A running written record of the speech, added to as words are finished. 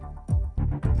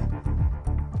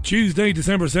Tuesday,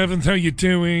 December 7th, how you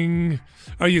doing?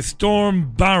 Are you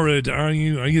storm barred? Are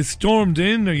you stormed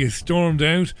in? Are you stormed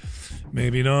out?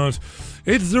 Maybe not.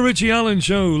 It's the Richie Allen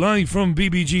Show, live from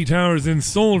BBG Towers in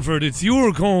Salford. It's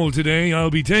your call today. I'll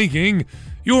be taking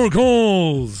your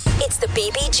calls. It's the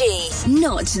BBG,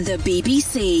 not the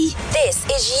BBC. This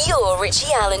is your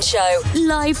Richie Allen Show,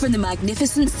 live from the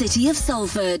magnificent city of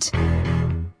Salford.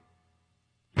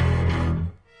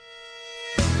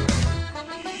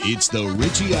 It's the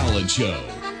Richie Allen Show,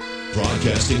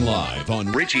 broadcasting live on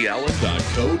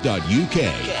richieallen.co.uk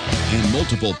and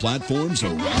multiple platforms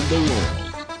around the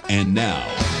world. And now,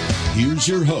 here's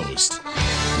your host,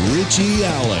 Richie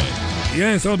Allen.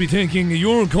 Yes, I'll be taking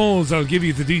your calls. I'll give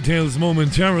you the details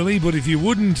momentarily, but if you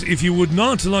would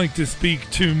not like to speak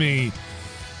to me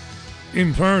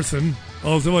in person,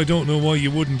 although I don't know why you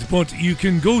wouldn't, but you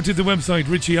can go to the website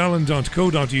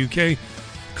richieallen.co.uk.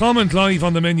 Comment live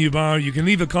on the menu bar. You can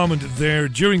leave a comment there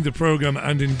during the programme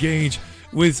and engage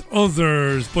with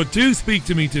others. But do speak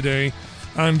to me today.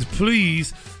 And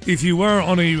please, if you are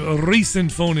on a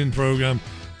recent phone-in programme,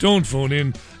 don't phone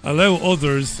in. Allow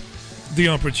others the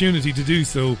opportunity to do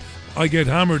so. I get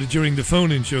hammered during the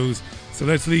phone-in shows, so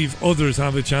let's leave others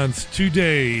have a chance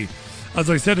today. As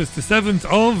I said, it's the 7th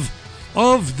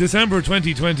of December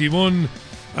 2021,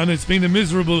 and it's been a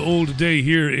miserable old day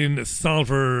here in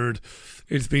Salford.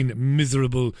 It's been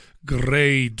miserable,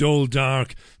 grey, dull,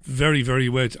 dark, very, very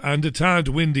wet, and a tad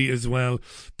windy as well.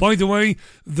 By the way,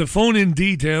 the phone-in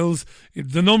details,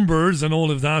 the numbers and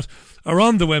all of that are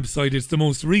on the website. It's the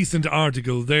most recent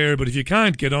article there, but if you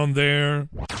can't get on there...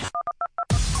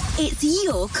 It's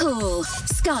your call.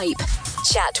 Skype,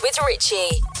 chat with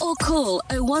Richie, or call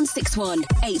 0161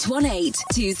 818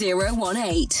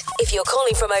 2018. If you're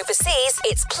calling from overseas,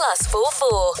 it's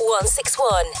 +44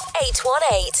 161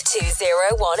 818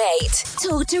 2018.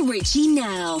 Talk to Richie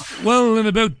now. Well, in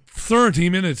about 30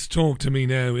 minutes, talk to me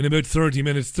now. In about 30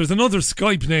 minutes. There's another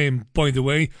Skype name, by the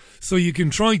way, so you can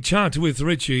try chat with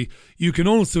Richie. You can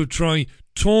also try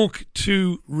talk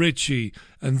to Richie,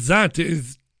 and that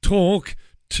is talk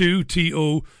to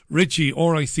T-O, Richie,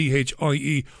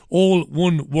 R-I-C-H-I-E, all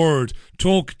one word.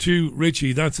 Talk to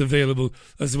Richie, that's available,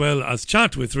 as well as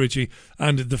chat with Richie.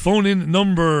 And the phone-in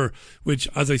number, which,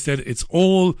 as I said, it's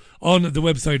all on the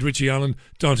website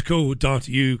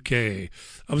richieallen.co.uk.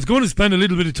 I was going to spend a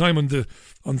little bit of time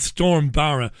on Storm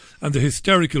Barra and the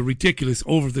hysterical, ridiculous,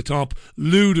 over-the-top,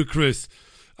 ludicrous,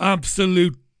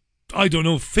 absolute, I don't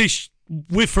know, fish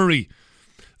whiffery,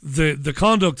 the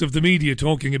conduct of the media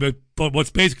talking about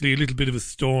what's basically a little bit of a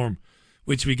storm,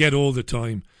 which we get all the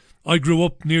time. I grew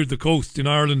up near the coast in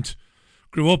Ireland,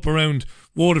 grew up around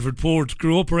Waterford Port,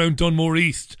 grew up around Dunmore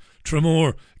East,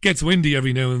 Tramore. It gets windy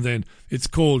every now and then. It's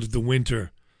called the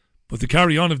winter. But the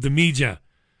carry-on of the media,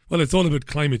 well, it's all about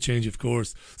climate change, of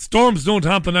course. Storms don't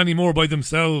happen anymore by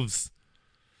themselves.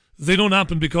 They don't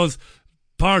happen because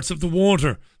parts of the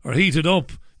water are heated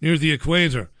up near the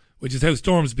equator, which is how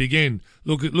storms begin.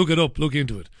 Look it up, look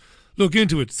into it. Look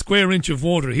into it. Square inch of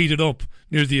water heated up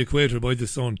near the equator by the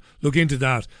sun. Look into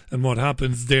that and what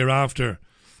happens thereafter.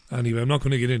 Anyway, I'm not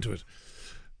going to get into it.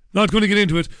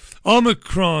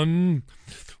 Omicron,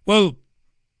 well,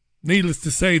 needless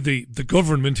to say, the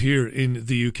government here in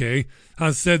the UK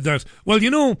has said that, well, you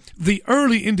know, the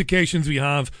early indications we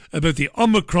have about the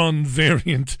Omicron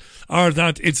variant are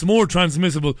that it's more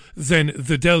transmissible than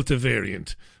the Delta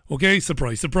variant. Okay,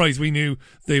 surprise, surprise, we knew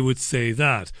they would say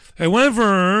that.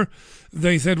 However,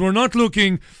 they said we're not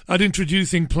looking at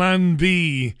introducing Plan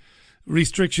B,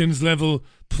 restrictions level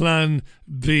Plan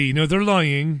B. Now, they're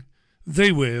lying.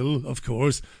 They will, of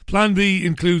course. Plan B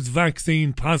includes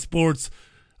vaccine passports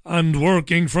and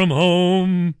working from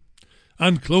home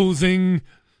and closing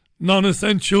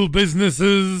non-essential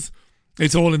businesses.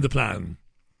 It's all in the plan.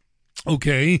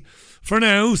 Okay, for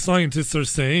now, scientists are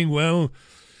saying, well,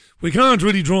 we can't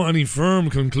really draw any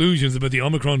firm conclusions about the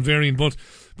Omicron variant, but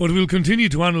we'll continue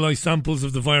to analyse samples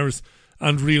of the virus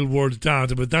and real-world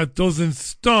data. But that doesn't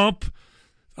stop,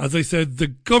 as I said, the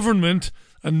government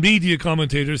and media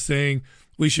commentators saying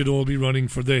we should all be running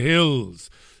for the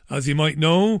hills. As you might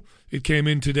know, it came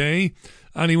in today.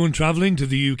 Anyone travelling to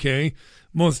the UK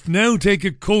must now take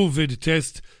a COVID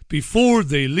test before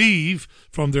they leave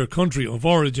from their country of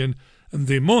origin, and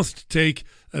they must take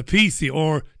a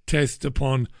PCR test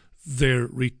upon their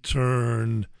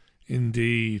return.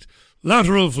 Indeed.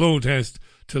 Lateral flow test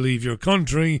to leave your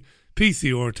country,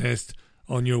 PCR test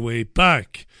on your way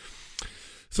back.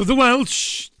 So the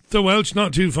Welsh,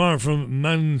 not too far from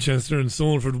Manchester and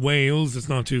Salford, Wales, it's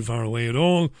not too far away at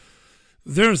all.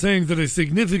 They're saying that a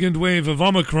significant wave of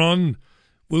Omicron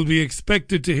will be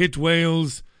expected to hit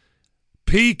Wales,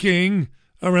 peaking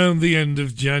around the end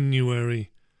of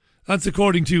January. That's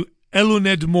according to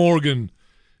Eluned Morgan.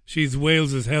 She's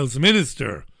Wales's health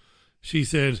minister. She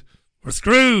said, we're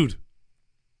screwed.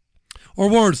 Or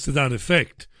words to that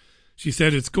effect. She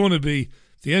said it's going to be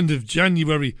the end of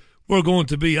January. We're going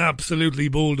to be absolutely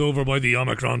bowled over by the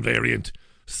Omicron variant.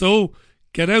 So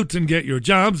get out and get your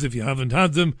jabs if you haven't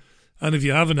had them. And if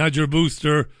you haven't had your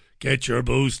booster, get your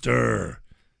booster.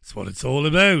 That's what it's all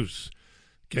about.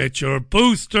 Get your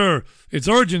booster. It's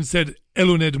urgent, said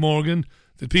Eluned Morgan,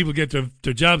 that people get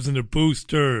their jabs and their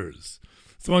boosters.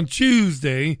 So on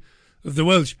Tuesday, the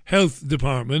Welsh Health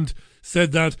Department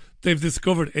said that they've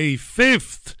discovered a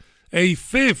fifth,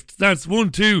 that's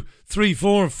 1, 2, 3,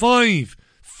 4,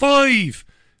 5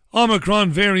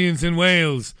 Omicron variants in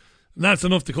Wales. And that's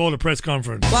enough to call a press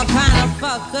conference. What kind of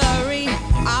fuckery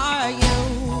are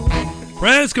you?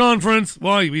 Press conference?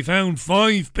 Why, we found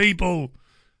 5 people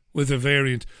with a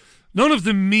variant. None of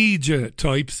the media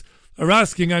types are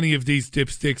asking any of these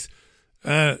dipsticks,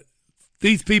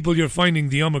 these people you're finding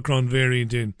the Omicron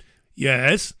variant in,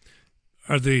 yes,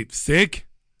 are they sick?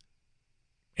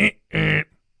 So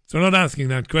they're not asking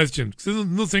that question, because there's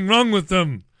nothing wrong with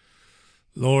them.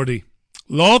 Lordy.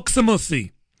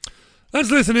 Loxamussy. Let's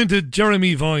listen into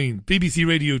Jeremy Vine, BBC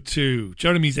Radio 2.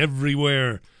 Jeremy's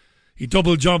everywhere. He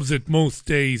double jobs it most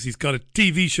days. He's got a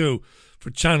TV show for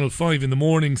Channel 5 in the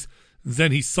mornings.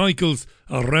 Then he cycles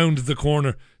around the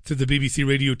corner to the BBC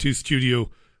Radio 2 studio,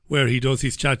 where he does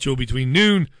his chat show between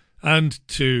noon and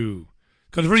 2.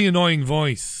 Got a very annoying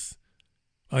voice.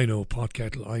 I know, pot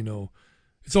kettle, I know.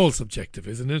 It's all subjective,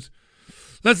 isn't it?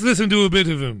 Let's listen to a bit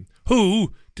of him.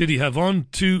 Who did he have on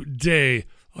today?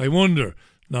 I wonder.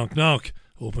 Knock, knock.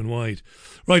 Open wide.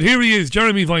 Right, here he is,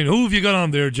 Jeremy Vine. Who have you got on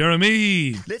there,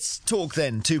 Jeremy? Let's talk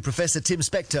then to Professor Tim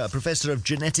Spector, Professor of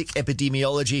Genetic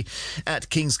Epidemiology at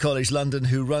King's College London,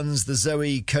 who runs the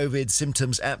Zoe COVID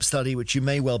Symptoms app study, which you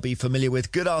may well be familiar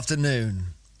with. Good afternoon.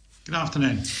 Good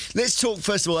afternoon. Let's talk,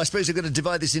 first of all, I suppose we're going to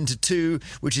divide this into two,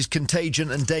 which is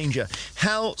contagion and danger.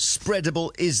 How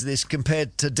spreadable is this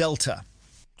compared to Delta?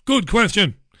 Good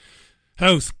question.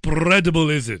 How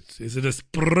spreadable is it? Is it as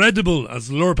spreadable as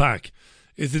Lurpak?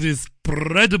 Is it as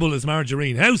spreadable as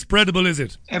margarine? How spreadable is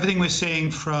it? Everything we're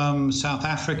seeing from South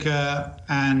Africa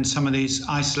and some of these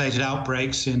isolated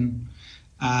outbreaks in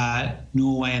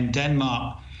Norway and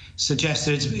Denmark suggests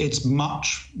that it's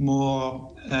much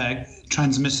more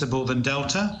transmissible than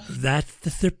Delta. That's the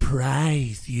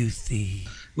surprise, you see.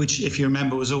 Which, if you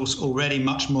remember, was also already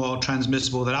much more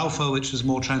transmissible than Alpha, which was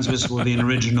more transmissible than the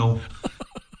original.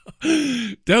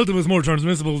 Delta was more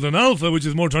transmissible than Alpha, which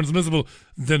is more transmissible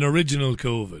than original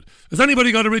COVID. Has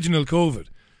anybody got original COVID?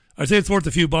 I'd say it's worth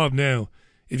a few bob now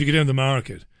if you go down the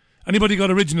market. Anybody got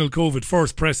original COVID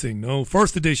first pressing? No,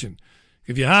 first edition.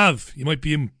 If you have, you might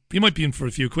be in for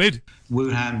a few quid.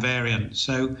 Wuhan variant.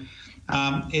 So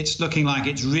it's looking like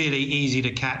it's really easy to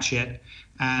catch it,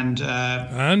 and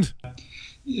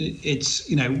it's,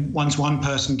 once one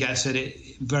person gets it, it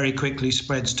very quickly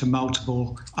spreads to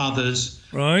multiple others.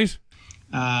 Right.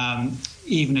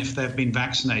 Even if they've been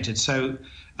vaccinated. So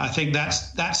I think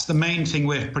that's the main thing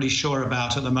we're pretty sure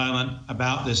about at the moment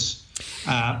about this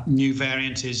new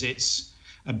variant is its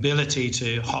ability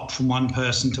to hop from one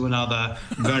person to another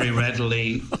very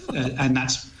readily, and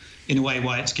that's in a way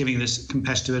why it's giving this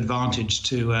competitive advantage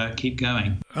to keep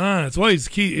going. It's why it's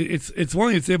key. It's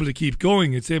why it's able to keep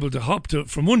going. It's able to hop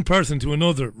from one person to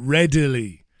another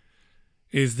readily.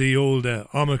 Is the old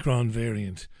Omicron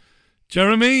variant.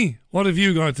 Jeremy, what have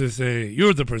you got to say?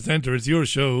 You're the presenter. It's your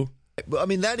show. I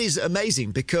mean, that is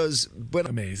amazing because when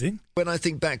I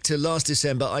think back to last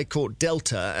December, I caught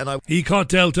Delta and he caught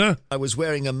Delta. I was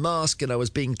wearing a mask and I was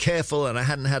being careful and I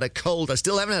hadn't had a cold. I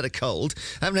still haven't had a cold.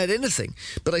 I haven't had anything,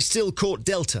 but I still caught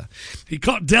Delta. He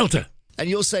caught Delta. And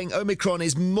you're saying Omicron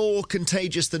is more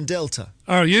contagious than Delta?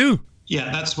 Are you?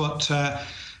 Yeah, that's what.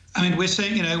 We're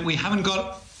saying. We haven't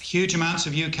got huge amounts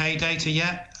of UK data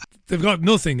yet. They've got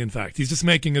nothing, in fact. He's just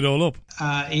making it all up.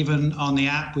 Even on the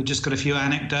app, we've just got a few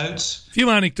anecdotes.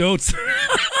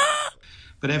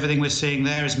 But everything we're seeing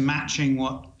there is matching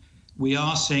what we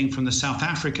are seeing from the South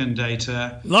African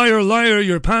data. Liar, liar,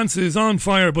 your pants is on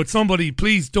fire, but somebody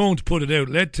please don't put it out.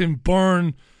 Let him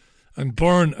burn and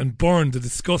burn and burn, the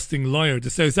disgusting liar. The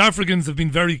South Africans have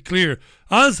been very clear,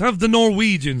 as have the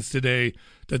Norwegians today,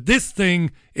 that this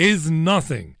thing is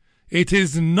nothing. It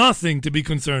is nothing to be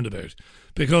concerned about.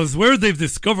 Because where they've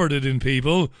discovered it in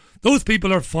people, those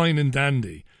people are fine and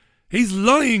dandy. He's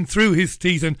lying through his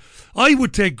teeth, and I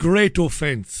would take great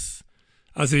offence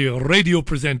as a radio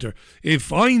presenter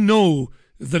if I know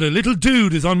that a little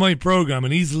dude is on my programme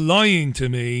and he's lying to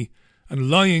me and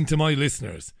lying to my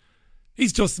listeners.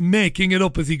 He's just making it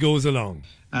up as he goes along.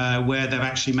 Where they've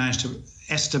actually managed to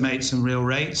estimate some real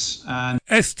rates.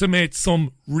 Estimate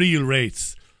some real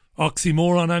rates.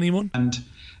 Oxymoron, anyone? And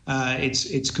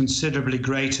it's considerably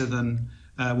greater than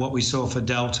what we saw for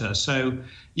Delta. So,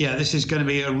 yeah, this is going to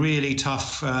be a really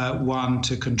tough one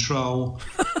to control.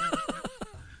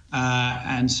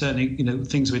 And certainly,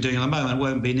 things we're doing at the moment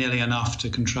won't be nearly enough to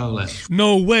control it.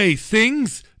 No way.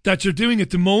 Things that you're doing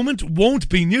at the moment won't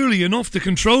be nearly enough to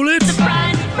control it?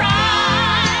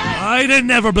 I'd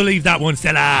never believe that one,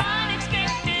 Stella.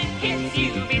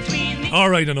 All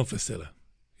right, enough of Stella.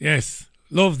 Yes,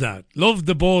 love that. Love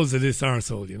the balls of this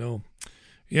arsehole,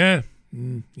 Yeah,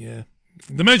 yeah.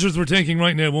 The measures we're taking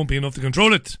right now won't be enough to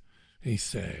control it, he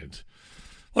said.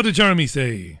 What did Jeremy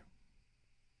say?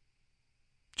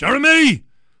 Jeremy!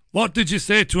 What did you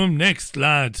say to him next,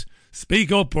 lad?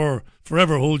 Speak up or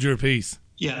forever hold your peace.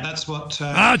 Yeah, that's what...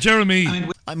 Jeremy.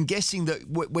 I'm guessing that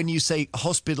when you say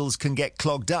hospitals can get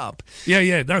clogged up...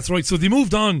 Yeah, that's right. So they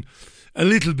moved on a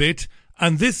little bit,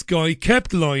 and this guy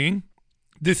kept lying.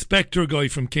 This Spectre guy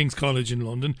from King's College in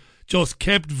London just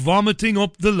kept vomiting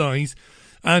up the lies,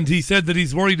 and he said that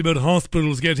he's worried about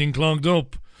hospitals getting clogged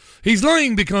up. He's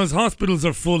lying because hospitals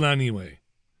are full anyway.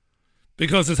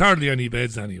 Because there's hardly any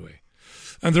beds anyway.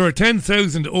 And there are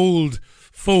 10,000 old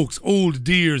folks, old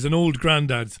dears and old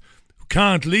granddads who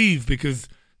can't leave because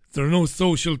there are no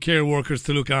social care workers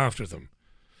to look after them.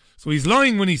 So he's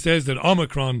lying when he says that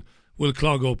Omicron will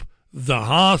clog up the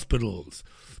hospitals.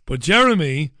 But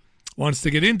Jeremy wants to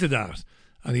get into that.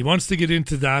 And he wants to get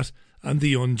into that and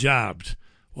the unjabbed.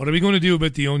 What are we going to do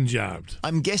about the unjabbed?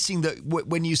 I'm guessing that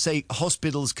when you say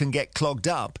hospitals can get clogged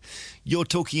up, you're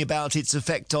talking about its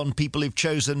effect on people who've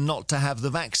chosen not to have the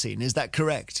vaccine. Is that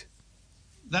correct?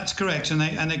 That's correct.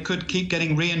 And they could keep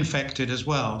getting reinfected as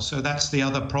well. So that's the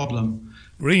other problem.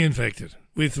 Reinfected?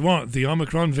 With what? The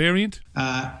Omicron variant?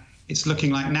 It's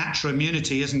looking like natural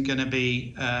immunity isn't going to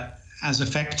be as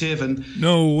effective. And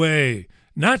no way.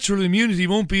 Natural immunity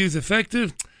won't be as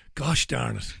effective? Gosh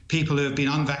darn it. People who have been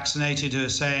unvaccinated who are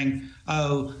saying,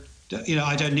 I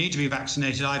don't need to be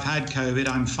vaccinated. I've had COVID.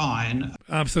 I'm fine.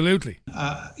 Absolutely.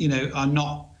 Are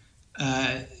not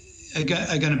are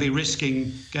going to be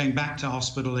risking going back to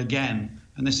hospital again.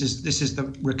 And this is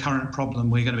the recurrent problem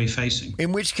we're going to be facing.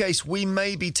 In which case, we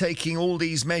may be taking all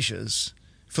these measures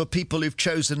for people who've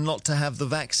chosen not to have the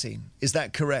vaccine. Is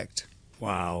that correct?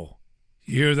 Wow.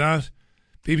 You hear that?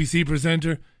 BBC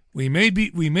presenter? We may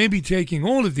be taking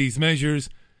all of these measures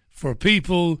for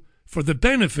people, for the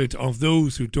benefit of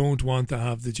those who don't want to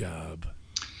have the jab.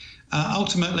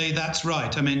 Ultimately, that's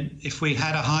right. I mean, if we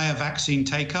had a higher vaccine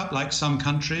take-up, like some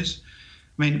countries,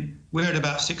 we're at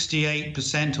about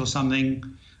 68% or something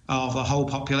of the whole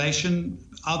population.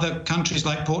 Other countries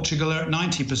like Portugal are at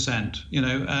 90%,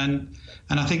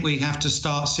 and I think we have to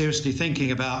start seriously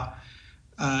thinking about,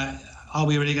 are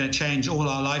we really going to change all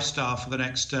our lifestyle for the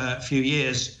next few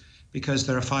years because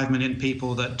there are 5 million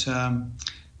people that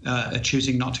are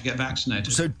choosing not to get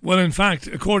vaccinated? Well, in fact,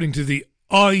 according to the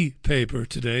I paper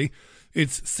today,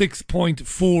 it's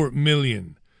 6.4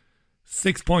 million.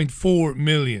 6.4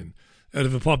 million out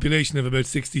of a population of about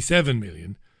 67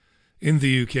 million in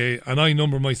the UK. And I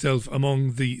number myself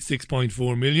among the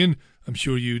 6.4 million. I'm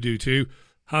sure you do too.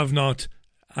 Have not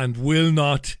and will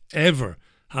not ever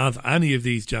have any of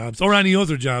these jabs or any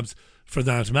other jabs for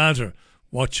that matter.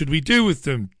 What should we do with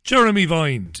them? Jeremy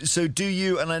Vine. So do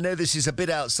you, and I know this is a bit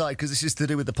outside because this is to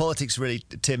do with the politics really,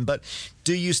 Tim, but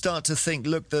do you start to think,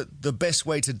 look, the best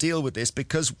way to deal with this,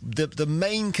 because the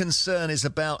main concern is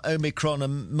about Omicron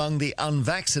among the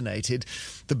unvaccinated,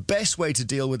 the best way to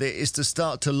deal with it is to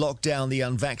start to lock down the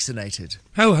unvaccinated?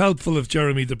 How helpful of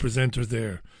Jeremy, the presenter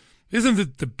there. Isn't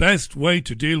it the best way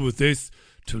to deal with this,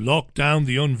 to lock down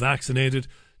the unvaccinated,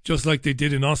 just like they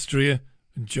did in Austria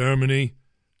and Germany?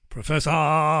 Professor.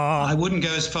 I wouldn't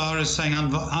go as far as saying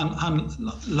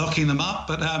locking them up,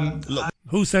 but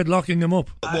who said locking them up?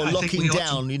 Well, locking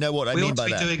down. You know what I mean by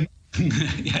that.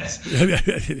 Yes,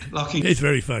 locking. It's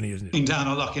very funny, isn't it? Locking down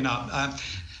or locking up.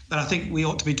 But I think we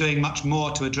ought to be doing much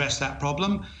more to address that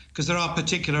problem, because there are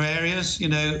particular areas,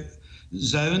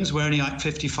 zones where only like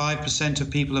 55%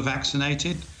 of people are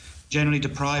vaccinated, generally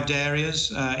deprived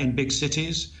areas in big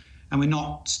cities. And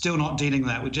we're still not dealing with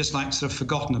that. We're just sort of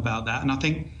forgotten about that. And I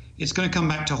think it's going to come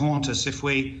back to haunt us if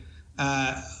we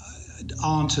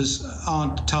aren't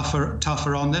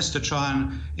tougher on this, to try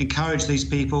and encourage these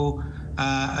people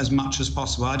as much as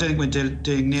possible. I don't think we're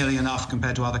doing nearly enough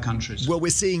compared to other countries. Well, we're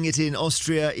seeing it in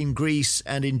Austria, in Greece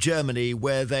and in Germany,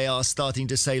 where they are starting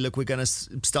to say, look, we're going to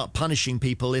start punishing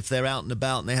people if they're out and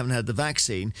about and they haven't had the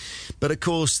vaccine. But, of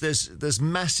course, there's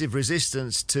massive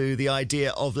resistance to the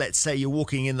idea of, let's say you're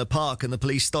walking in the park and the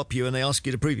police stop you and they ask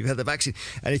you to prove you've had the vaccine.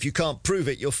 And if you can't prove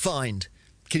it, you're fined.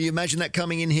 Can you imagine that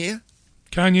coming in here?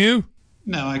 Can you?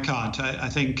 No, I can't. I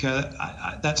think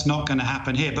that's not going to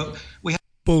happen here. But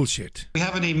Bullshit. We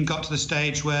haven't even got to the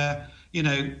stage where,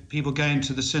 people going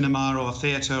to the cinema or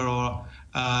theatre or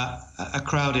a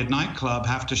crowded nightclub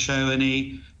have to show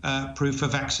any proof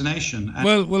of vaccination.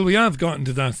 Well, we have gotten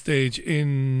to that stage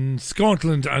in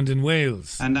Scotland and in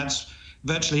Wales. And that's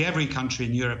virtually every country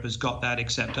in Europe has got that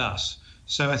except us.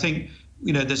 So I think,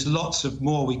 there's lots of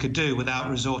more we could do without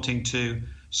resorting to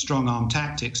strong-arm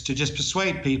tactics to just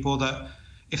persuade people that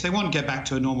if they want to get back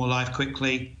to a normal life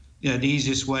quickly, the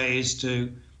easiest way is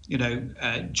to,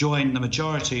 join the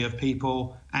majority of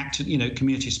people, act,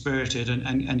 community spirited,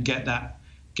 and get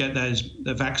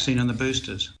the vaccine and the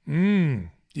boosters.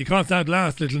 You caught that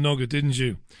last little nugget, didn't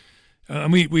you?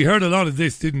 And we heard a lot of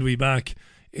this, didn't we, back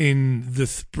in the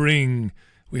spring?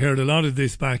 We heard a lot of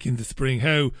this back in the spring.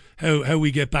 How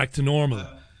we get back to normal.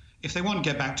 If they want to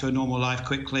get back to a normal life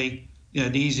quickly,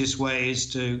 the easiest way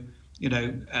is to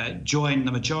join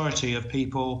the majority of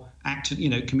people, act,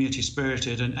 community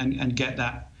spirited, and get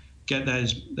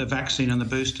the vaccine and the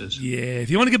boosters. Yeah, if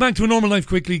you want to get back to a normal life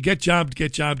quickly, get jabbed,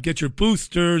 get your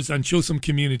boosters, and show some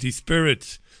community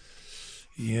spirit.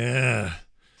 Yeah.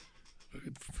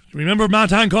 Remember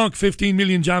Matt Hancock, 15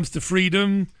 million jabs to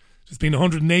freedom. There's been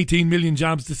 118 million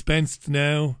jabs dispensed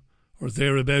now, or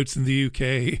thereabouts in the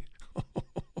UK.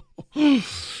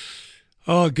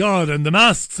 Oh, God, and the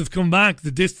masks have come back.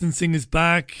 The distancing is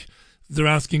back. They're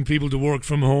asking people to work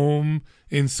from home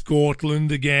in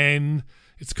Scotland again.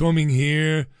 It's coming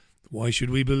here. Why should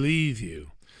we believe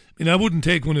you? I mean, I wouldn't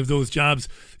take one of those jabs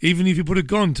even if you put a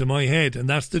gun to my head, and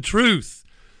that's the truth.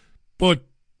 But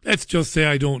let's just say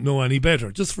I don't know any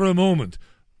better, just for a moment.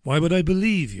 Why would I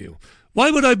believe you? Why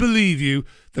would I believe you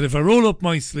that if I roll up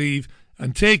my sleeve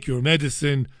and take your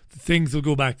medicine, things will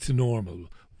go back to normal?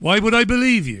 Why would I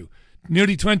believe you?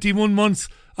 Nearly 21 months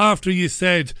after you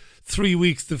said 3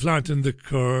 weeks to flatten the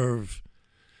curve.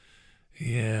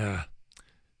 Yeah.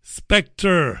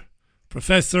 Spectre,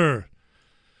 Professor,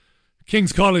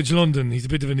 King's College London. He's a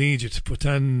bit of an idiot, but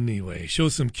anyway, show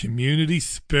some community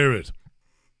spirit.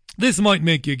 This might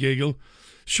make you giggle.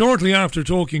 Shortly after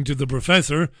talking to the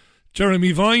Professor,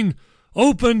 Jeremy Vine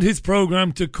opened his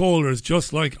programme to callers,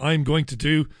 just like I'm going to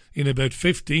do in about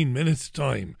 15 minutes'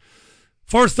 time.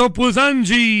 First up was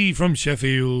Angie from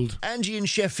Sheffield. Angie in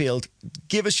Sheffield,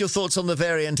 give us your thoughts on the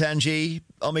variant, Angie,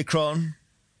 Omicron.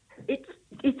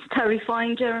 It's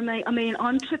terrifying, Jeremy. I mean,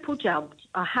 I'm triple jabbed.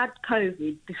 I had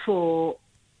COVID before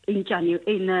in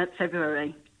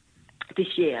February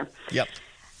this year. Yep.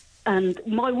 And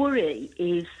my worry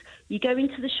is you go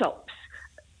into the shops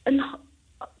and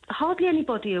hardly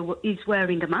anybody is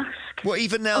wearing a mask. Well,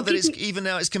 even now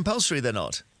it's compulsory, they're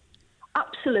not.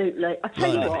 Absolutely. I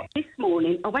tell you what, this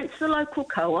morning I went to the local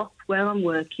co-op where I'm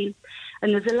working,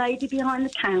 and there's a lady behind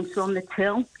the counter on the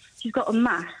till. She's got a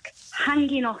mask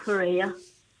hanging off her ear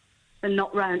and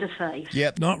not round her face.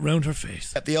 Yep. Not round her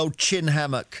face. At the old chin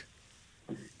hammock.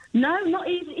 No, not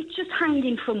even. It's just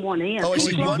hanging from one ear. Oh, it's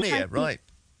in one ear, right.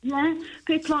 Yeah,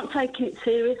 people aren't taking it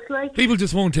seriously. People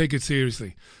just won't take it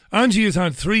seriously. Angie has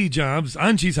had 3 jabs,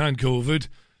 and she's had COVID,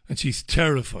 and she's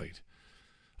terrified.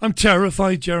 I'm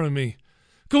terrified, Jeremy.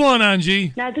 Go on,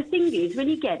 Angie. Now, the thing is, when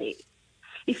you get it,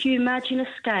 if you imagine a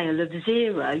scale of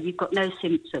 0, you've got no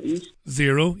symptoms.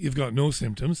 0, you've got no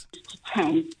symptoms. To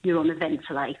 10, you're on a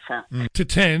ventilator. To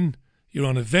 10, you're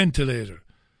on a ventilator.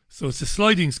 So it's a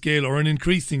sliding scale or an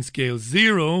increasing scale.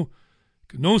 0,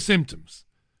 no symptoms.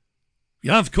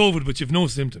 You have COVID, but you've no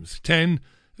symptoms. 10,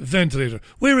 ventilator.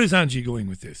 Where is Angie going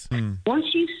with this?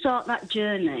 Once you start that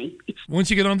journey,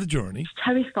 once you get on the journey, it's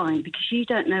terrifying because you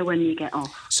don't know when you get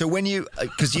off. So when you,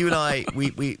 because you and I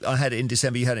had it in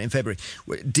December, you had it in February.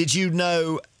 Did you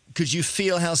know? Could you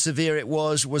feel how severe it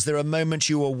was? Was there a moment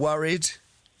you were worried?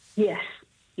 Yes.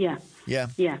 Yeah. Yeah.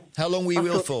 Yeah. How long were you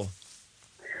ill for?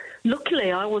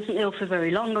 Luckily, I wasn't ill for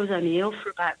very long. I was only ill for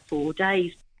about 4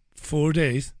 days. 4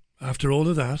 days after all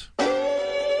of that.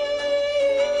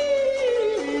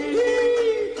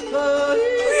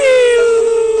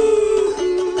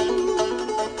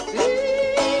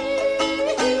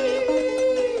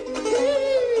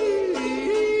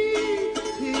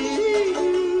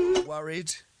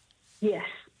 Worried? Yes.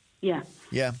 Yeah.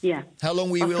 Yeah. Yeah. How long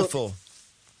were you ill for?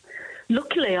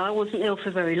 Luckily, I wasn't ill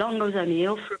for very long. I was only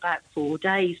ill for about 4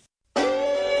 days.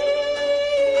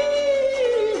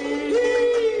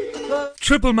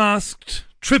 triple masked,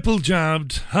 triple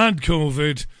jabbed, had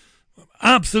COVID,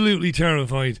 absolutely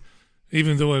terrified,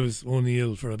 even though I was only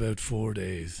ill for about 4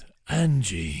 days.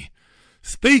 Angie,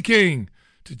 speaking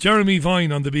to Jeremy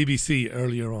Vine on the BBC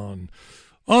earlier on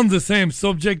the same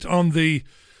subject, on the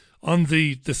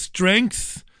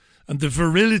strength and the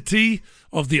virility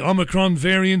of the Omicron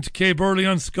variant. Kay Burley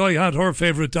on Sky had her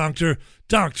favourite doctor,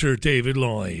 Dr. David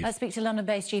Lloyd. Let's speak to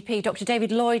London-based GP, Dr.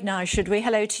 David Lloyd now, should we?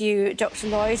 Hello to you, Dr.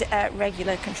 Lloyd,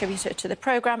 regular contributor to the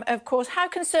programme, of course. How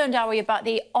concerned are we about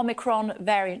the Omicron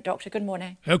variant, Doctor? Good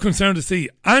morning. How concerned to see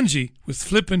Angie was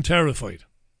flippin' terrified.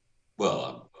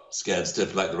 Well, I'm scared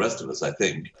stiff like the rest of us, I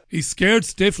think. He's scared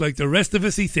stiff like the rest of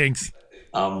us, he thinks.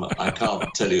 I can't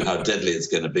tell you how deadly it's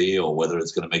going to be or whether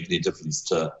it's going to make any difference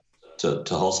to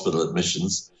hospital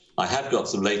admissions. I have got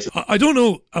some latest... I don't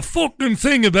know a fucking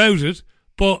thing about it,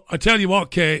 but I tell you what,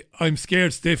 Kay, I'm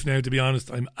scared stiff now, to be honest.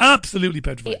 I'm absolutely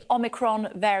petrified. The Omicron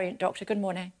variant, Doctor. Good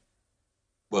morning.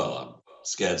 Well, I'm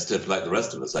scared stiff like the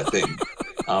rest of us, I think.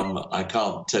 I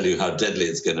can't tell you how deadly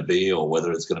it's going to be or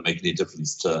whether it's going to make any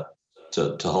difference to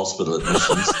hospital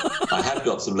admissions. I have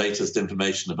got some latest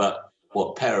information about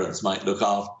what parents might look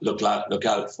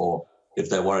out for if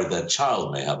they're worried their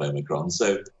child may have Omicron.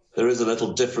 So there is a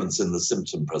little difference in the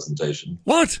symptom presentation.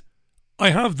 What? I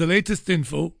have the latest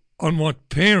info on what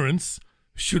parents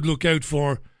should look out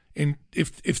for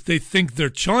if they think their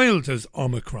child has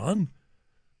Omicron.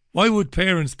 Why would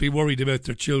parents be worried about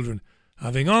their children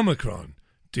having Omicron?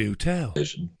 Do tell.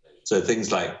 So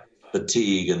things like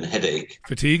fatigue and headache.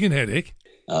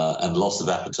 And loss of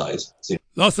appetite.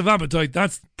 Loss of appetite,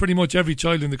 that's pretty much every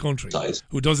child in the country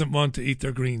who doesn't want to eat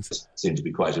their greens. Seem to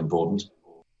be quite important.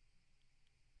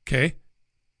 Kay?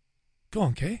 Go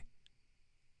on, Kay.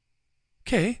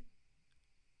 Kay?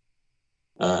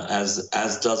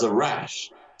 As does a rash.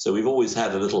 So we've always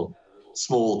had a little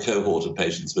small cohort of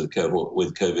patients with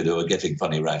COVID who are getting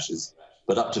funny rashes,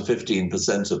 but up to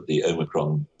 15% of the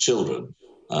Omicron children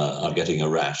are getting a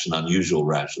rash, an unusual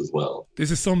rash as well.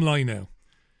 This is some lie now.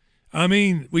 I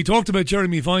mean, we talked about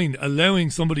Jeremy Vine allowing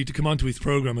somebody to come onto his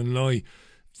programme and lie.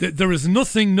 There is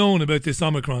nothing known about this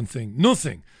Omicron thing.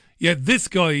 Nothing. Yet this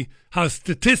guy has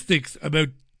statistics about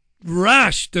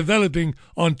rash developing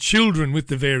on children with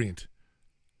the variant.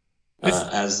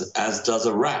 As does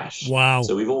a rash. Wow.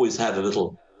 So we've always had a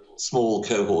little small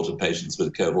cohort of patients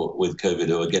with COVID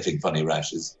who are getting funny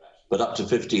rashes, but up to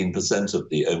 15% of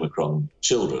the Omicron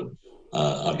children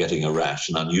are getting a rash,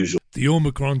 an unusual... The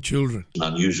Omicron children. An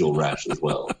unusual rash as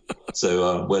well.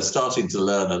 So we're starting to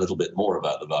learn a little bit more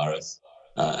about the virus,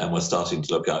 and we're starting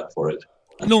to look out for it.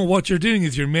 No, what you're doing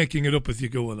is you're making it up as you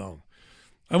go along.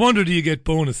 I wonder, do you get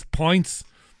bonus points?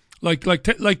 Like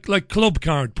club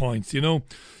card points, you know?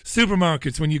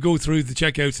 Supermarkets, when you go through the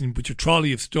checkouts and you put your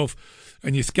trolley of stuff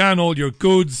and you scan all your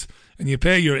goods and you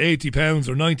pay your £80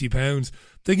 or £90,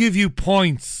 they give you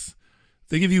points.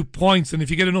 They give you points, and if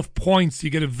you get enough points, you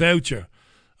get a voucher.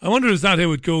 I wonder, is that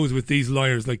how it goes with these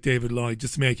liars like David Lloyd,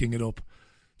 just making it up?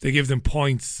 They give them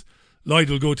points. Lloyd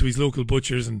will go to his local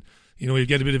butchers and, you know, he'll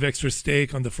get a bit of extra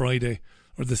steak on the Friday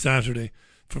or the Saturday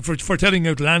for telling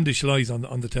outlandish lies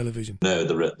on the television. No,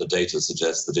 the data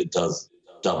suggests that it does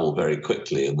double very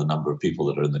quickly in the number of people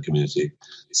that are in the community.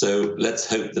 So let's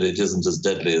hope that it isn't as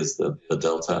deadly as the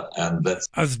Delta. And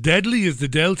as deadly as the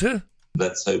Delta?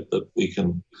 Let's hope that we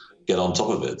can get on top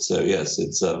of it. So yes,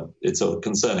 it's a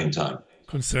concerning time.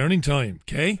 Concerning time.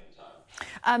 Kay?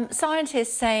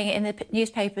 Scientists saying in the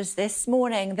newspapers this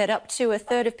morning that up to a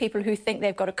third of people who think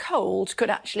they've got a cold could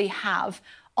actually have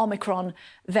Omicron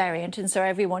variant, and so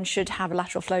everyone should have a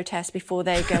lateral flow test before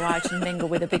they go out and mingle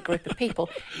with a big group of people.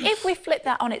 If we flip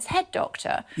that on its head,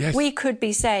 Doctor, yes, we could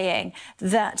be saying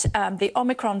that the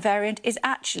Omicron variant is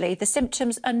actually, the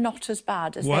symptoms are not as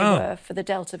bad as they were for the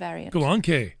Delta variant. Go on,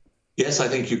 Kay. Yes, I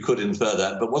think you could infer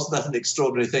that, but wasn't that an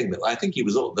extraordinary thing? That I think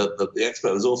the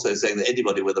expert was also saying that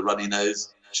anybody with a runny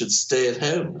nose should stay at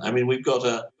home. I mean, we've got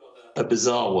a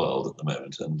bizarre world at the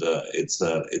moment, and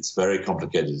it's very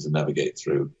complicated to navigate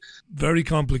through. Very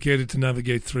complicated to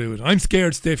navigate through it. I'm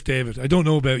scared stiff, David. I don't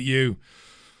know about you.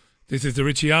 This is the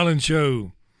Richie Allen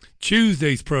Show,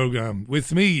 Tuesday's programme,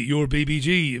 with me, your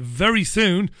BBG. Very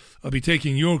soon, I'll be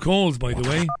taking your calls, by the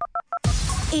way.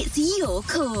 It's your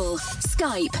call.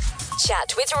 Skype,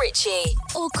 chat with Richie,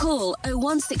 or call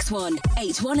 0161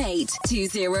 818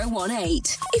 2018.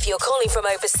 If you're calling from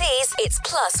overseas, it's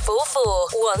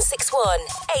 +44 161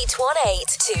 818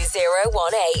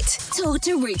 2018. Talk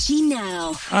to Richie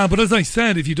now. But as I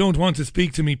said, if you don't want to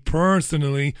speak to me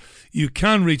personally, you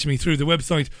can reach me through the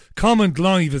website. Comment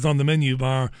Live is on the menu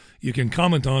bar. you can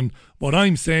comment on what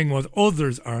I'm saying, what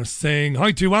others are saying.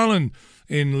 Hi to Alan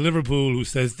in Liverpool, who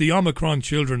says, the Omicron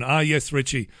children. Ah, yes,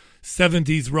 Richie.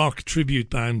 70s rock tribute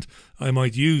band. I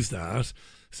might use that,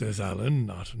 says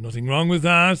Alan. Nothing wrong with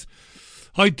that.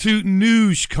 Hi to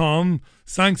Nooshcom.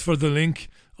 Thanks for the link.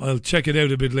 I'll check it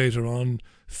out a bit later on.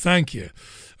 Thank you.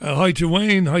 Hi to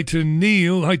Wayne. Hi to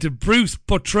Neil. Hi to Bruce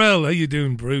Potrell. How you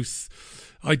doing, Bruce?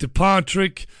 Hi to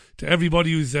Patrick. To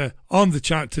everybody who's on the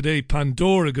chat today.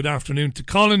 Pandora, good afternoon. To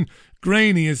Colin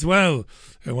Graney as well.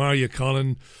 How are you,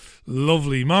 Colin?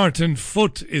 Lovely. Martin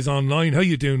Foot is online. How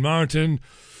you doing, Martin?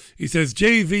 He says,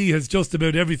 JV has just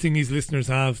about everything his listeners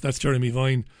have. That's Jeremy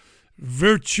Vine.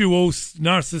 Virtuous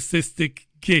narcissistic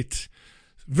git.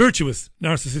 Virtuous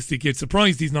narcissistic git.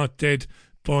 Surprised he's not dead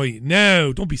by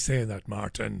now. Don't be saying that,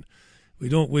 Martin. We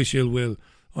don't wish ill will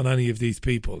on any of these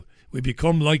people. We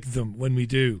become like them when we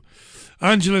do.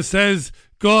 Angela says,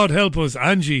 God help us,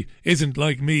 Angie isn't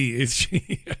like me, is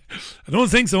she? I don't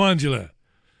think so, Angela.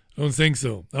 I don't think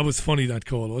so. That was funny, that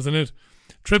call, wasn't it?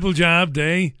 Triple jabbed,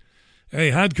 eh?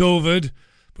 Hey, had COVID,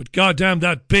 but goddamn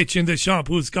that bitch in the shop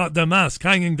who's got the mask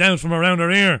hanging down from around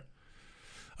her ear.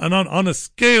 And on a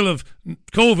scale of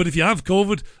COVID, if you have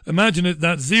COVID, imagine it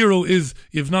that 0 is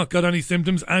you've not got any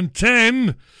symptoms and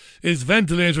 10 is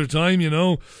ventilator time, you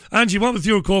know. Angie, what was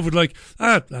your COVID like?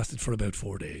 It lasted for about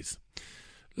 4 days.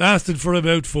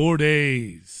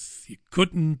 You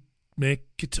couldn't make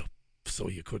it up, so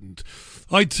you couldn't.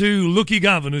 Hi to Lucky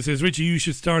Gavin, who says, Richie, you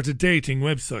should start a dating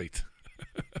website.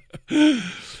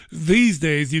 These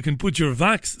days you can put your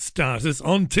vax status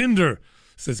on Tinder,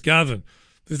 says Gavin.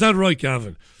 Is that right,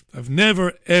 Gavin? I've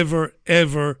never, ever,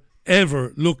 ever,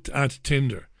 ever looked at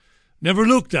Tinder. Never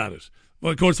looked at it.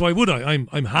 Well, of course, why would I?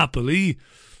 I'm happily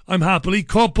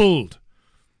coupled.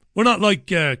 We're not like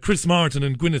Chris Martin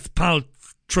and Gwyneth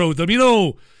Paltrow.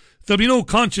 There'll be no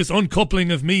conscious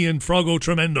uncoupling of me and Froggo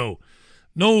Tremendo.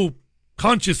 No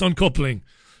conscious uncoupling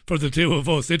for the two of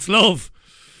us. It's love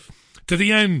to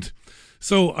the end.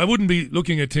 So I wouldn't be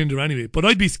looking at Tinder anyway, but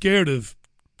I'd be scared of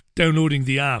downloading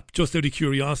the app just out of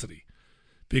curiosity,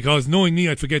 because knowing me,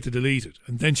 I'd forget to delete it,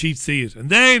 and then she'd see it, and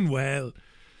then, well,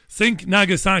 think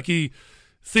Nagasaki,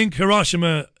 think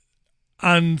Hiroshima,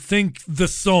 and think the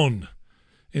sun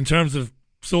in terms of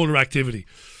solar activity.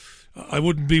 I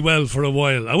wouldn't be well for a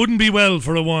while.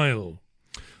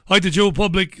 Hi to Joe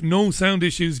Public. No sound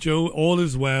issues, Joe. All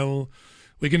is well.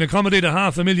 We can accommodate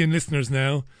 500,000 listeners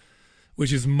now,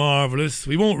 which is marvellous.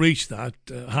 We won't reach that,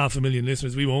 500,000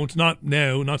 listeners. We won't. Not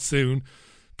now, not soon.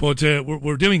 But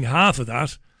we're doing half of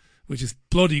that, which is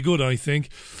bloody good, I think.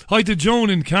 Hi to Joan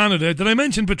in Canada. Did I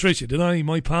mention Patricia? Did I,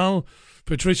 my pal?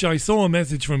 Patricia, I saw a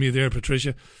message from you there,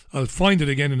 Patricia. I'll find it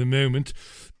again in a moment.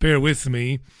 Bear with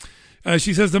me.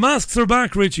 She says, the masks are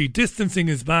back, Richie. Distancing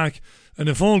is back. And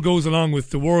if all goes along with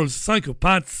the world's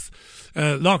psychopaths,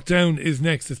 lockdown is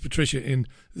next. It's Patricia in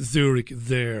Zurich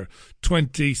there.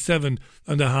 27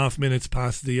 and a half minutes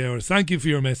past the hour. Thank you for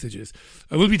your messages.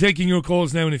 I will be taking your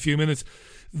calls now in a few minutes.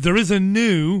 There is a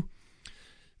new...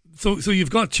 So you've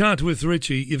got chat with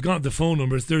Richie. You've got the phone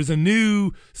numbers. There's a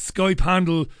new Skype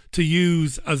handle to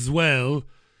use as well.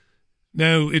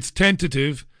 Now, it's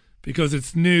tentative because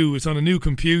it's new. It's on a new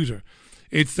computer.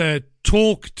 It's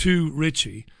Talk to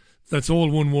Richie. That's all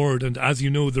one word, and as you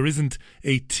know, there isn't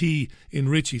a T in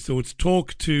Richie, so it's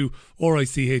Talk to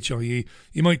Richie.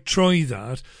 You might try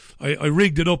that. I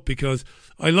rigged it up because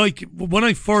I like, when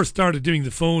I first started doing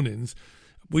the phone-ins,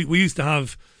 we used to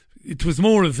have, it was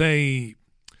more of a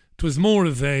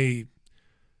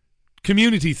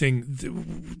community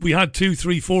thing. We had 2,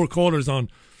 3, 4 callers on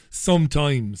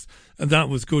sometimes, and that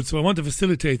was good. So I want to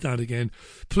facilitate that again.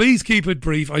 Please keep it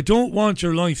brief. I don't want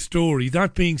your life story.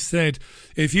 That being said,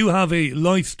 if you have a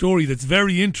life story that's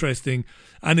very interesting,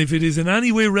 and if it is in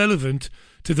any way relevant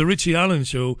to the Richie Allen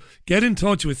Show, get in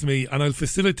touch with me and I'll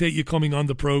facilitate you coming on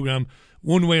the programme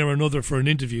one way or another for an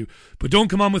interview. But don't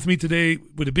come on with me today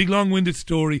with a big long-winded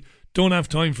story. Don't have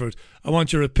time for it. I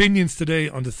want your opinions today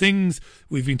on the things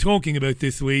we've been talking about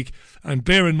this week, and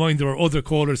bear in mind there are other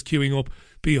callers queuing up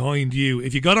behind you.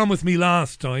 If you got on with me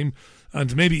last time,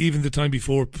 and maybe even the time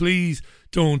before, please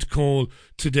don't call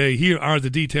today. Here are the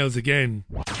details again.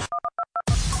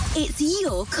 It's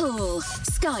your call.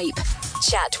 Skype,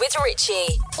 chat with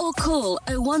Richie, or call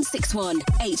 0161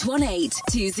 818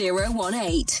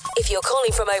 2018. If you're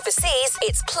calling from overseas,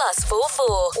 it's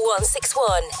 +44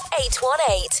 161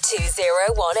 818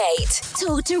 2018.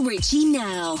 Talk to Richie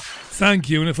now. Thank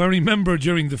you. And if I remember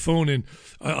during the phone-in,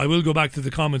 I will go back to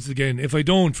the comments again. If I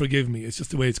don't, forgive me. It's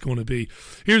just the way it's going to be.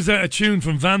 Here's a tune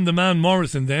from Van the Man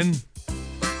Morrison then.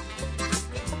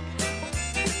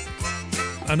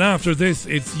 And after this,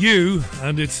 it's you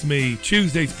and it's me.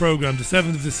 Tuesday's programme, the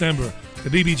 7th of December. The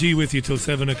BBG with you till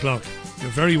 7 o'clock.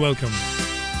 You're very welcome.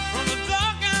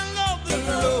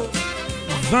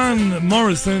 Van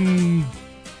Morrison,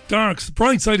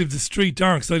 bright side of the street,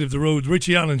 dark side of the road.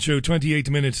 Richie Allen Show, 28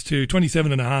 minutes to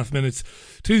 27 and a half minutes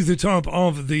to the top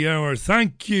of the hour.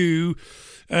 Thank you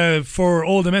for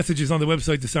all the messages on the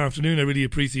website this afternoon. I really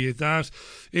appreciate that.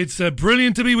 It's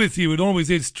brilliant to be with you. It always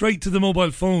is. Straight to the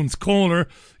mobile phones. Caller,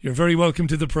 you're very welcome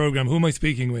to the programme. Who am I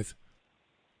speaking with?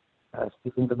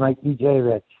 Speaking to Mike DJ,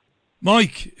 Rich.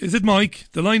 Mike, is it Mike?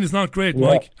 The line is not great, Yeah.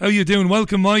 Mike. How you doing?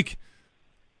 Welcome, Mike.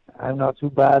 I'm not too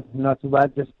bad.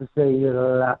 Just to say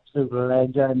you're an absolute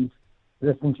legend.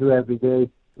 Listen to you every day.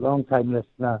 Long time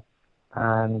listener.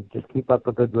 And just keep up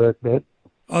the good work, mate.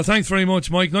 Oh, thanks very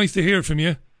much, Mike. Nice to hear from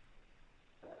you.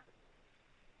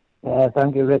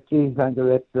 Thank you, Richie. Thank you,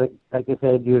 Rich. Like I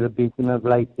said, you're a beacon of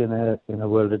light in a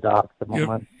world of dark at the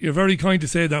moment. You're very kind to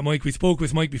say that, Mike. We spoke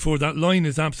with Mike before. That line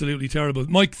is absolutely terrible.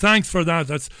 Mike, thanks for that.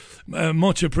 That's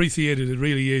much appreciated. It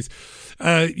really is.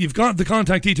 You've got the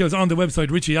contact details on the website,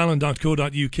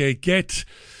 richieallen.co.uk. Get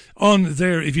on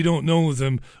there if you don't know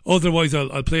them. Otherwise,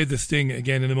 I'll play the sting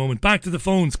again in a moment. Back to the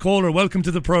phones. Caller, welcome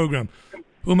to the programme.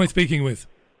 Who am I speaking with?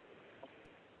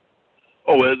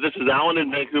 This is Alan in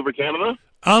Vancouver, Canada.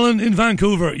 Alan in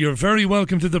Vancouver, you're very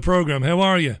welcome to the programme. How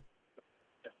are you?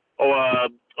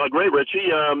 Great,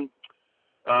 Richie.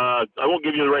 I won't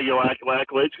give you the regular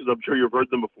accolades because I'm sure you've heard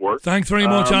them before. Thanks very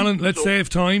much, Alan. Let's save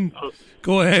time.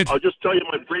 Go ahead. I'll just tell you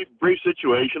my brief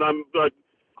situation. I'm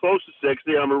close to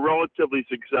 60. I'm a relatively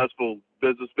successful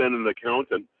businessman and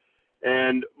accountant.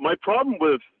 And my problem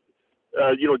with,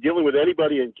 dealing with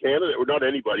anybody in Canada, or not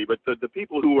anybody, but the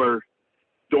people who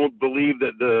don't believe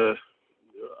that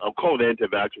I'll call it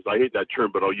anti-vaxxers. I hate that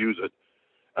term, but I'll use it.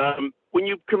 When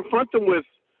you confront them with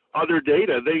other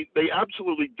data, they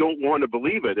absolutely don't want to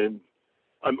believe it. And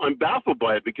I'm baffled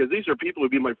by it because these are people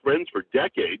who've been my friends for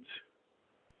decades,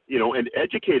 and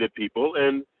educated people.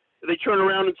 And they turn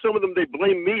around and some of them, they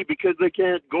blame me because they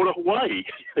can't go to Hawaii.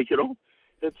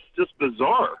 It's just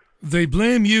bizarre. They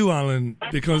blame you, Alan,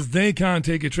 because they can't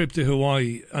take a trip to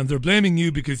Hawaii. And they're blaming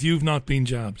you because you've not been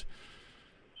jabbed.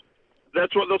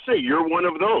 That's what they'll say. You're one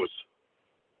of those.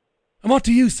 And what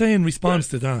do you say in response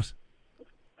to that?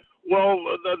 Well,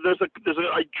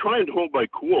 I try and hold my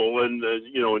cool and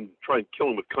try and kill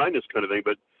them with kindness kind of thing.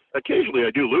 But occasionally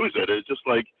I do lose it. It's just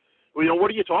like, what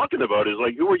are you talking about? It's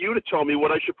like, who are you to tell me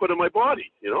what I should put in my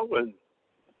body? And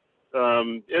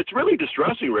it's really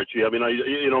distressing, Richie. I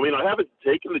haven't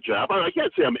taken the jab. I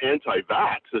can't say I'm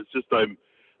anti-vax. It's just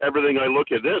everything I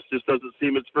look at this just doesn't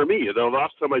seem it's for me. The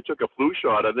last time I took a flu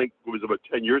shot, I think it was about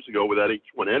 10 years ago with that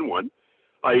H1N1,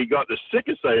 I got the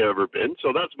sickest I ever been.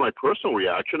 So that's my personal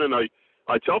reaction. And I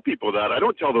tell people that. I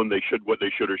don't tell them what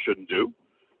they should or shouldn't do.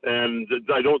 And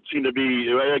I don't seem to be,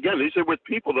 again, these are with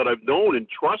people that I've known and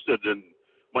trusted in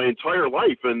my entire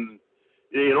life. And,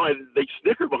 they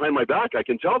snicker behind my back. I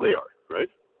can tell they are, right?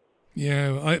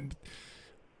 Yeah,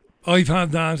 I've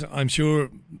had that. I'm sure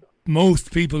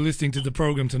most people listening to the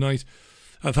programme tonight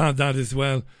have had that as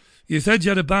well. You said you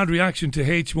had a bad reaction to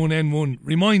H1N1.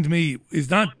 Remind me, is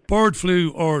that bird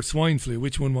flu or swine flu?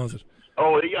 Which one was it?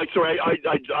 Oh, yeah, sorry. I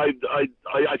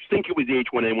think it was the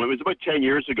H1N1. It was about 10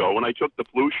 years ago when I took the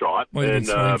flu shot. Might have been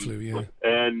swine flu, yeah.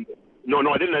 And no,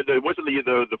 I didn't. It wasn't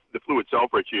the flu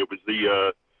itself, Richie. It was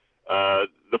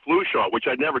the flu shot, which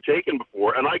I'd never taken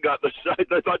before. And I got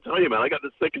I'll tell you, man, I got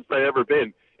the sickest I ever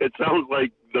been. It sounds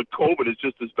like the COVID is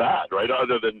just as bad, right?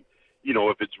 Other than,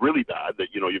 if it's really bad that,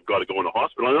 you've got to go in a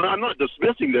hospital. And I'm not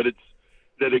dismissing that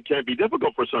it can't be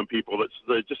difficult for some people.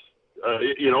 It's just,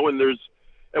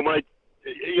 and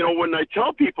when I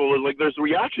tell people, like, there's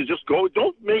reactions, just go,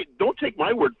 don't take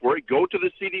my word for it. Go to the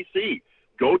CDC,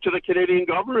 go to the Canadian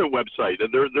government website.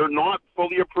 And they're not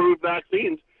fully approved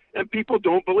vaccines, and people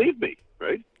don't believe me,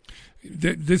 right?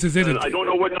 This is it. And I don't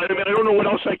know what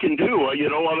else I can do,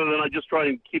 other than I just try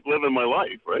and keep living my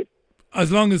life, right? As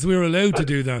long as we're allowed to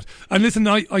do that. And listen,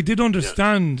 I did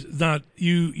understand that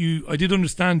I did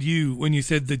understand you when you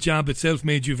said the jab itself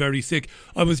made you very sick.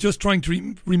 I was just trying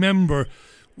to remember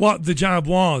what the jab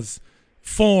was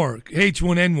for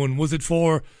H1N1. Was it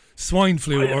for swine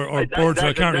flu or bird flu?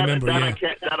 I can't remember. I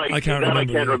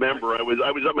can't remember. I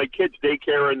was at my kid's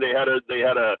daycare and they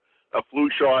had a flu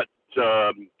shot,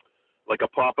 like a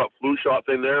pop-up flu shot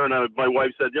thing there, and my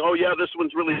wife said, "Oh yeah, this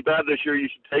one's really bad this year. You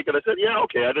should take it." I said, "Yeah,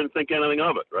 okay." I didn't think anything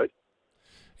of it, right?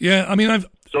 Yeah, I mean,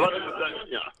 So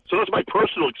that's my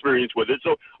personal experience with it.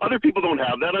 So other people don't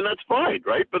have that, and that's fine,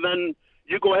 right? But then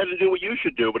you go ahead and do what you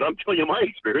should do. But I'm telling you my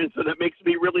experience, and it makes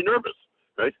me really nervous,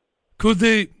 right? Could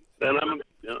they?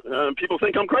 then people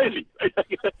think I'm crazy.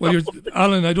 Well,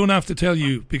 Alan, I don't have to tell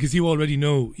you because you already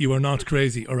know you are not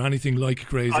crazy or anything like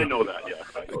crazy. I know that,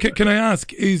 yeah. Can I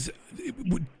ask,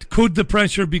 could the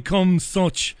pressure become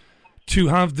such to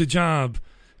have the jab?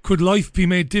 Could life be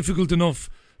made difficult enough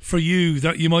for you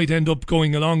that you might end up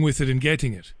going along with it and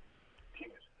getting it?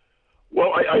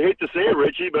 Well, I hate to say it,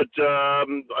 Richie, but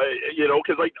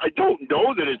because I don't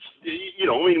know that it's,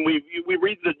 I mean, we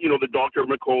read the Dr.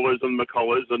 McCulloughs and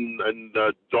McCulloughs and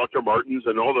Dr. Martins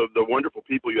and all the wonderful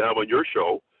people you have on your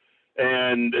show,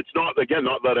 and it's not that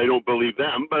I don't believe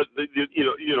them, but there's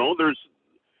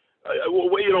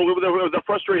the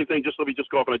frustrating thing. Let me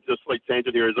go off on a slight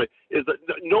tangent here. Is that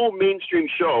no mainstream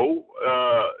show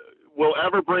will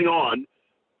ever bring on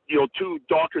two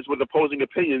doctors with opposing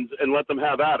opinions and let them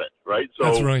have at it, right? So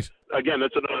that's right. Again,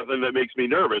 that's another thing that makes me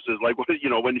nervous. Is like when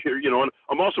you're,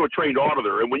 I'm also a trained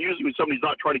auditor, and when somebody's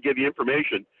not trying to give you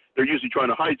information, they're usually trying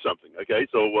to hide something. Okay,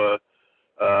 so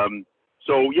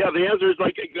yeah, the answer is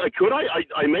could I?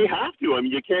 I may have to. I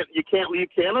mean, you can't leave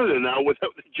Canada now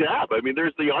without the jab. I mean,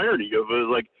 there's the irony of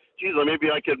geez, maybe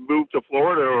I could move to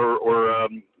Florida or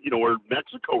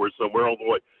Mexico or somewhere.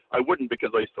 Although I wouldn't,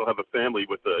 because I still have a family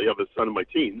with I have a son in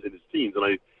his teens,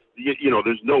 and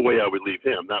there's no way I would leave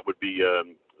him. That would be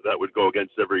that would go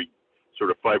against every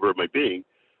sort of fiber of my being.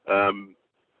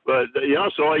 But yeah,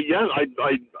 so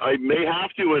I may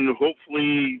have to, and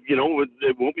hopefully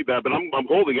it won't be bad. But I'm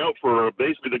holding out for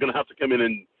basically they're going to have to come in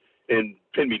and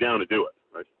pin me down to do it,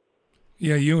 right?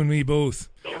 Yeah, you and me both.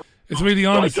 It's really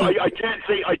honest. I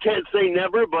can't say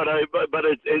never, but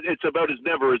it's about as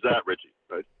never as that, Richie.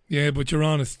 Right? Yeah, but you're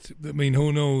honest. I mean,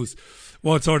 who knows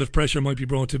what sort of pressure might be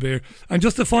brought to bear. And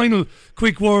just a final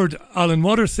quick word, Alan.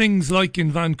 What are things like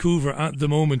in Vancouver at the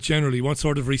moment? Generally, what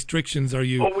sort of restrictions are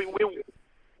you?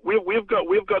 We've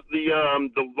got the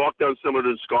lockdown similar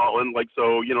to Scotland,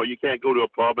 so you can't go to a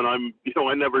pub, and I'm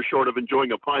never short of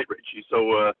enjoying a pint, Richie.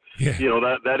 So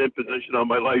that imposition on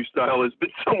my lifestyle has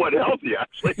been somewhat healthy,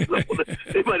 actually. So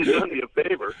they might have done me a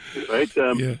favor, right?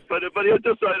 But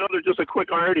just a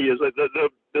quick irony is that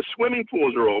the swimming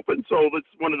pools are open, so that's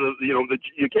one of the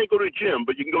you can't go to a gym,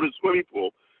 but you can go to a swimming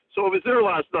pool. So I was there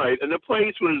last night, and the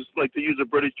place was, to use a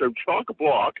British term,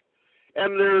 chock-a-block.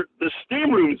 And the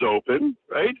steam room's open,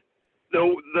 right?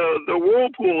 The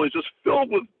whirlpool is just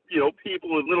filled with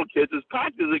people with little kids, as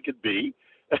packed as it could be.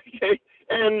 Okay,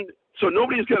 and so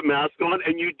nobody's got masks on,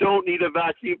 and you don't need a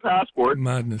vaccine passport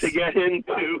to get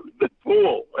into the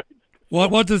pool.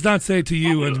 What does that say to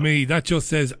you and me? That just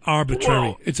says arbitrary.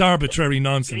 Well, it's arbitrary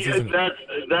nonsense, isn't it?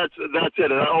 That's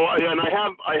it. And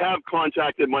I have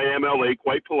contacted my MLA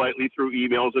quite politely through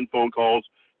emails and phone calls.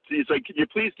 He's like, can you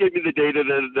please give me the data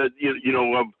that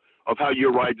of how you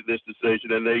arrived at this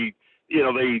decision? And they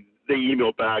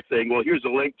emailed back saying, well, here's a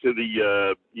link to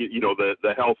the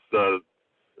health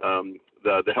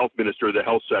the health minister, the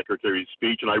health secretary's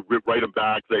speech, and I write them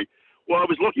back. Well, I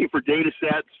was looking for data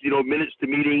sets, minutes to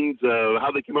meetings, how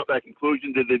they came up with that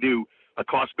conclusion. Did they do a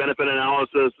cost benefit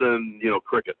analysis? And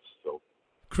crickets. So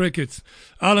crickets.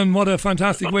 Alan, what a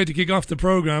fantastic way to kick off the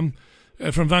program.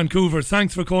 From Vancouver.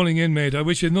 Thanks for calling in, mate. I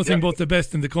wish you nothing but the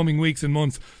best in the coming weeks and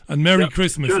months. And Merry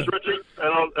Christmas. Cheers, Richie.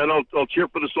 And I'll cheer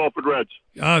for the Salford Reds.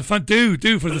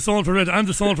 Do for the Salford Red and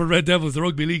the Salford Red Devils, the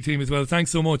rugby league team as well. Thanks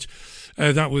so much.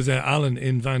 That was Alan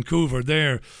in Vancouver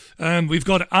there. We've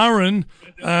got Aaron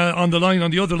on the line, on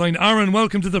the other line. Aaron,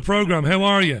 welcome to the programme. How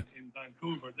are you? In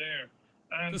Vancouver there.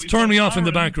 Just turn me off in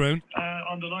the background.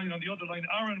 On the other line.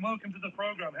 Aaron, welcome to the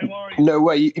programme. How are you? No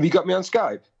way. Have you got me on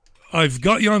Skype? I've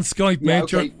got you on Skype, mate.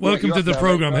 Okay. Welcome to the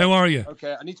programme. How are you?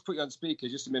 Okay, I need to put you on speaker.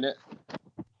 Just a minute.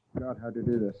 God, how to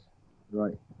do this?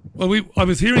 Right. Well, I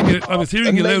was hearing you. I was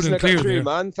hearing you loud and clear there,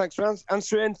 man. Thanks for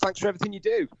answering. Thanks for everything you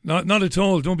do. Not at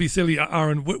all. Don't be silly,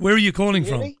 Aaron. Where are you calling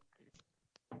from? Me?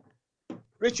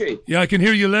 Richie. Yeah, I can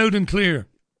hear you loud and clear.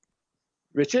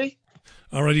 Richie.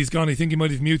 All right, he's gone. I think he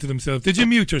might have muted himself. Did you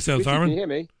mute yourself, Richie, Aaron? Can you hear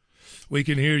me? We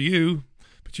can hear you.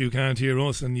 But you can't hear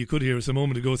us, and you could hear us a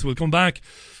moment ago. So we'll come back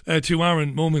to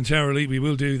Aaron momentarily. We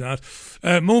will do that.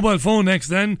 Mobile phone next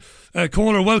then.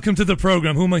 Caller, welcome to the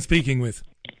programme. Who am I speaking with?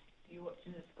 You're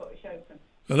watching the Scottish Open.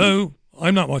 Hello?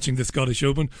 I'm not watching the Scottish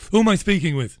Open. Who am I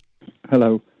speaking with?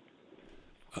 Hello.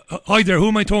 Hi there. Who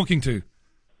am I talking to?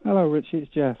 Hello, Richie.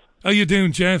 It's Jeff. How you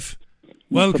doing, Jeff?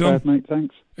 Welcome. Not so bad, mate.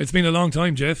 Thanks. It's been a long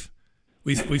time, Jeff.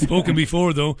 We've spoken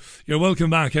before, though. You're welcome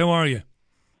back. How are you?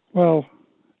 Well,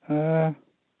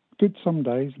 good some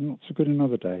days, not so good in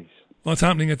other days. What's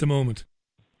happening at the moment?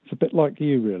 It's a bit like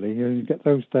you, really. You get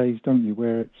those days, don't you,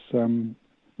 where it's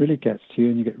really gets to you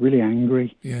and you get really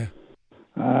angry. Yeah.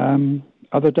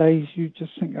 Other days you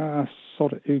just think,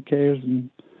 sod it, who cares? And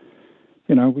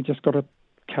we just got to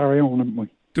carry on, haven't we?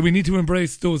 Do we need to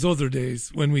embrace those other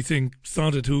days when we think,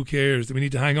 sod it, who cares? Do we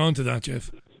need to hang on to that,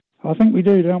 Jeff? I think we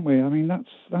do, don't we? I mean,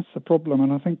 that's the problem,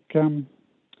 and I think,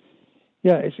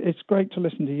 it's great to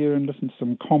listen to you and listen to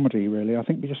some comedy. Really, I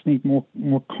think we just need more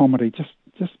comedy.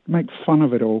 Just make fun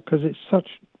of it all, because it's such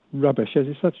rubbish.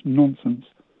 It's such nonsense.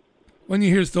 When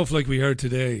you hear stuff like we heard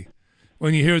today,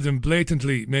 when you hear them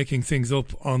blatantly making things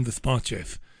up on the spot,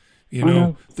 Jeff, they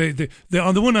on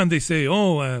the one hand they say,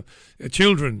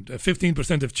 children,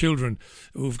 15% of children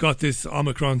who've got this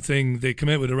Omicron thing, they come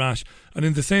out with a rash, and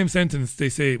in the same sentence they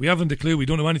say, we haven't a clue, we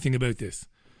don't know anything about this.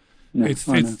 No,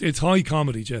 it's high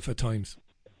comedy, Jeff, at times.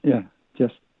 Yeah,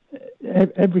 just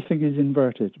everything is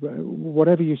inverted.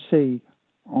 Whatever you see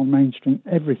on mainstream,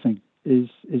 everything is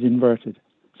inverted.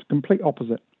 It's the complete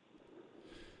opposite.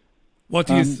 What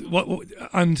do you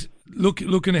and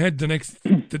looking ahead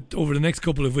over the next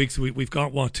couple of weeks? We've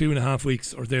got 2.5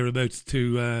 weeks or thereabouts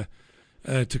to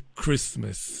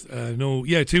Christmas.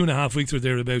 2.5 weeks or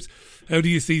thereabouts. How do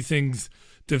you see things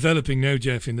developing now,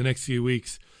 Jeff, in the next few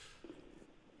weeks?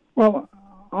 Well,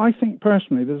 I think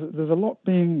personally there's a lot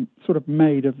being sort of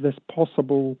made of this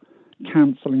possible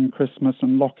cancelling Christmas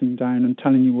and locking down and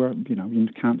telling you where you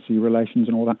need to cancel your relations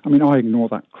and all that. I mean, I ignore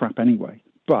that crap anyway,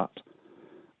 but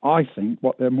I think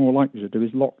what they're more likely to do is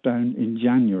lock down in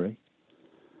January,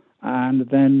 and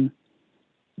then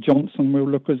Johnson will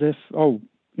look as if,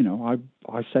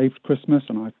 I saved Christmas,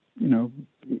 and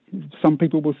some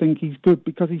people will think he's good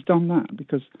because he's done that,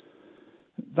 because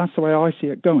that's the way I see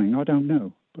it going. I don't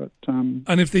know. But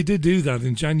and if they did do that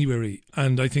in January,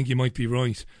 and I think you might be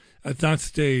right, at that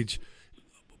stage,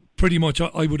 pretty much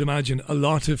I would imagine a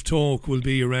lot of talk will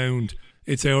be around,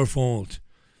 it's our fault.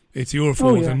 It's your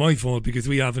fault and my fault because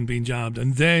we haven't been jabbed.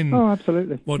 And then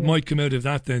absolutely. What might come out of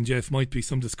that then, Jeff, might be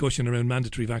some discussion around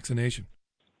mandatory vaccination.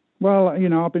 Well,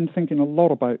 I've been thinking a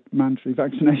lot about mandatory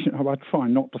vaccination. I try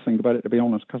not to think about it, to be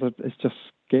honest, because it just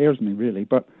scares me, really.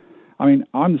 But, I mean,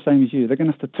 I'm the same as you. They're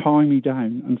going to have to tie me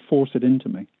down and force it into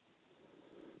me.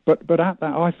 But at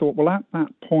that, I thought, well, at that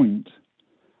point,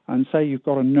 and say you've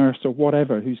got a nurse or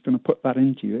whatever who's going to put that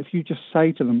into you, if you just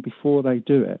say to them before they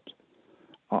do it,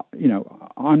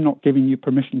 I'm not giving you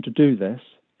permission to do this.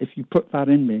 If you put that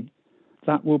in me,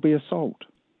 that will be assault.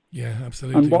 Yeah,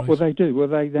 absolutely. And what will they do? Will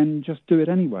they then just do it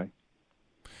anyway?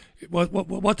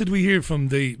 What did we hear from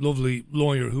the lovely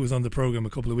lawyer who was on the programme a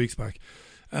couple of weeks back?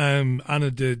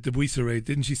 Anna de Buisseret,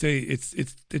 didn't she say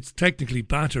it's technically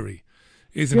battery,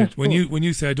 isn't it? When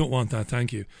you say I don't want that,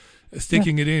 thank you,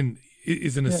 sticking it in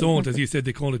is an assault, exactly. As you said,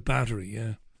 they call it battery.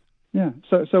 Yeah. Yeah.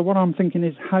 So what I'm thinking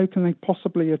is, how can they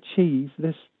possibly achieve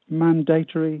this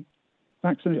mandatory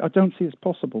vaccination? I don't see it's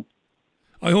possible.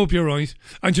 I hope you're right.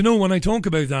 And when I talk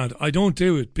about that, I don't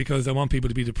do it because I want people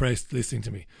to be depressed listening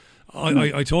to me.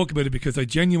 I talk about it because I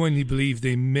genuinely believe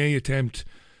they may attempt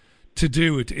to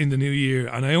do it in the new year,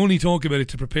 and I only talk about it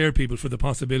to prepare people for the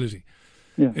possibility.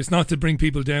 Yeah. It's not to bring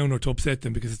people down or to upset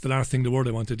them, because it's the last thing in the world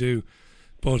I want to do.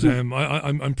 But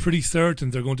I'm pretty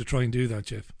certain they're going to try and do that,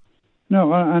 Jeff.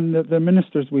 No, and the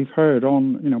ministers we've heard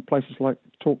on places like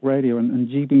Talk Radio and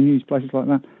GB News, places like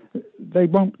that, they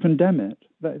won't condemn it.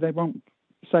 They won't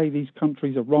say these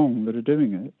countries are wrong that are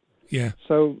doing it. Yeah.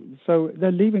 So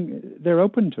they're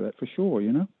open to it for sure,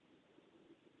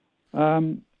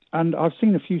 And I've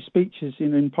seen a few speeches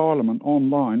in Parliament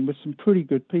online with some pretty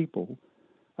good people,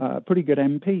 pretty good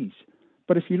MPs.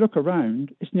 But if you look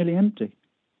around, it's nearly empty.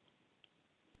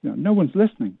 No one's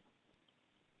listening.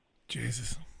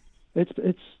 Jesus.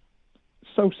 It's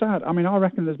so sad. I mean, I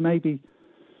reckon there's maybe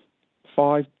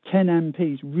 5-10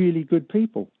 MPs, really good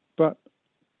people, but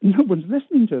no one's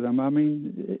listening to them. I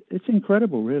mean, it's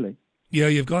incredible, really. Yeah,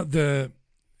 you've got the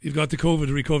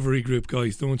COVID recovery group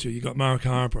guys, don't you? You got Mark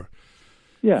Harper.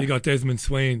 Yeah. You got Desmond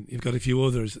Swain. You've got a few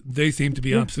others. They seem to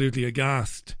be absolutely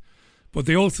aghast, but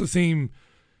they also seem,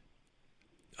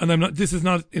 and this is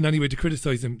not in any way to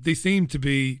criticise them, they seem to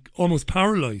be almost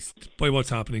paralysed by what's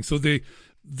happening. So they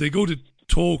go to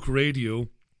Talk Radio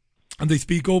and they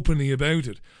speak openly about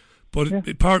it. But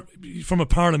from a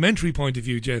parliamentary point of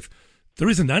view, Jeff, there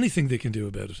isn't anything they can do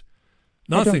about it.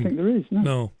 Nothing. I don't think there is,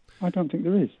 no. I don't think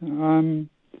there is.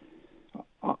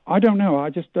 I don't know.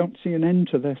 I just don't see an end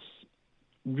to this,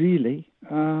 really.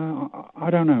 I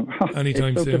don't know.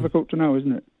 Anytime it's so soon. Difficult to know,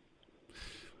 isn't it?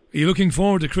 Are you looking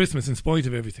forward to Christmas in spite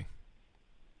of everything?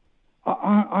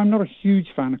 I'm not a huge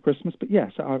fan of Christmas, but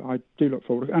yes, I do look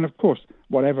forward to it. And of course,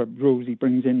 whatever rules he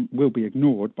brings in will be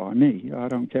ignored by me. I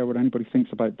don't care what anybody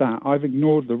thinks about that. I've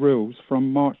ignored the rules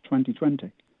from March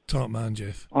 2020. Top man,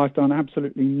 Jeff. I've done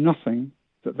absolutely nothing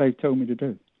that they've told me to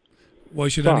do. Why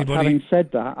should but anybody... having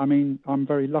said that, I mean, I'm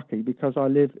very lucky because I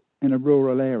live in a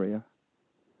rural area.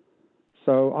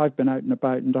 So I've been out and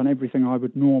about and done everything I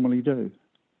would normally do.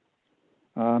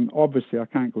 Obviously, I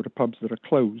can't go to pubs that are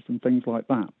closed and things like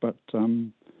that. But so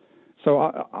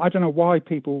I don't know why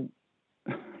people.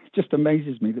 It just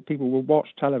amazes me that people will watch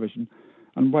television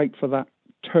and wait for that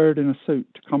turd in a suit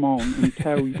to come on and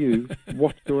tell you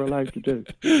what you're allowed to do.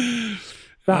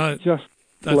 That just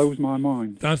blows my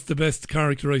mind. That's the best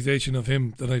characterisation of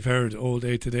him that I've heard all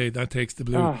day today. That takes the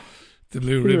blue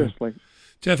ribbon.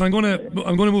 Jeff, I'm going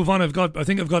to move on. I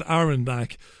think I've got Aaron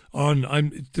back on.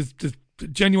 I'm just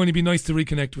genuinely be nice to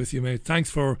reconnect with you, mate. Thanks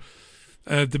for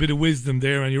the bit of wisdom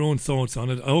there and your own thoughts on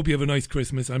it. I hope you have a nice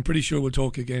Christmas. I'm pretty sure we'll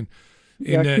talk again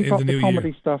in the new year. Keep up the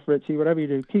comedy stuff, Richie. Whatever you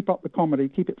do, keep up the comedy.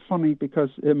 Keep it funny because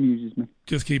it amuses me.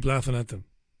 Just keep laughing at them.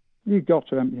 You've got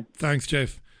to, haven't you? Thanks,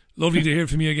 Jeff. Lovely to hear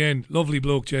from you again. Lovely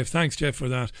bloke, Jeff. Thanks, Jeff, for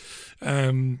that.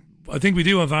 I think we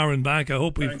do have Aaron back. I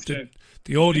hope we've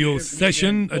the audio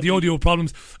session, the audio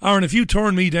problems. Aaron, if you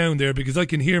turn me down there, because I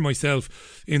can hear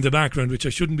myself in the background, which I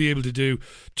shouldn't be able to do,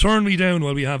 turn me down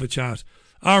while we have a chat.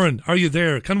 Aaron, are you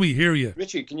there? Can we hear you?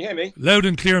 Richie, can you hear me? Loud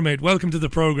and clear, mate. Welcome to the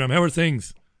programme. How are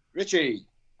things? Richie.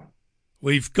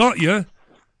 We've got you.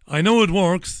 I know it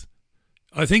works.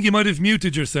 I think you might have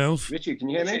muted yourself. Richie, can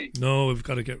you hear me? No, we've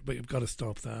got to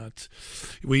stop that.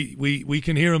 We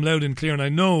can hear him loud and clear, and I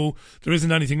know there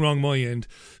isn't anything wrong my end,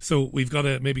 so we've got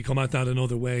to maybe come at that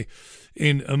another way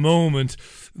in a moment.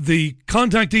 The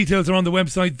contact details are on the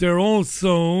website. They're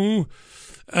also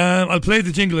I'll play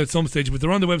the jingle at some stage, but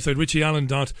they're on the website,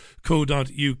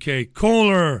 richieallen.co.uk.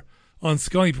 Caller on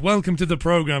Skype, welcome to the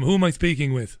programme. Who am I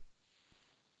speaking with?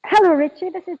 Hello,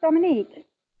 Richie. This is Dominique.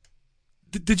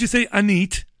 Did you say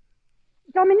Anit?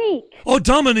 Dominique. Oh,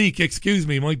 Dominique, excuse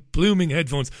me, my blooming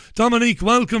headphones. Dominique,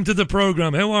 welcome to the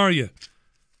programme. How are you?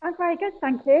 I'm very good,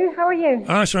 thank you. How are you?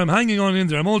 Sure, I'm hanging on in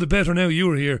there. I'm all the better now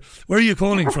you're here. Where are you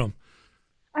calling from?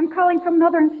 I'm calling from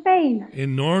northern Spain.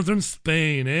 In northern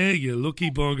Spain, eh? You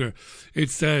lucky bugger.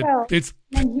 It's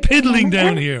piddling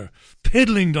down here.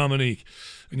 Piddling, Dominique.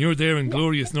 And you're there in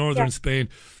glorious northern Spain.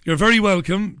 You're very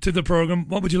welcome to the programme.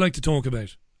 What would you like to talk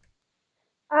about?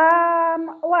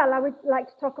 Well, I would like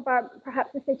to talk about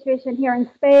perhaps the situation here in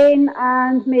Spain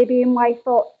and maybe my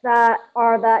thoughts that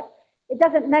it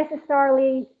doesn't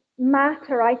necessarily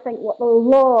matter, I think, what the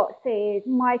law says.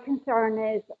 My concern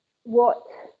is what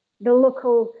the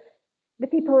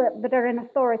people that are in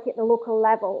authority at the local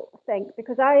level think,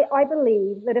 because I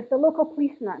believe that if the local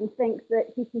policeman thinks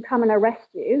that he can come and arrest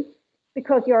you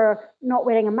because you're not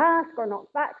wearing a mask or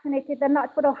not vaccinated, then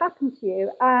that's what will happen to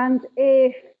you. And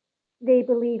if they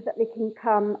believe that they can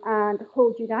come and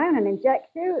hold you down and inject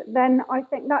you, then I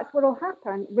think that's what will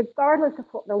happen, regardless of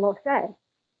what the law says.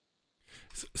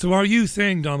 So are you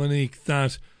saying, Dominique,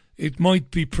 that it might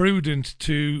be prudent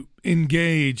to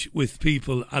engage with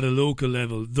people at a local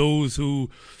level, those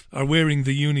who are wearing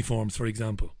the uniforms, for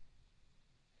example?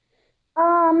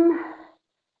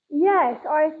 Yes,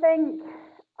 I think,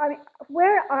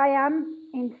 where I am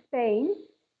in Spain,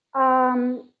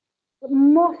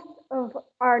 most of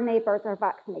our neighbours are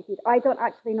vaccinated. I don't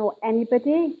actually know any of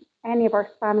our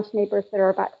Spanish neighbours that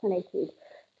are vaccinated.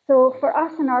 So for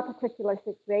us in our particular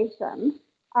situation,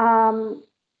 I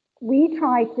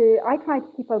try to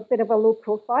keep a bit of a low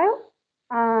profile,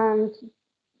 and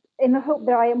in the hope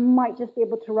that I might just be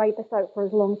able to ride this out for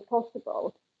as long as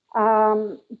possible.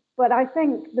 But I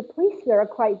think the police here are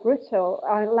quite brutal.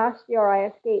 Last year I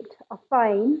escaped a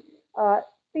fine,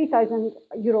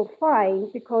 €3,000 fine,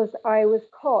 because I was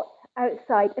caught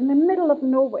outside in the middle of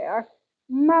nowhere,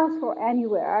 miles from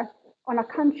anywhere, on a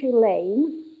country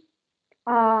lane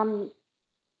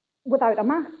without a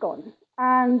mask on.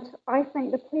 And I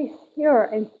think the police here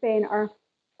in Spain are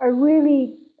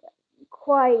really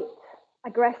quite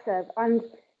aggressive. And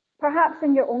perhaps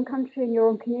in your own country, in your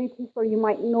own communities where you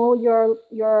might know your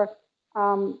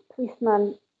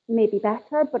policeman may be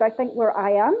better, but I think where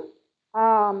I am,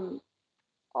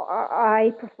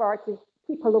 I prefer to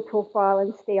keep a low profile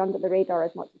and stay under the radar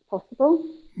as much as possible.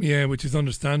 Yeah, which is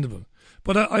understandable.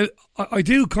 But I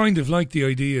do kind of like the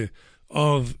idea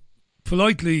of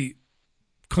politely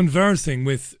conversing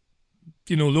with,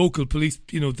 local police,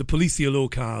 the Policia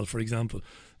Locale, for example.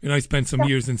 I spent some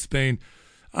years in Spain,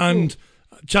 and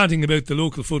chatting about the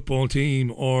local football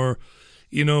team or,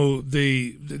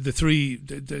 the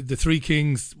three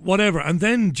kings, whatever, and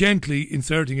then gently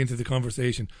inserting into the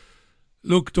conversation,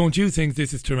 look, don't you think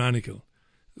this is tyrannical?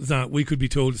 That we could be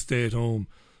told to stay at home,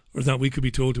 or that we could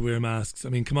be told to wear masks? I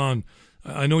mean, come on.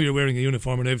 I know you're wearing a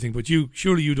uniform and everything, but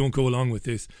surely you don't go along with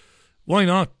this. Why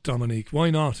not, Dominique? Why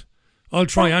not? I'll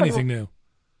try anything now.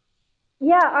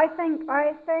 Yeah, I think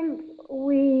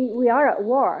we are at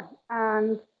war,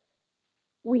 and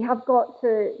we have got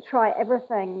to try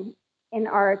everything in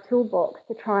our toolbox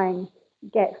to try and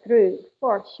get through,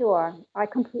 for sure. I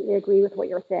completely agree with what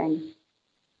you're saying.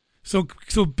 So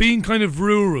being kind of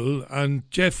rural, and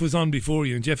Jeff was on before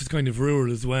you, and Jeff is kind of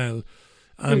rural as well.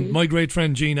 And my great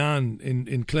friend Jean Ann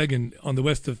in Cleggan on the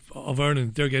west of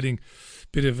Ireland, they're getting a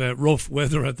bit of rough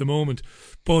weather at the moment.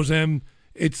 But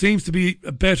it seems to be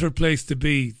a better place to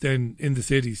be than in the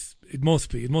cities. It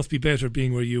must be. It must be better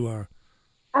being where you are.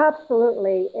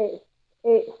 Absolutely.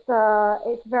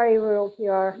 It's very rural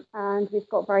here, and we've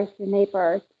got very few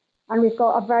neighbours, and we've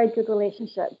got a very good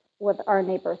relationship with our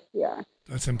neighbours here.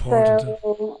 That's important.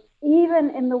 So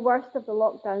even in the worst of the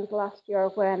lockdowns last year,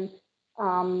 when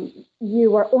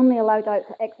you were only allowed out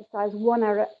to exercise 1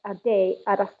 hour a day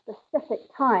at a specific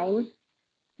time,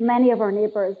 many of our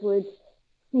neighbours would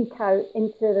sneak out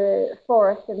into the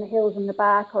forest and the hills in the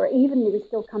back, or even they would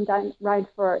still come down round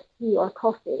for tea or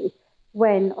coffee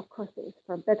when, of course, it was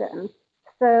forbidden.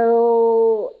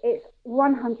 So it's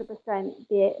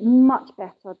 100% much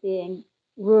better being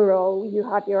rural. You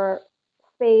have your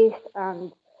space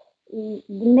and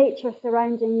nature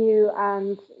surrounding you,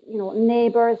 and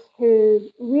neighbours who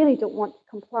really don't want to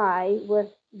comply with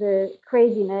the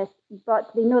craziness,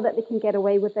 but they know that they can get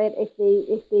away with it if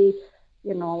they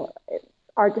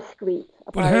are discreet.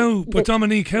 But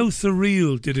Dominique, how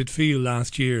surreal did it feel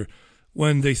last year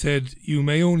when they said you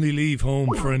may only leave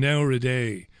home for an hour a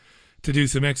day to do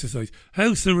some exercise? How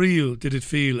surreal did it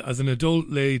feel as an adult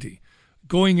lady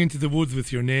going into the woods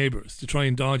with your neighbours to try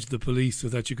and dodge the police so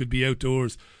that you could be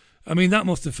outdoors? I mean, that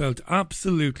must have felt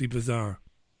absolutely bizarre.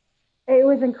 It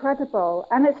was incredible,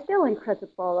 and it's still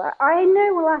incredible. I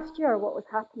knew last year what was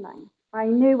happening. I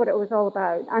knew what it was all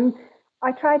about, and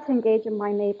I tried to engage in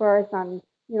my neighbours, and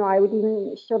I would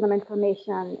even show them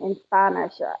information in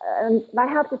Spanish. And I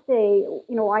have to say,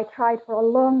 I tried for a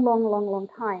long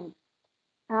time.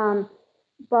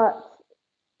 But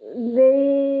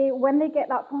when they get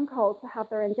that phone call to have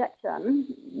their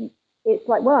injection, it's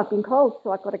like, well, I've been called,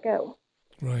 so I've got to go.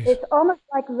 Right. It's almost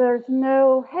like there's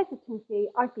no hesitancy.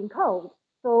 I've been called,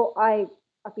 so I've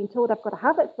been told I've got to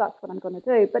have it, so that's what I'm going to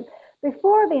do. But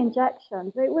before the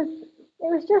injections, it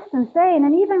was just insane.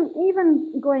 And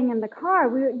even going in the car,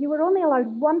 you were only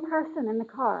allowed one person in the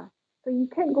car, so you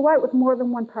couldn't go out with more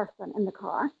than one person in the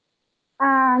car.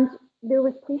 And there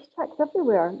was police checks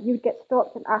everywhere. You'd get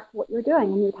stopped and asked what you were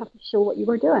doing, and you'd have to show what you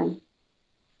were doing.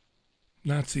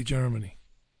 Nazi Germany.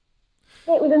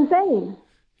 It was insane.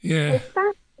 Yeah. It's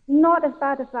not as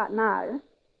bad as that now.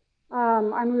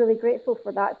 I'm really grateful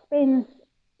for that. Spain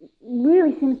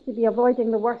really seems to be avoiding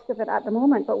the worst of it at the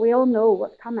moment, but we all know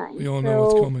what's coming. We all know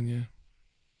what's coming, yeah.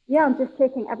 Yeah, I'm just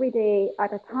taking every day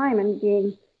at a time and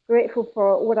being grateful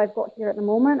for what I've got here at the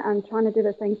moment and trying to do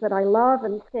the things that I love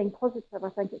and staying positive. I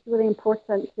think it's really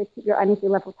important to keep your energy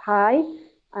levels high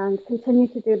and continue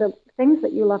to do the things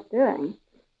that you love doing.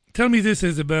 Tell me this,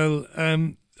 Isabel.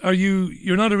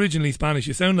 You're not originally Spanish.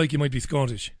 You sound like you might be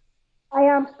Scottish. I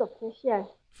am Scottish, yes.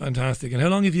 Fantastic. And how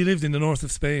long have you lived in the north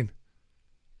of Spain?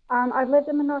 I've lived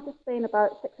in the north of Spain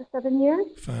about 6 or 7 years.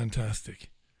 Fantastic.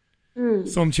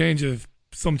 Some change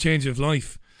of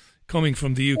life coming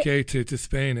from the UK to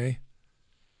Spain, eh?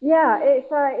 Yeah,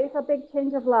 it's a big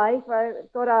change of life.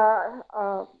 I've got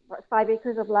about 5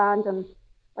 acres of land, and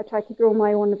I try to grow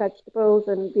my own vegetables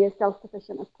and be as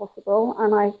self-sufficient as possible.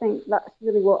 And I think that's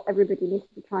really what everybody needs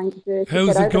to be trying to do.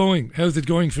 How's it going? How's it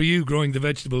going for you, growing the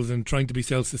vegetables and trying to be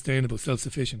self-sustainable,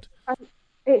 self-sufficient?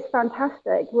 It's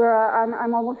fantastic.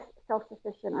 I'm almost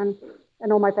self-sufficient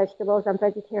and all my vegetables. I'm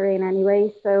vegetarian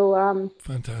anyway, so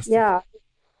fantastic. Yeah,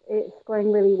 it's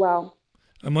going really well.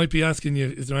 I might be asking you,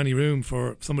 is there any room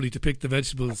for somebody to pick the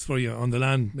vegetables for you on the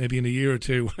land, maybe in a year or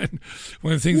two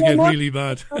when things get really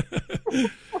bad?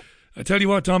 I tell you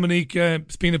what, Dominique,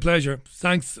 it's been a pleasure.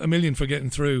 Thanks a million for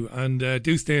getting through, and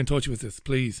do stay in touch with us,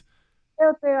 please.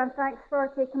 Will do, and thanks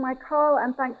for taking my call,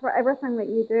 and thanks for everything that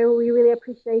you do. We really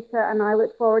appreciate it, and I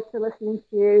look forward to listening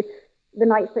to you the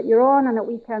nights that you're on and at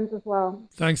weekends as well.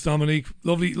 Thanks, Dominique.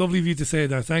 Lovely of you to say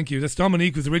that. Thank you. That's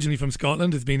Dominique, who's originally from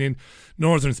Scotland, has been in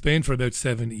northern Spain for about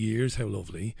 7 years. How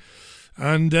lovely.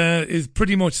 And is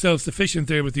pretty much self-sufficient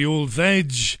there with the old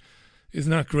veg.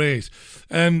 Isn't that great?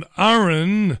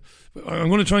 Aaron, I'm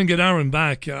going to try and get Aaron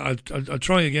back. I'll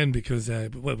try again because,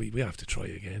 we have to try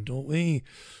again, don't we?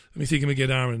 Let me see, can we get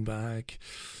Aaron back?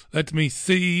 Let me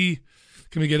see.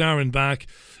 Can we get Aaron back?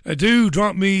 Do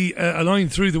drop me a line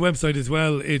through the website as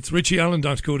well. It's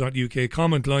richieallen.co.uk.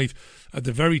 Comment live at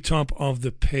the very top of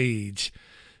the page.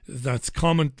 That's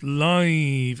comment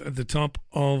live at the top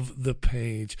of the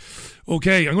page.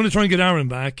 Okay, I'm going to try and get Aaron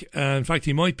back. In fact,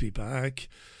 he might be back.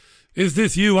 Is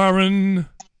this you, Aaron?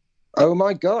 Oh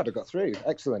my God, I got through.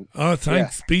 Excellent. Oh,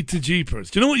 thanks. Yeah. Beat to Jeepers.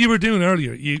 Do you know what you were doing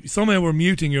earlier? You somehow were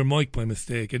muting your mic by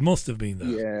mistake. It must have been that.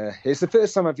 Yeah, it's the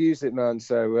first time I've used it, man.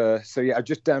 So yeah, I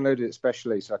just downloaded it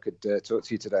specially so I could talk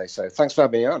to you today. So thanks for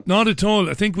having me on. Not at all.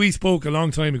 I think we spoke a long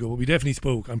time ago, but we definitely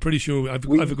spoke. I'm pretty sure I have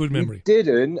a good memory. We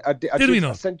didn't. Did we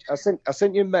not? I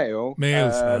sent you a mail.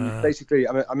 Mails. Basically,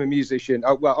 I'm a musician.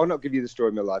 I'll not give you the story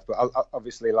of my life, but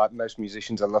obviously, like most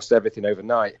musicians, I lost everything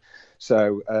overnight.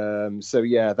 So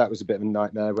yeah, that was a bit of a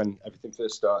nightmare when everything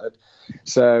first started.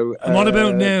 So and what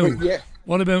about now? Yeah.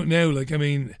 What about now? Like, I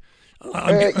mean,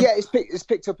 yeah, it's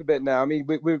picked up a bit now. I mean,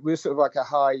 we're sort of like a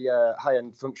high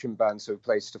end function band, so we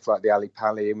play stuff like the Ali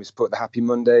Pali, and we support the Happy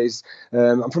Mondays.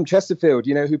 I'm from Chesterfield.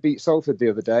 You know who beat Salford the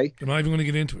other day? Am I even going to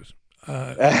get into it?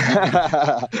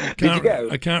 Did you go?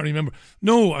 I can't remember.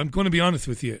 No, I'm going to be honest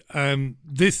with you.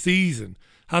 This season,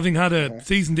 having had a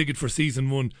season ticket for season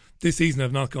 1, this season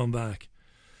I've not gone back.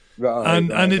 Right,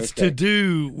 and it's to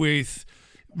do with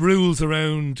rules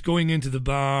around going into the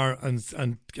bar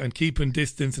and keeping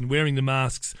distance and wearing the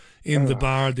masks in the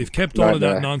bar. They've kept all of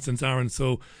that nonsense, Aaron.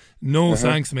 So no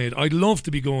thanks, mate. I'd love to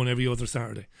be going every other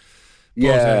Saturday.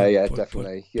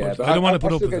 Definitely. But I don't want to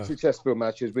put up with that. I still go to Chesterfield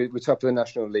matches. We're top of the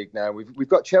National League now. We've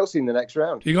got Chelsea in the next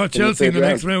round. You got Chelsea in the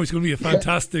next round, which is going to be a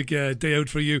fantastic day out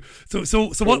for you.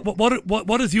 So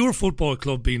what has your football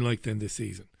club been like then this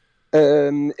season?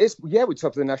 We're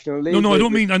top of the National League. No, I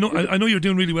don't mean. I know you're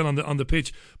doing really well on the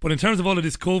pitch, but in terms of all of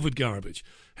this COVID garbage,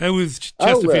 how is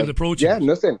Chesterfield approaching? Yeah,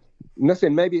 nothing.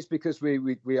 Maybe it's because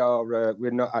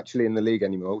we're not actually in the league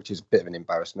anymore, which is a bit of an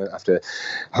embarrassment after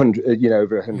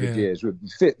over 100 years. We're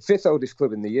fifth oldest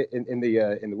club in the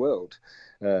world.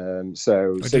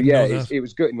 It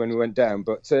was good when we went down,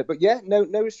 but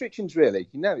no restrictions really.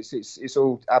 It's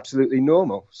all absolutely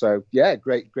normal. So yeah,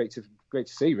 great to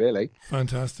see, really.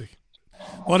 Fantastic.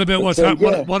 What about what's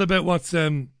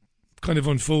kind of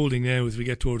unfolding now as we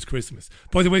get towards Christmas?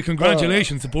 By the way,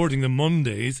 congratulations supporting the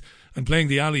Mondays and playing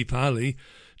the Ali Pali.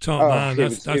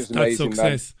 That's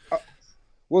success.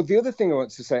 Well, the other thing I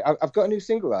want to say, I've got a new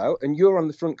single out, and you're on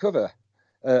the front cover.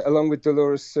 Along with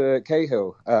Dolores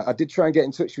Cahill. I did try and get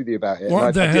in touch with you about it.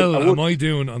 What the hell am I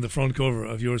doing on the front cover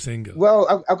of your single?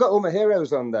 Well, I've got all my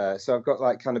heroes on there. So I've got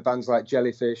like kind of bands like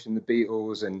Jellyfish and the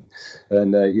Beatles and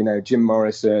Jim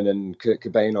Morrison and Kurt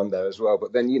Cobain on there as well.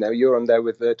 But then, you're on there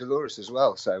with Dolores as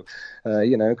well. So, got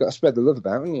to spread the love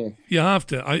about, haven't you? You have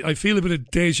to. I feel a bit of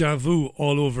deja vu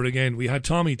all over again. We had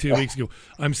Tommy 2 weeks ago.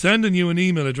 I'm sending you an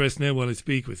email address now while I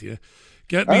speak with you.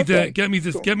 Get me the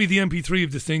MP3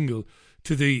 of the single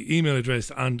to the email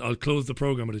address, and I'll close the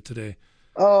program with it today.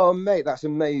 Oh, mate, that's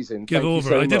amazing. Give Thank over.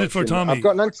 You so I did much. it for And Tommy. I've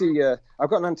got an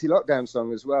anti-lockdown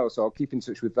song as well, so I'll keep in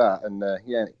touch with that and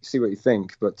see what you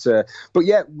think. But the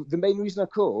main reason I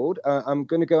called, I'm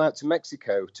going to go out to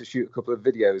Mexico to shoot a couple of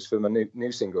videos for my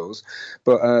new singles.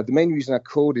 But the main reason I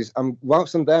called is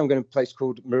whilst I'm there, I'm going to a place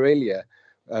called Morelia.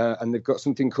 And they've got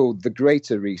something called the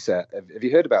Greater Reset. Have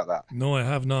you heard about that? No, I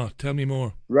have not. Tell me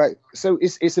more. Right. So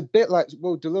it's a bit like,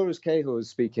 well, Dolores Cahill is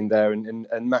speaking there, and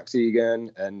Max Egan,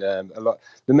 and a lot.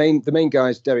 The main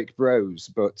guy is Derek Brose,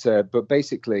 but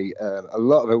basically a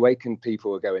lot of awakened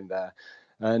people are going there.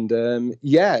 And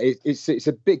it's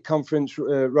a big conference.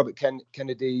 Robert F.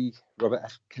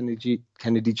 Kennedy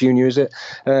Jr. is it?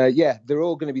 They're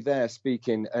all going to be there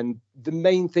speaking. And the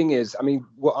main thing is, I mean,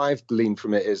 what I've gleaned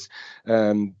from it is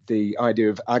the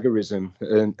idea of agorism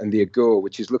and the agor,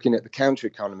 which is looking at the counter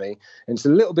economy. And it's a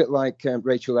little bit like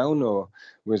Rachel Elnor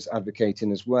was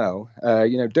advocating as well.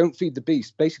 Don't feed the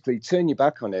beast. Basically, turn your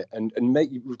back on it and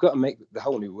we've got to make the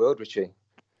whole new world, Richie.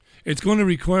 It's going to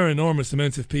require enormous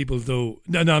amounts of people, though.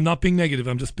 No, I'm not being negative.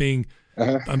 I'm just being,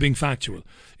 I'm being factual.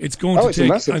 It's going to take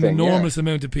an enormous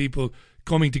amount of people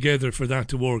coming together for that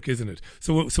to work, isn't it?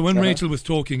 So when Rachel was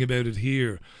talking about it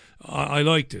here, I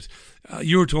liked it.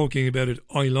 You're talking about it,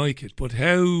 I like it. But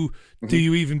how do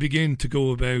you even begin to go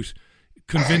about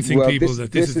convincing people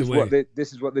that this is the way?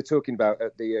 This is what they're talking about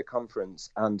at the conference,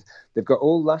 and they've got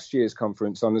all last year's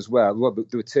conference on as well. Well, there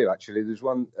were two actually. There's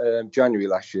one January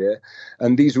last year,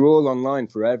 and these are all online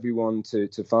for everyone to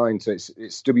find. So it's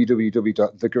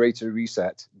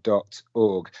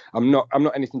www.thegreaterreset.org. I'm not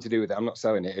anything to do with it. I'm not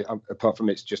selling it. Apart from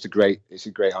it's a great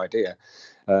idea.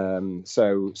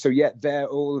 So they're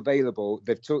all available.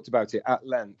 They've talked about it at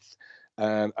length.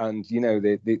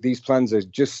 These plans are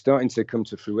just starting to come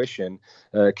to fruition.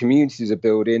 Communities are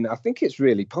building. I think it's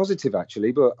really positive,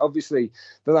 actually. But obviously,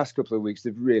 the last couple of weeks,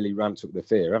 they've really ramped up the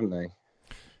fear, haven't they?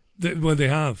 They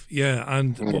have, yeah.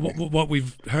 And what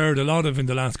we've heard a lot of in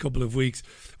the last couple of weeks,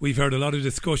 we've heard a lot of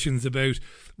discussions about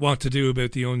what to do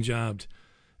about the unjabbed.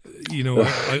 You know,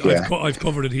 I've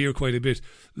covered it here quite a bit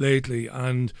lately,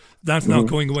 and that's not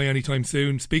going away anytime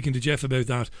soon. Speaking to Jeff about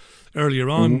that earlier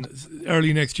on,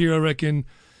 early next year, I reckon,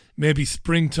 maybe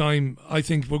springtime, I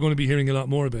think we're going to be hearing a lot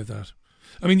more about that.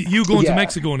 I mean, you going to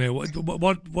Mexico now, what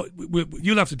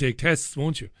you'll have to take tests,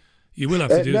 won't you? You will have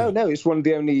to do that. No, it's one of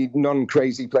the only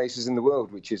non-crazy places in the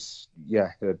world, which is, a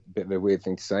bit of a weird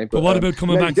thing to say. But what about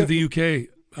coming back to the UK,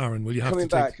 Aaron? Will you have coming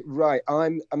to take... back? Right,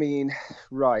 I'm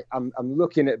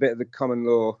looking at a bit of the common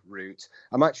law route.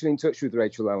 I'm actually in touch with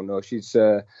Rachel Eleanor. She's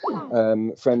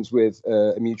friends with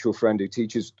a mutual friend who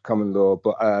teaches common law,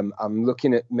 but I'm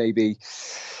looking at maybe,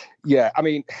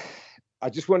 I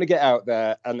just want to get out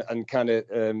there and kind of,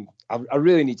 I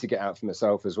really need to get out for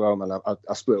myself as well, man.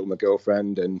 I split with my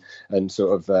girlfriend and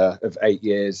sort of 8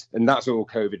 years, and that's all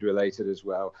COVID related as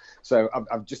well. So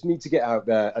I just need to get out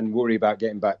there and worry about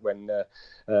getting back when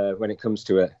it comes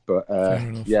to it. But I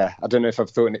don't know if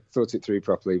I've thought it through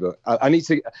properly, but I need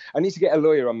to get a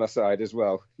lawyer on my side as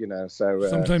well, you know. So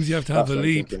sometimes you have to have a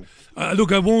leap.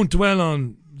 Look, I won't dwell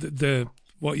on the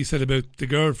what you said about the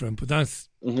girlfriend, but that's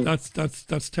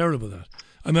terrible. That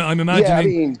I'm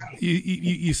imagining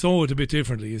you saw it a bit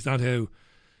differently. Is that how?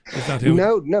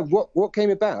 No. What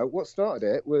came about? What started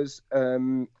it was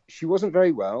she wasn't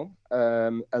very well,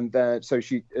 and then so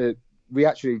we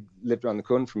actually lived around the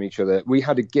corner from each other. We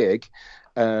had a gig,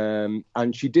 and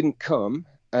she didn't come.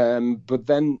 But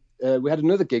then we had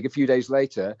another gig a few days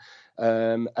later.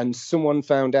 And someone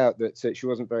found out that she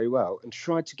wasn't very well and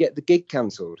tried to get the gig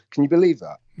cancelled. Can you believe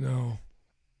that? No.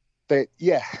 I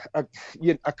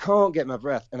can't get my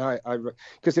breath, and I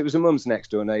because it was a mum's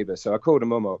next door neighbour, so I called her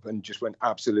mum up and just went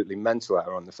absolutely mental at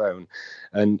her on the phone.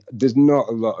 And there's not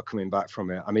a lot of coming back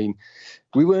from it. I mean,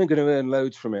 we weren't going to earn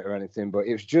loads from it or anything, but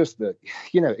it was just that,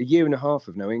 a year and a half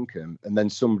of no income, and then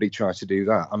somebody tried to do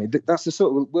that. I mean, that's the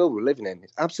sort of world we're living in.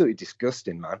 It's absolutely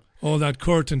disgusting, man. All that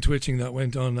curtain twitching that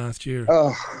went on last year.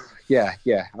 Oh, yeah,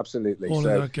 absolutely. All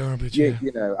of that garbage.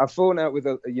 I've fallen out with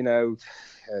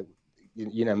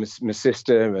my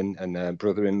sister and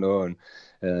brother-in-law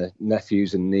and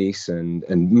nephews and niece and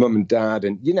mum and dad,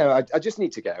 and I just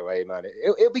need to get away, man.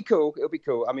 It'll be cool.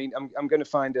 I mean, I'm going to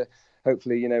find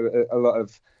hopefully a lot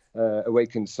of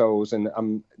awakened souls,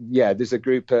 and there's a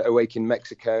group Awaken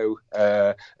Mexico.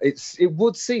 It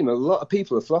would seem a lot of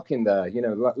people are flocking there,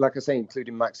 like I say,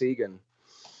 including Max Egan.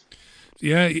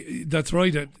 Yeah, that's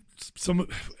right. A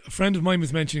friend of mine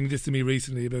was mentioning this to me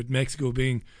recently about Mexico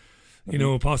being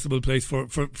a possible place for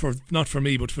not for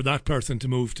me, but for that person to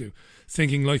move to,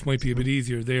 thinking life might be a bit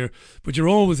easier there. But you're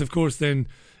always, of course, then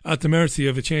at the mercy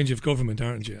of a change of government,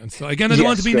 aren't you? And so, again, I don't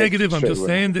want to be negative. I'm just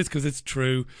saying this because it's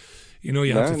true. You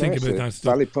have to think about that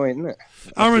stuff. Valid point, isn't it?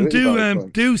 Aaron,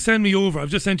 do send me over. I've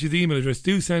just sent you the email address.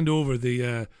 Do send over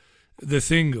the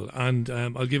single, and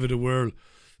I'll give it a whirl.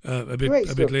 A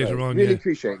bit later on. Really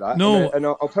appreciate that. No, and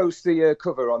I'll post the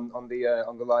cover on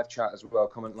the live chat as well.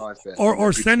 Comment live bit.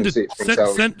 Or send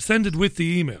it with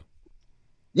the email.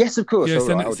 Yes, of course. Yeah,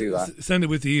 I'll do that. Send it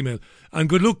with the email. And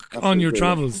good luck on your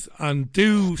travels. And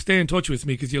do stay in touch with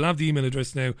me because you'll have the email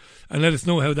address now. And let us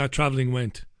know how that travelling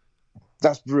went.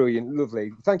 That's brilliant.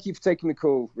 Lovely. Thank you for taking the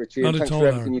call, Richie. Not and thanks at all, for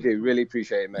everything Aaron. you do. Really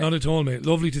appreciate it, mate. Not at all, mate.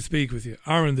 Lovely to speak with you.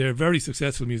 Aaron there, very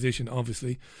successful musician,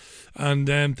 obviously. And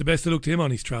the best of luck to him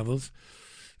on his travels.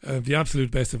 The absolute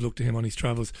best of luck to him on his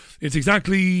travels. It's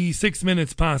exactly 6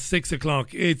 minutes past 6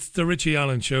 o'clock. It's the Richie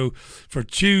Allen Show for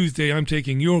Tuesday. I'm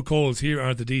taking your calls. Here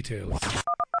are the details.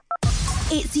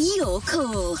 It's your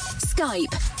call.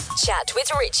 Skype. Chat with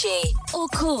Richie. Or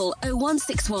call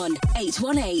 0161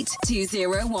 818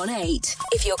 2018.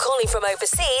 If you're calling from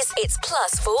overseas, it's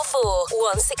 +44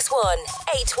 161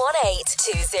 818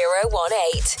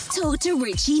 2018. Talk to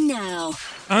Richie now.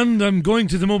 And I'm going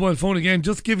to the mobile phone again,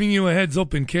 just giving you a heads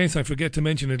up in case I forget to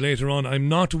mention it later on. I'm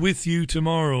not with you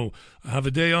tomorrow. I have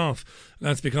a day off.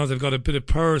 That's because I've got a bit of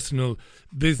personal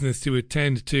business to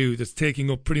attend to that's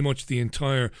taking up pretty much the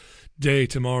entire day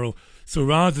tomorrow. So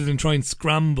rather than try and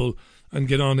scramble and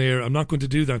get on air, I'm not going to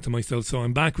do that to myself. So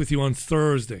I'm back with you on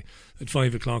Thursday at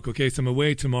 5 o'clock. Okay, so I'm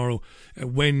away tomorrow,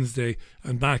 Wednesday,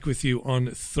 and back with you on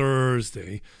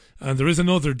Thursday. And there is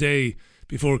another day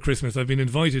before Christmas. I've been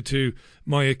invited to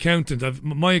my accountant.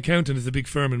 My accountant is a big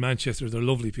firm in Manchester. They're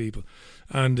lovely people.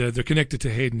 And they're connected to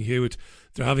Hayden Hewitt.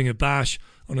 They're having a bash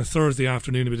on a Thursday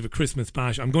afternoon, a bit of a Christmas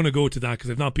bash. I'm going to go to that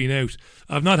because I've not been out.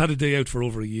 I've not had a day out for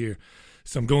over a year.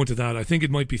 So I'm going to that. I think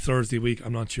it might be Thursday week.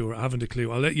 I'm not sure. I haven't a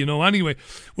clue. I'll let you know. Anyway,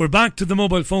 we're back to the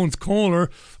mobile phones. Caller,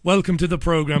 welcome to the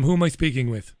programme. Who am I speaking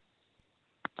with?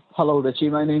 Hello, Richie.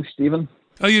 My name's Stephen.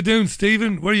 How you doing,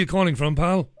 Stephen? Where are you calling from,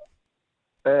 pal?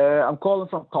 I'm calling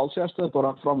from Colchester, but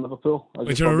I'm from Liverpool.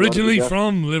 But you're originally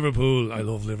from Liverpool. I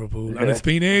love Liverpool. And it's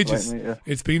been ages. Right, mate, yeah.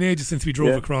 It's been ages since we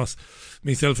drove across,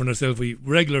 myself and ourselves. We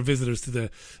regular visitors to the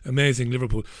amazing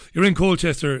Liverpool. You're in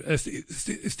Colchester.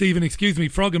 Stephen, excuse me,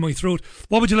 frog in my throat.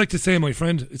 What would you like to say, my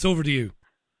friend? It's over to you.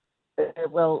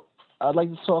 Well, I'd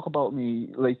like to talk about my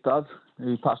late dad,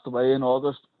 who passed away in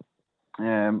August.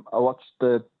 I watched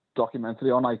the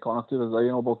documentary on Iconic the other day,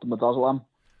 about the Midazolam.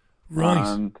 Right.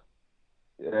 And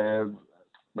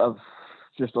I've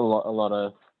just a lot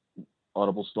of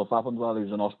horrible stuff happened while he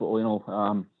was in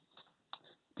hospital,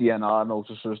 DNR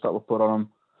notices that were put on him,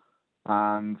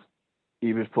 and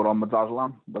he was put on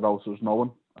Midazolam without us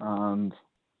knowing. And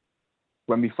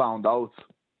when we found out,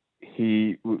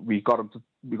 we got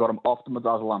him off the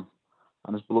Midazolam,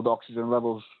 and his blood oxygen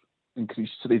levels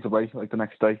increased straight away, like the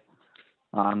next day.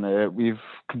 And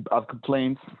I've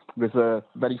complained with a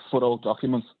very thorough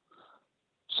document,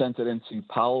 sent it into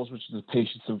PALS, which is the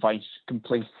Patient's Advice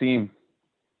Complaint Team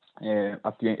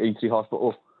at the Aintree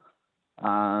Hospital,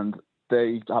 and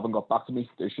they haven't got back to me.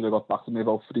 They should have got back to me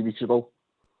about 3 weeks ago.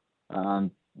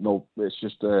 And no, it's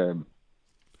just I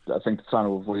think they're trying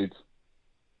to avoid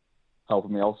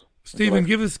helping me out. Stephen,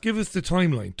 give us the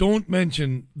timeline. Don't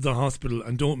mention the hospital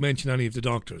and don't mention any of the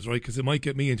doctors, right? Because it might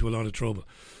get me into a lot of trouble.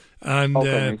 And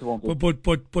okay,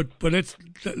 but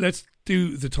let's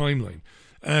do the timeline.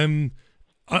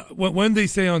 When they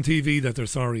say on TV that they're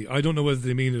sorry, I don't know whether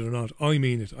they mean it or not. I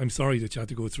mean it. I'm sorry that you had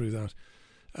to go through that.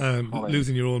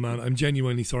 Losing your old man. I'm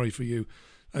genuinely sorry for you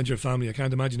and your family. I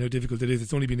can't imagine how difficult it is.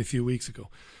 It's only been a few weeks ago.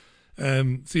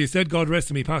 So you said, God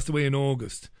rest him, he passed away in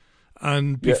August.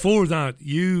 And before that,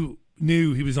 you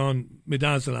knew he was on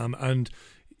Midazolam, and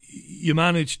you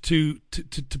managed to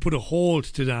put a halt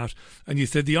to that, and you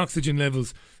said the oxygen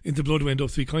levels in the blood went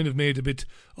up, so he kind of made a bit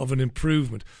of an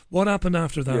improvement. What happened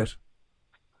after that? Yes.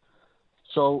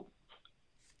 So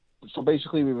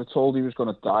basically we were told he was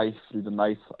going to die through the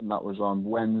night, and that was on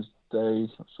Thursday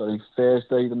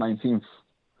the 19th,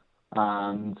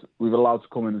 and we were allowed to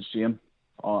come in and see him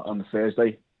on the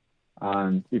Thursday,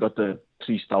 and we got the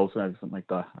traced out and everything like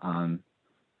that, and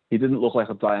he didn't look like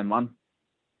a dying man.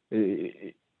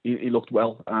 He looked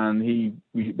well, and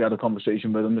we had a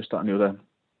conversation with him, this, that and the other,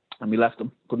 and we left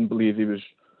him. Couldn't believe he was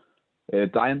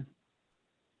dying.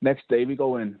 Next day we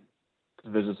go in to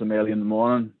visit him early in the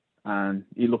morning, and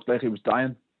he looked like he was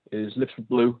dying. His lips were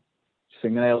blue, his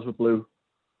fingernails were blue,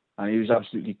 and he was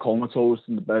absolutely comatose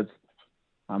in the bed.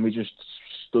 And we just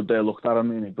stood there, looked at him,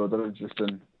 and my brother was just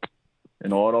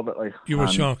in awe of it. Like, you were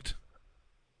shocked.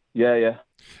 Yeah.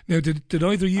 Now, did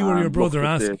either you or your brother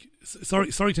ask?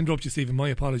 Sorry to interrupt you, Stephen. My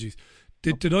apologies.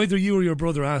 Did either you or your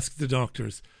brother ask the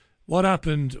doctors what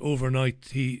happened overnight?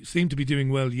 He seemed to be doing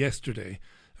well yesterday,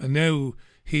 and now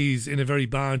he's in a very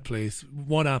bad place.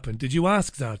 What happened? Did you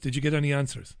ask that? Did you get any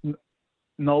answers?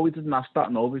 No, we didn't ask that.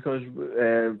 No, because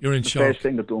you're in shock. The first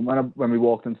thing I done when we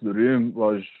walked into the room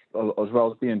was, as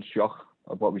well as being in shock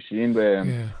of what we seen.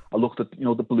 I looked at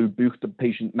the blue book, the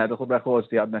patient medical records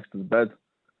they had next to the bed.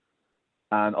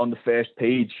 And on the first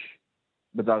page,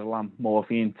 Midazolam,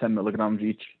 morphine, 10 milligrams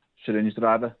each, syringe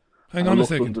driver. Hang on a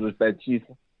second. Under his bed sheet.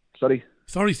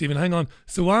 Sorry, Stephen, hang on.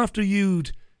 So after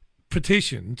you'd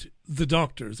petitioned the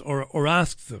doctors or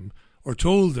asked them or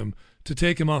told them to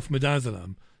take him off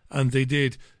Midazolam, and they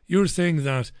did, you're saying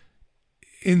that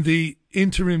in the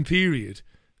interim period,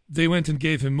 they went and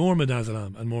gave him more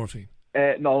Midazolam and morphine?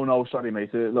 No, sorry,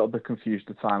 mate. A little bit confused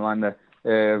the timeline there.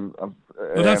 No,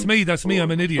 that's me. I'm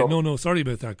an idiot. No, sorry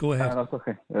about that. Go ahead. That's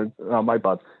okay. No, my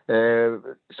bad.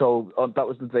 So that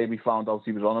was the day we found out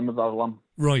he was on a Midazolam.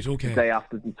 Right, okay. The day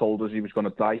after he told us he was going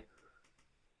to die.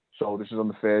 So this is on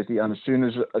the Thursday, and as soon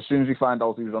as we found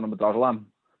out he was on a Midazolam,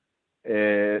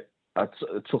 I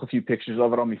took a few pictures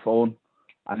of it on my phone,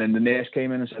 and then the nurse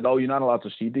came in and said, "Oh, you're not allowed to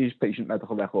see these patient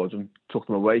medical records," and took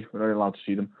them away. We're not allowed to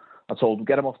see them. I told him,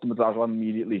 get him off the Midazolam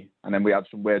immediately, and then we had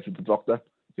some words with the doctor,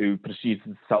 who proceeded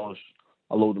to tell us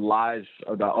a load of lies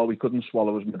that, we couldn't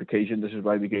swallow his medication. This is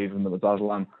why we gave him the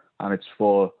Midazolam, and it's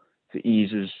to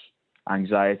ease his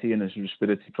anxiety and his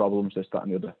respiratory problems, this, that,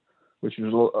 and the other, which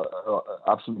was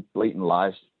absolute blatant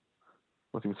lies,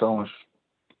 what he was telling us.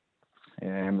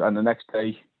 And the next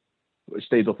day, I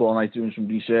stayed up all night doing some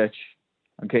research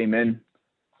and came in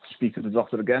to speak to the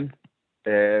doctor again.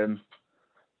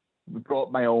 We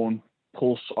brought my own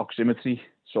pulse oximetry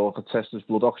so I could test his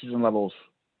blood oxygen levels.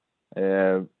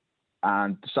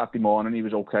 And Saturday morning he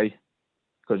was okay,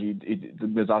 because the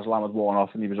Midazolam had worn off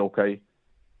and he was okay.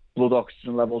 Blood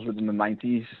oxygen levels were in the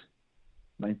 90s,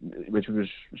 which was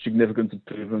significant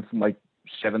improvement from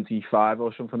 75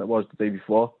 or something it was the day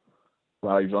before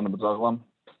while he was on the Midazolam.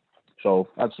 So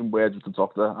I had some words with the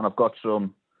doctor, and I've got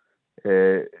some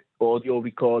audio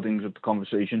recordings of the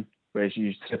conversation where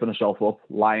she's tripping herself up,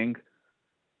 lying.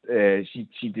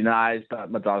 She denies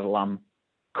that midazolam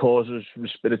causes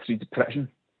respiratory depression.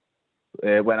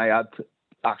 When I had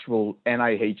actual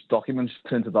NIH documents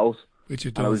printed out, which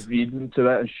it does, and I was reading to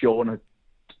her and showing her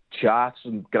charts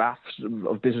and graphs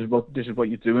of this is what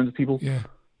you're doing to people. Yeah.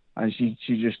 And she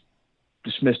just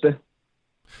dismissed it.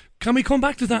 Can we come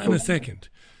back to that in a second?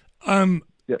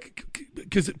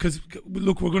 Because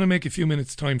look, we're going to make a few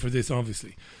minutes time for this.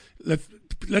 Obviously,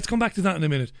 let's come back to that in a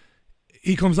minute.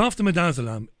 He comes off the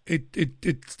midazolam.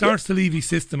 It starts to leave his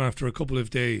system after a couple of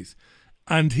days,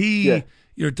 and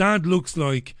your dad looks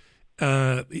like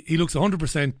he looks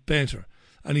 100% better,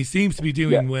 and he seems to be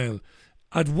doing well.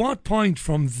 At what point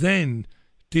from then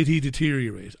did he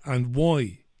deteriorate, and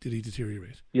why did he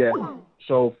deteriorate? Yeah,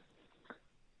 so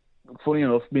funny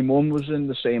enough, my mum was in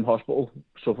the same hospital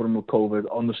suffering with COVID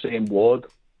on the same ward.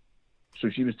 So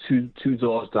she was two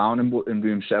doors down in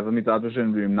room 7. My dad was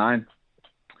in room 9.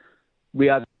 We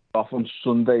had off on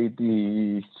Sunday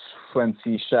the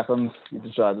 22nd. We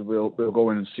decided we'll go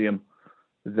in and see him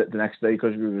the next day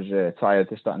because we was tired,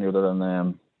 this, that and the other,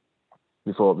 and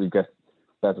we thought we'd get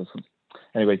better.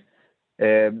 Anyway,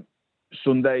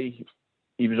 Sunday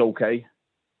he was okay.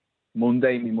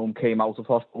 Monday my mum came out of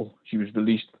hospital. She was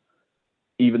released,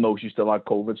 even though she still had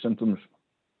COVID symptoms.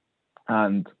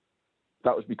 And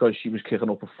that was because she was kicking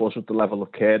up a fuss at the level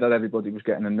of care that everybody was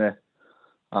getting in there.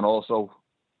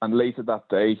 And later that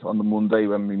day, on the Monday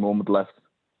when my mum had left,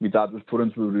 my dad was put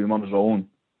into a room on his own,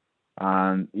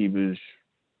 and he was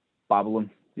babbling.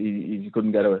 He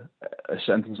couldn't get a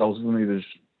sentence out of him. He was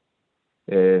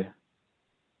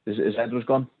his head was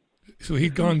gone. So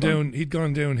he'd gone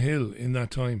downhill in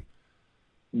that time.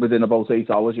 Within about 8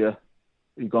 hours, yeah.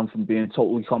 He'd gone from being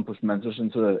totally compos mentis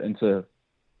into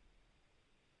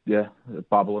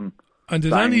babbling. And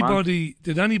did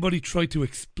anybody try to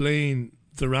explain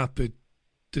the rapid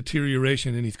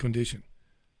deterioration in his condition?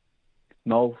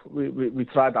 No, we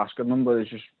tried asking them, but it's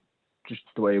just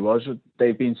the way he was.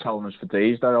 They've been telling us for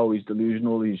days that he's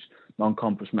delusional, he's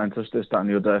non-compos mentis, this, that and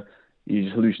the other.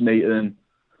 He's hallucinating,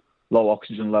 low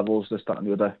oxygen levels, this, that and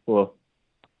the other. But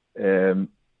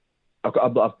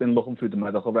I've been looking through the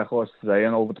medical records today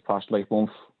and over the past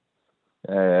month,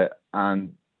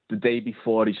 and the day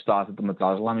before he started the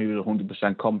midazolam, he was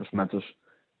 100% compos mentis.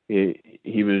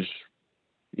 He was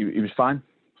fine.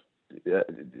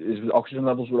 His oxygen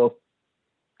levels were up.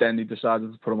 Then he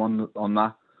decided to put him on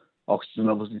that. Oxygen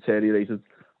levels deteriorated.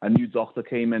 A new doctor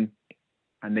came in,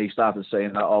 and they started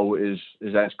saying that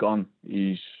his head's gone.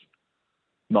 He's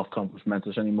not compos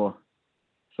mentis anymore.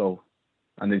 So,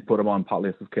 and they put him on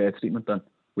palliative care treatment then,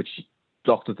 which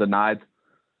doctor denied,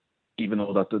 even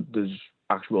though that there's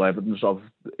actual evidence of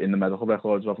in the medical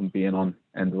records of him being on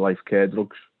end-of-life care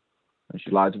drugs, and she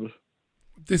lied to us.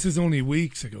 This is only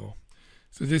weeks ago,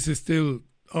 so this is still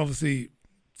obviously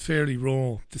fairly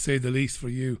raw, to say the least, for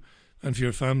you and for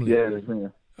your family. Yeah.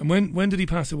 And when did he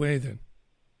pass away then?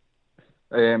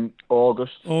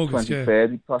 August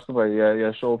 23rd, he passed away.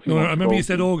 Yeah. So I remember you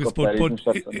said August, but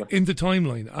in the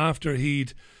timeline after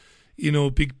he'd,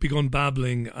 begun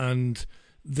babbling and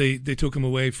they took him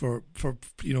away for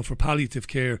palliative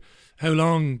care. How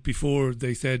long before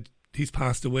they said he's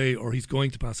passed away or he's going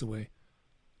to pass away?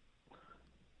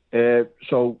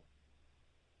 So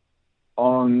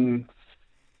on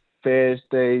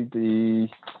Thursday the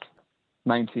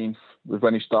 19th was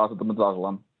when he started the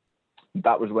midazolam.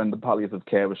 That was when the palliative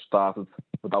care was started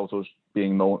without us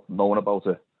being known about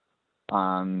it.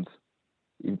 And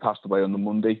he passed away on the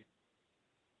Monday.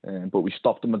 But we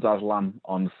stopped the midazolam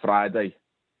on the Friday.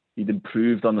 He'd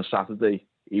improved on the Saturday.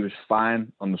 He was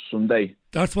fine on the Sunday.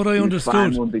 That's what I understood.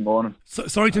 Fine Monday morning.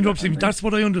 Sorry to interrupt you. That's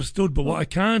what I understood. But what I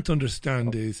can't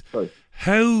understand is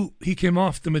how he came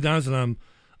off the midazolam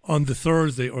on the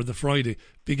Thursday or the Friday,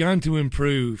 began to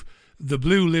improve. The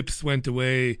blue lips went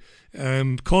away,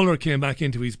 colour came back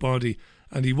into his body,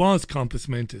 and he was compos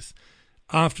mentis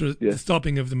after the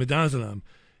stopping of the midazolam.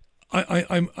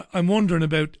 I'm wondering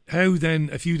about how then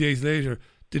a few days later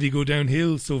did he go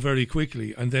downhill so very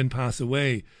quickly and then pass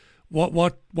away?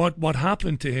 What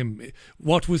happened to him?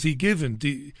 What was he given?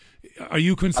 Are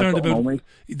you concerned about?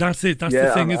 That's it. That's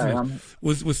the thing, isn't it?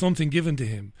 Was something given to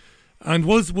him? And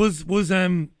was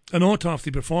an autopsy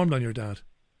performed on your dad?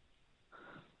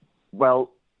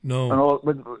 Well, no.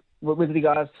 With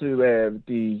regards to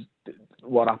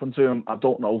what happened to him, I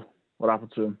don't know what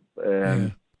happened to him.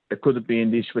 It could have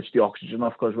been they switched the oxygen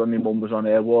off because when my mum was on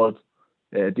air ward,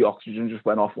 the oxygen just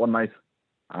went off one night,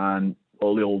 and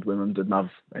all the old women didn't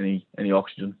have any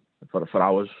oxygen for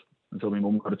hours. until my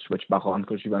mum got it switched back on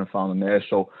because she went and found a nurse.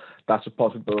 So that's a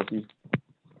possibility.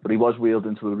 But he was wheeled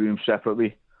into a room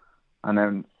separately. And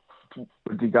then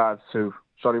with regards to...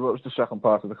 Sorry, what was the second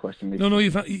part of the question? No,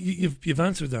 you've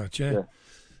answered that, yeah.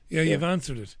 Yeah, you've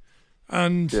answered it.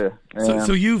 And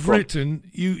so you've written,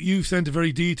 you've sent a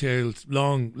very detailed,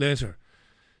 long letter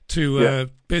to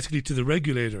basically to the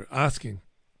regulator asking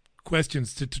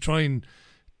questions to try and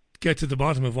get to the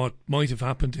bottom of what might have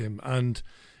happened to him. And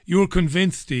you're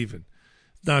convinced, Stephen,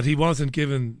 that he wasn't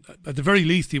given, at the very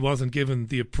least, he wasn't given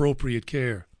the appropriate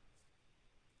care.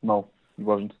 No, he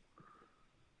wasn't.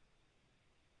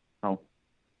 No.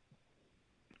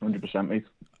 100%, mate.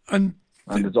 And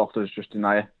the doctors just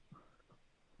deny it.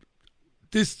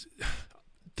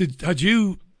 Had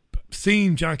you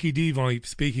seen Jackie Devi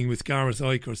speaking with Gareth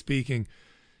Ike or speaking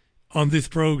on this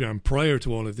programme prior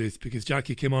to all of this? Because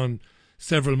Jackie came on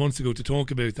several months ago to talk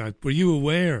about that. Were you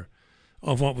aware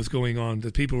of what was going on,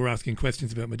 that people were asking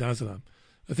questions about Midazolam?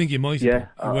 I think you might have been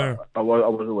aware. I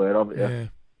was aware of it,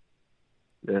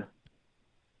 yeah.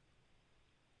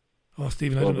 Oh,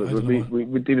 Stephen, I don't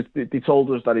know. They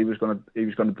told us that he was going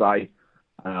to die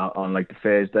on like the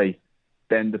Thursday.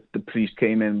 Then the priest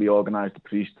came in. We organised the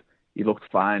priest. He looked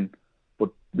fine, but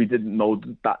we didn't know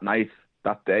that night,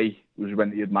 that day, was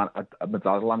when the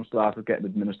Midazolam started getting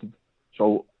administered.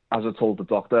 So, as I told the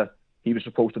doctor, he was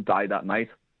supposed to die that night,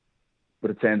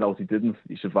 but it turned out he didn't.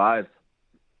 He survived,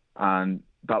 and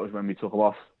that was when we took him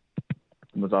off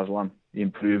the Midazolam. He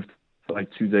improved for like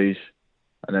 2 days.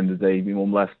 And then the day my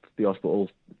mum left the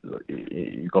hospital,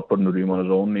 he got put in the room on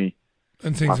his own.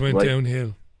 And things went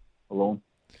downhill. Alone,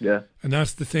 yeah. And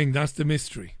that's the thing, that's the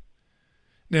mystery.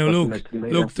 Now,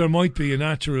 look, there might be a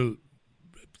natural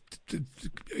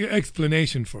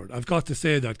explanation for it. I've got to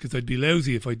say that because I'd be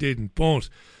lousy if I didn't. But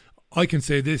I can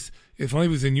say this, if I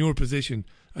was in your position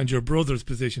and your brother's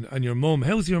position and your mum,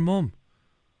 how's your mum?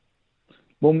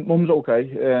 Mum's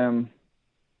okay.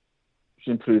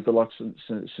 She's improved a lot since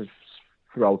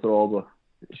throughout it all, but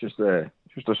it's just a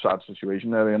sad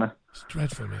situation there, you know. It's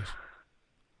dreadful, mate.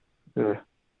 Yeah.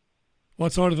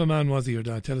 What sort of a man was he, your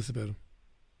dad? Tell us about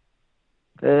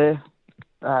him.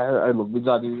 I love my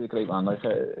dad. He was a great man. Like,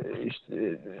 he's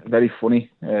very funny.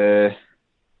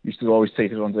 Used to always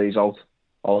take us on days out,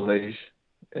 holidays.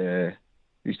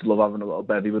 Used to love having a little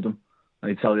bevy with him, and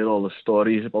he'd tell you all the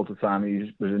stories about the time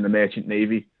he was in the Merchant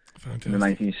Navy. Fantastic. In the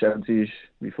 1970s,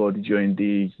 before he joined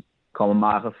the Common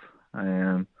Market.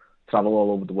 Travel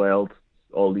all over the world,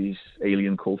 all these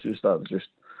alien cultures that were just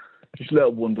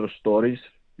little wondrous stories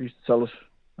he used to tell us.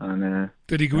 And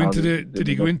did he go into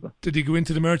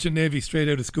the Merchant Navy straight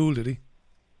out of school? Did he?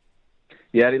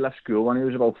 Yeah, he left school when he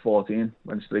was about 14.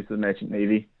 Went straight to the Merchant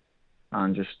Navy,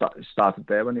 and just started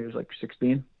there when he was like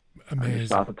 16. Amazing. And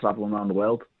started traveling around the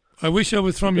world. I wish I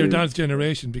was from your dad's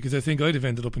generation, because I think I'd have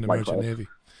ended up in the Merchant Navy.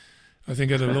 I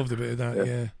think I'd have loved a bit of that.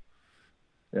 Yeah.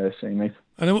 Yeah, same, mate.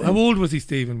 And how old was he,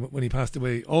 Stephen, when he passed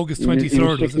away? August 23rd, he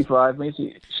was 65, mate.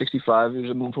 65. He was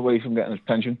a month away from getting his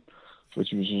pension,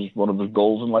 which was one of his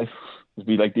goals in life, to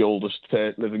be like the oldest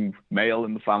living male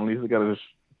in the family to get his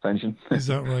pension. Is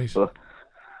that right? So,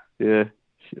 yeah,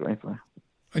 shit, right there.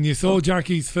 And you saw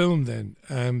Jackie's film then.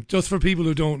 Just for people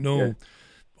who don't know,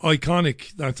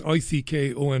 Iconic, that's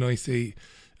ICKONIC,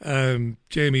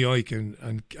 Jamie Ike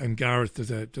and Gareth,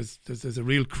 there's a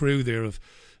real crew there of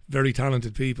very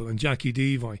talented people, and Jackie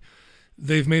Devi.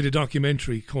 They've made a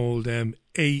documentary called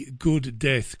A Good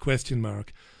Death,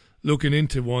 looking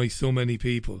into why so many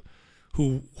people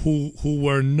who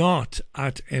were not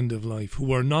at end of life, who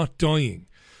were not dying,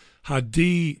 had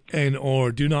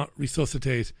DNR, do not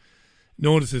resuscitate,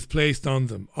 notices placed on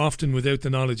them, often without the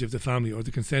knowledge of the family or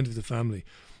the consent of the family,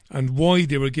 and why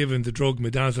they were given the drug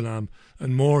Midazolam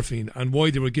and morphine, and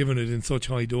why they were given it in such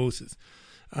high doses.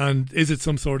 And is it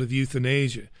some sort of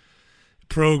euthanasia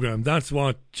program? That's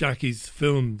what Jackie's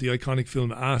film, the Iconic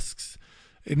film, asks.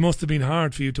 It must have been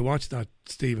hard for you to watch that,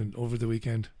 Stephen, over the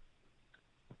weekend.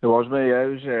 It was, mate. Yeah,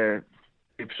 it was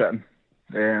upsetting.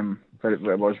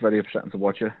 It was very upsetting to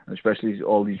watch it, especially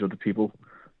all these other people,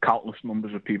 countless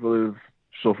numbers of people who've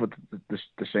suffered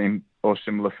the same or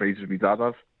similar fate as my dad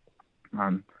has.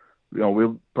 And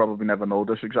we'll probably never know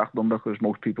this exact number because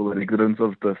most people are ignorant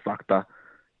of the fact that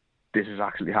this is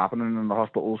actually happening in the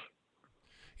hospitals.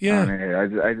 Yeah.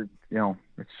 And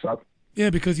it's sad. Yeah,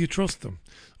 because you trust them,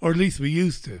 or at least we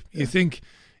used to. You think,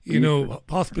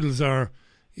 hospitals are,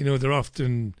 they're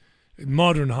often, in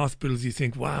modern hospitals, you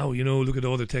think, wow, look at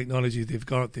all the technology they've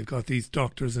got. They've got these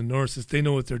doctors and nurses. They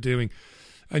know what they're doing.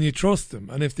 And you trust them.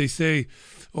 And if they say,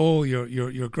 oh,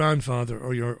 your grandfather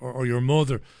or your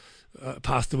mother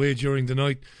passed away during the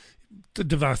night,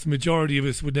 the vast majority of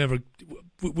us would never.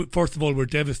 First of all, we're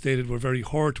devastated. We're very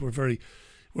hurt. We're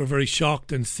very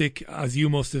shocked and sick, as you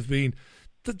must have been.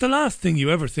 The last thing you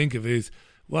ever think of is,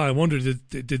 well, I wonder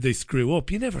did they screw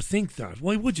up? You never think that.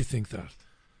 Why would you think that?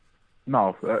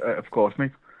 No, of course,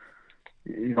 mate.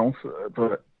 You know,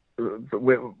 but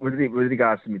with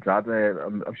regards to my dad,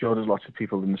 I'm sure there's lots of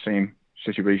people in the same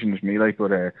situation as me, like,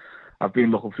 but I've been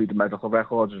looking through the medical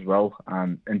records as well,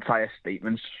 and entire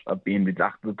statements have been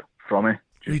redacted from it,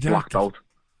 just blacked out.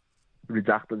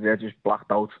 Redacted, yeah, just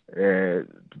blacked out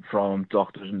from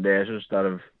doctors and nurses that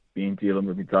have been dealing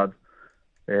with my dad,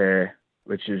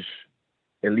 which is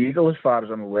illegal as far as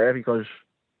I'm aware, because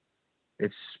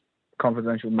it's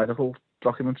confidential medical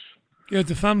documents. Yeah,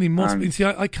 the family must be. See,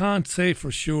 I can't say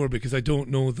for sure because I don't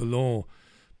know the law,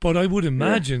 but I would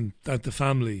imagine that the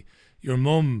family, your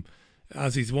mum,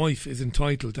 as his wife, is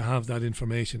entitled to have that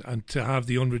information and to have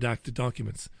the unredacted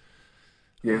documents.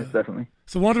 Yeah, definitely.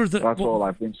 So that's all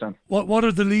I've been sent. What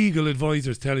are the legal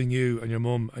advisors telling you and your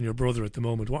mum and your brother at the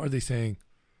moment? What are they saying?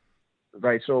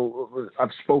 Right, so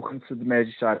I've spoken to the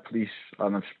Merseyside Police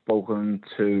and I've spoken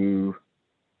to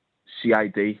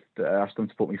CID. I asked them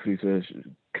to put me through to the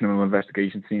criminal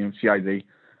investigation team, CID,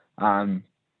 and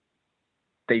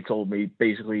they told me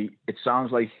basically it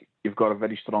sounds like you've got a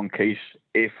very strong case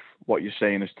if what you're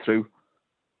saying is true.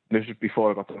 This was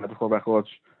before I got the medical records,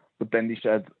 but then they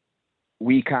said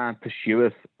we can't pursue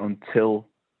it until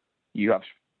you have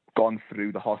gone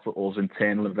through the hospital's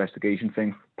internal investigation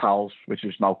thing, PALS, which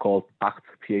is now called ACT,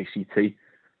 PACT.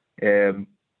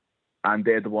 And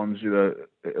they're the ones who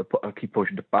keep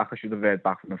pushing it back. I should have heard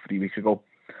back from them 3 weeks ago.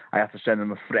 I had to send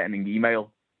them a threatening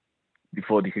email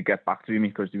before they could get back to me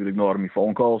because they were ignoring my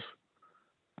phone calls.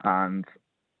 And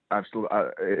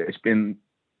it's been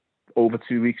over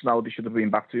 2 weeks now. They should have been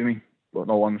back to me, but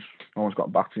no one's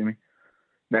gotten back to me.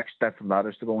 Next step from that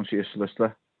is to go and see a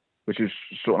solicitor, which is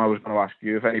something I was going to ask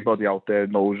you. If anybody out there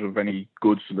knows of any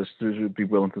good solicitors who'd be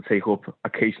willing to take up a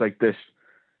case like this,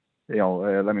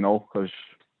 let me know, because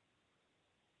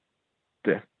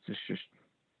it's just,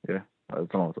 I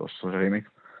don't know what else to say, mate.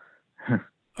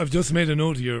 I've just made a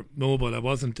note of your mobile. I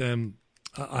wasn't,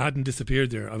 I hadn't disappeared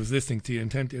there. I was listening to you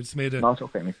intently. I just made no, it's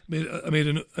okay, mate. I made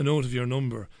a note of your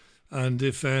number, and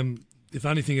if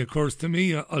anything occurs to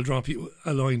me, I'll drop you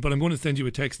a line. But I'm going to send you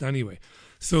a text anyway,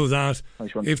 so that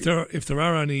if there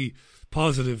are any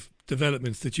positive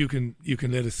developments that you can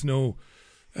let us know,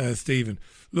 Stephen.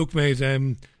 Look, mate,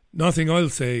 nothing I'll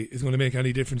say is going to make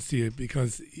any difference to you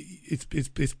because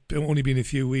it's only been a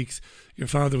few weeks. Your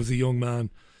father was a young man.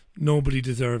 Nobody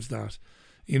deserves that.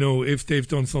 You know, if they've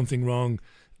done something wrong,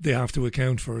 they have to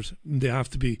account for it. They have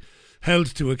to be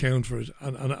held to account for it.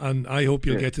 And I hope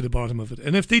you'll get to the bottom of it.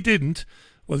 And if they didn't,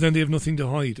 well, then they have nothing to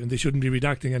hide and they shouldn't be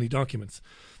redacting any documents,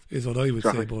 is what I would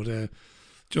say. But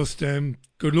just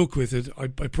good luck with it. I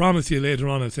promise you later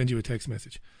on I'll send you a text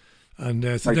message. And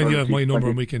so then you have my number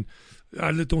and we can...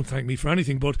 don't thank me for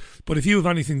anything, but if you have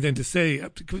anything then to say,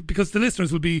 because the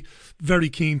listeners will be very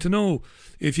keen to know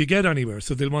if you get anywhere,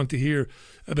 so they'll want to hear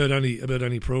about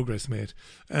any progress, mate.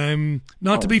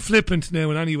 Not to be flippant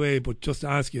now in any way, but just to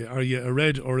ask you, are you a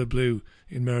red or a blue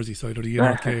in Merseyside, or do you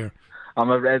not care? I'm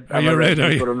a red. Are you red?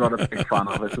 But I'm not a big fan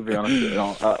of it, to be honest.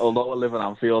 Although I live in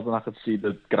Anfield and I could see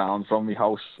the ground from my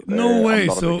house. No way.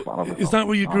 So is that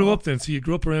where you grew up then? So you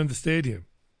grew up around the stadium?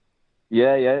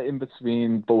 Yeah, in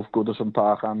between both Goodison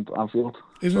Park and Anfield.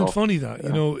 Isn't it funny that,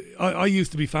 I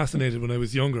used to be fascinated when I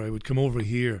was younger. I would come over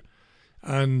here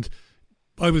and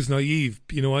I was naive.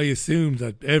 I assumed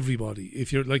that everybody,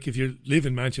 if you live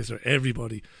in Manchester,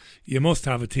 everybody, you must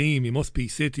have a team, you must be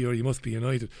City or you must be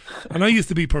United. And I used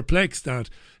to be perplexed at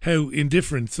how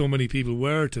indifferent so many people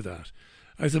were to that.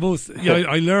 I suppose,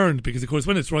 I learned because, of course,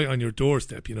 when it's right on your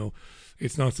doorstep,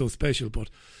 it's not so special, but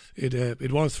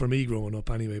it was for me growing up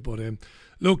anyway. But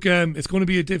look, it's going to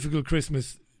be a difficult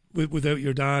Christmas without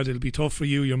your dad. It'll be tough for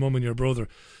you, your mum and your brother,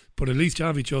 but at least you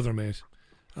have each other, mate,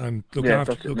 and look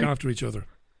after each other.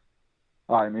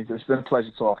 All right, mate, it's been a pleasure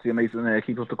talking to you, mate, and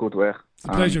keep up the good work. It's a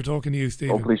pleasure talking to you,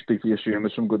 Stephen. Hopefully speak to you soon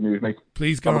with some good news, mate.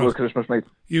 Please, God. Have a good Christmas, mate.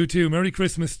 You too. Merry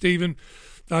Christmas, Stephen.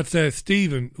 That's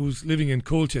Stephen, who's living in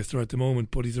Colchester at the moment,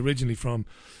 but he's originally from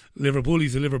Liverpool.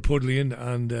 He's a Liverpudlian,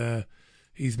 and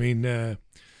he's been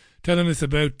telling us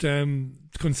about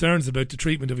concerns about the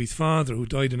treatment of his father, who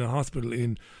died in a hospital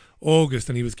in August,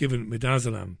 and he was given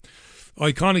midazolam.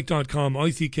 Iconic.com,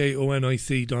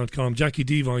 ICKONIC.com. Jackie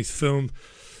Device filmed.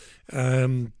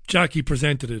 Jackie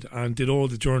presented it and did all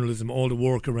the journalism, all the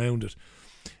work around it.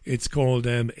 It's called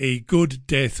A Good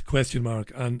Death ?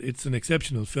 And it's an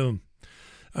exceptional film.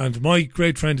 And my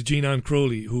great friend Jean Ann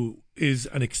Crowley, who is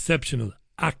an exceptional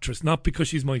actress, not because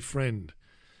she's my friend.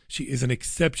 She is an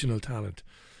exceptional talent.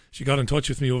 She got in touch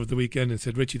with me over the weekend and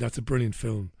said, Richie, that's a brilliant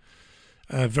film.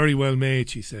 Very well made,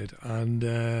 she said. And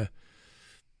in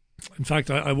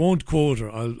fact, I won't quote her.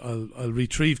 I'll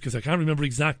retrieve, because I can't remember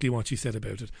exactly what she said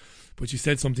about it. But she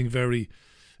said something very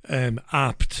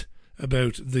apt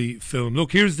about the film.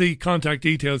 Look, here's the contact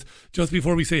details just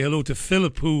before we say hello to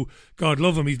Philip, who, God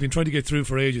love him, he's been trying to get through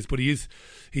for ages, but he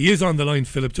is on the line,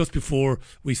 Philip. Just before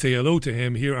we say hello to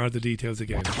him, here are the details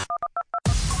again.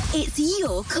 It's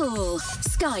your call.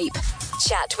 Skype,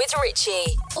 chat with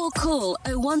Richie, or call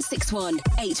 0161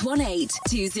 818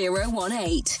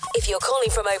 2018. If you're calling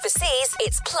from overseas,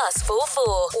 it's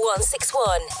 +44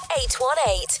 161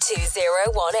 818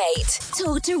 2018.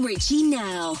 Talk to Richie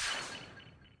now.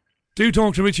 Do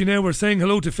talk to Richie now. We're saying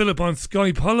hello to Philip on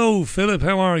Skype. Hello, Philip.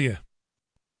 How are you?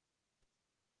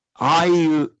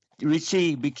 Hi,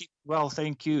 Richie. Well,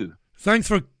 thank you. Thanks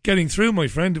for getting through, my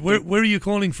friend. Where are you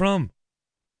calling from?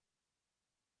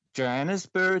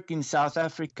 Johannesburg in South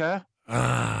Africa.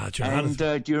 Ah,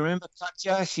 Johannesburg. And do you remember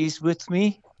Katja? She's with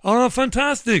me. Oh,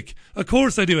 fantastic. Of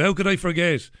course I do. How could I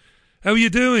forget? How are you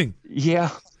doing? Yeah,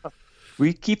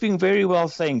 we're keeping very well,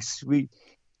 thanks.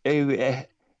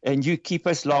 And you keep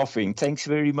us laughing. Thanks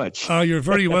very much. Oh, you're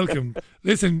very welcome.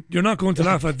 Listen, you're not going to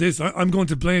laugh at this. I'm going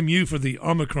to blame you for the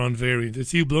Omicron variant.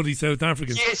 It's you bloody South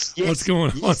Africans. Yes. What's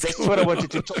going on? Yes, that's what I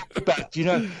wanted to talk about. You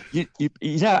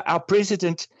know, our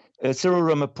president, Cyril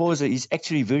Ramaphosa, is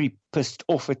actually very pissed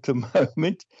off at the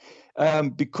moment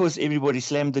because everybody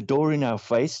slammed the door in our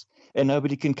face and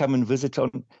nobody can come and visit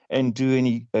and do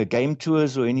any game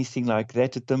tours or anything like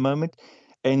that at the moment.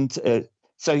 And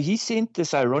so he sent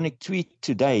this ironic tweet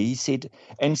today. He said,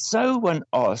 and so one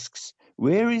asks,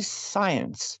 where is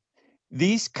science?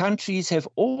 These countries have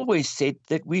always said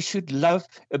that we should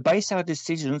base our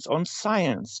decisions on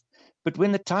science. But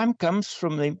when the time comes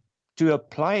from them to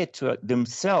apply it to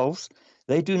themselves,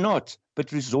 they do not,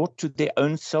 but resort to their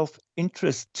own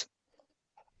self-interest.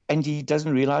 And he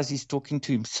doesn't realize he's talking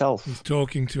to himself. He's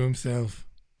talking to himself.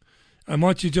 And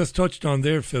what you just touched on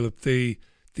there, Philip, the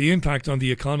impact on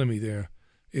the economy there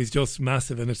is just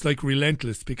massive, and it's like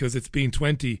relentless, because it's been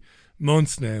 20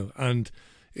 months now, and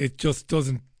it just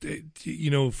doesn't,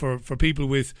 for people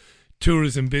with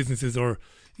tourism businesses or,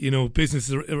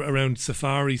 businesses around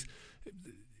safaris,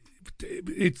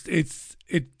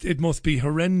 it must be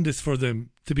horrendous for them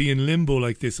to be in limbo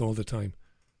like this all the time.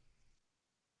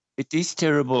 It is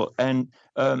terrible, and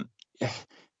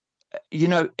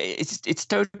it's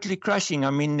totally crushing.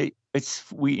 I mean,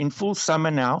 we're in full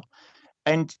summer now.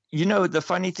 And, the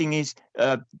funny thing is,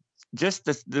 just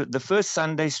the first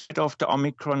Sunday straight after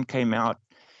Omicron came out,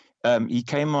 he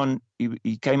came on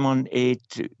air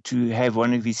to have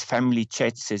one of his family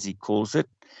chats, as he calls it,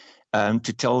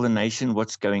 to tell the nation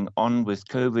what's going on with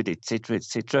COVID, et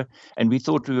cetera, and we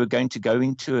thought we were going to go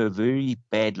into a very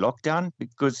bad lockdown,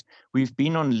 because we've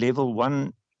been on level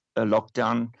 1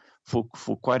 lockdown for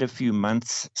quite a few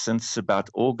months, since about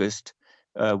August,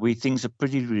 where things are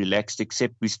pretty relaxed,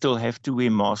 except we still have to wear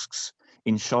masks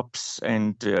in shops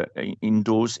and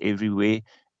indoors everywhere,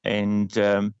 and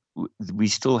we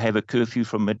still have a curfew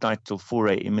from midnight till 4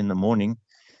 a.m. in the morning.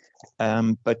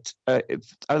 But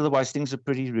otherwise, things are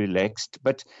pretty relaxed.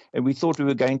 But we thought we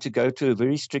were going to go to a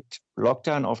very strict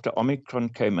lockdown after Omicron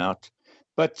came out.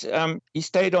 But he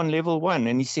stayed on level 1,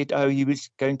 and he said, he was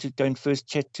going to go and first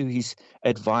chat to his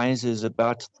advisors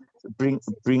about bring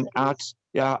out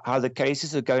how the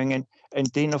cases are going, and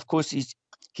then of course he's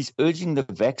urging the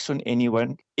vax on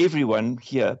everyone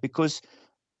here, because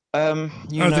are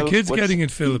the kids getting it,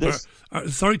 Philip?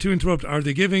 Sorry to interrupt. Are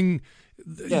they giving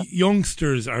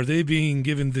youngsters? Are they being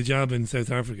given the jab in South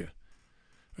Africa?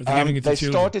 Are they giving it to they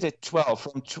children? Started at 12.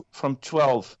 From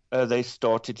 12, they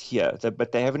started here,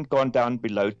 but they haven't gone down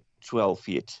below 12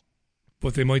 yet.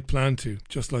 But they might plan to,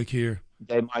 just like here.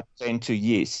 They might plan to,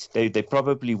 yes. They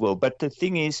probably will. But the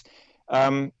thing is,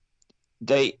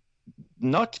 they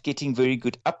not getting very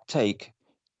good uptake.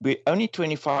 Only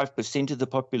 25% of the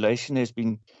population has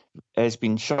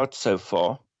been shot so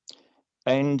far,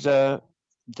 and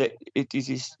it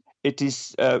is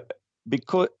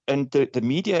because the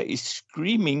media is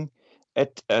screaming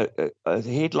at the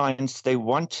headlines. They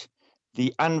want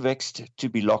the unvaxxed to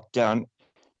be locked down,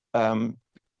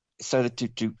 so that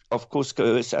to of course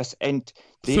coerce us. And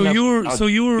so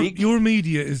your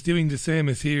media is doing the same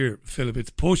as here, Philip. It's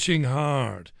pushing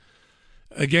hard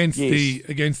against the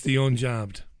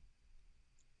unjabbed.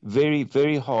 Very,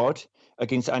 very hard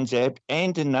against unjabbed.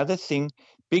 And another thing,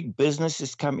 big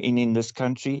businesses come in this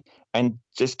country and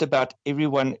just about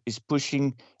everyone is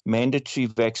pushing mandatory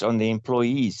vax on the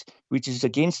employees, which is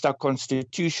against our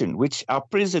constitution, which our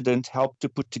president helped to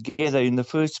put together in the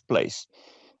first place.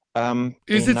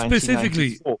 Is in it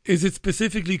specifically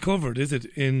 1994. covered? Is it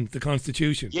in the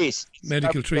Constitution? Yes,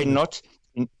 medical treatment.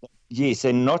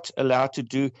 They're not allowed to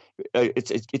do.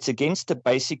 It's against the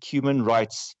basic human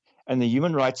rights, and the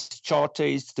Human Rights Charter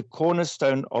is the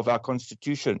cornerstone of our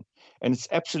Constitution, and it's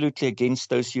absolutely against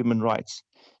those human rights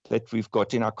that we've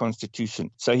got in our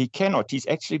Constitution. So he cannot. He's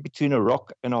actually between a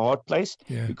rock and a hard place,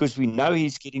 because we know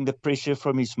he's getting the pressure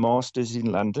from his masters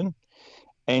in London,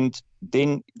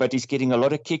 but he's getting a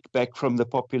lot of kickback from the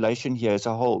population here as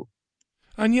a whole.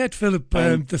 And yet, Philip,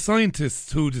 the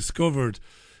scientists who discovered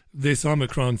this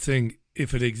Omicron thing,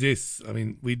 if it exists, I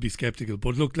mean, we'd be skeptical.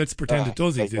 But look, let's pretend it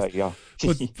does exist. Yeah.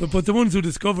 but the ones who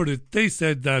discovered it, they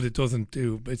said that it doesn't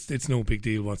do. It's no big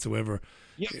deal whatsoever.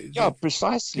 Yeah,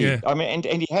 precisely. Yeah. I mean,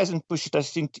 and he hasn't pushed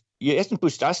us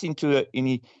into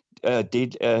any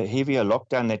heavier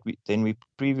lockdown than we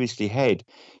previously had.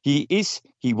 He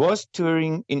was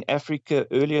touring in Africa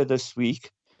earlier this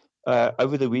week,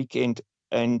 over the weekend,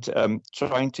 and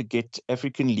trying to get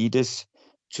African leaders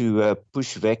to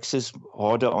push vaxxers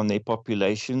harder on their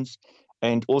populations,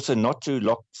 and also not to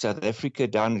lock South Africa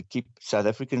down and keep South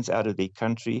Africans out of their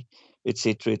country,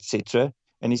 etc., etc.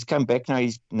 And he's come back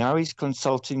now. He's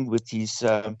consulting with his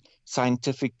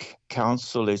scientific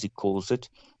council, as he calls it,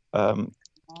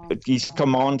 his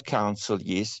command council,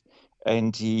 yes.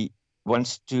 And he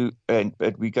wants to,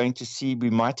 but we're going to see. We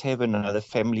might have another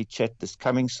family chat this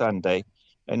coming Sunday,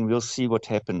 and we'll see what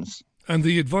happens. And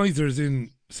the advisors in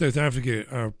South Africa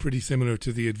are pretty similar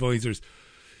to the advisors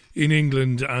in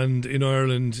England and in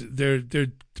Ireland. They're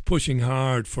pushing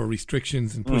hard for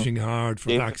restrictions and pushing hard for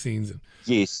vaccines. And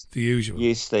yes, the usual.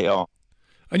 Yes, they are.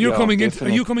 And you're coming into. Are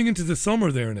you coming into the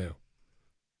summer there now?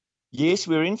 Yes,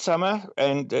 we're in summer,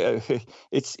 and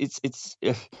it's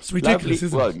ridiculous, lovely.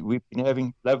 Isn't well, it? We've been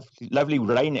having lovely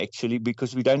rain actually,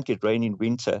 because we don't get rain in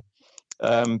winter,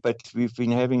 but we've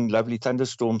been having lovely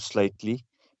thunderstorms lately.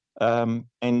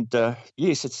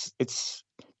 Yes,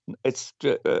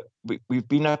 we've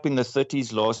been up in the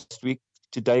 30s last week.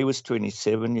 Today was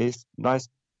 27. Yes, nice.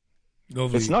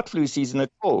 Lovely. It's not flu season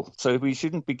at all, so we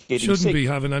shouldn't be getting Shouldn't sick. be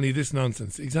having any of this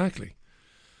nonsense. Exactly.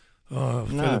 Oh,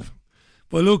 No. Philip.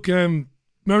 Well, look,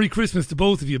 Merry Christmas to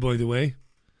both of you, by the way.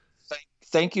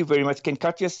 Thank you very much. Can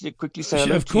Katya quickly say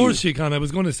hello Of to course you? she can. I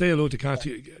was going to say hello to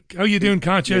Katya. How you doing,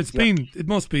 Katya? Yes, It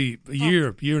must be a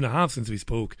year and a half since we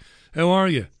spoke. How are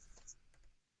you?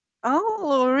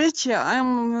 Oh, Richie,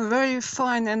 I'm very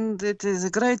fine, and it is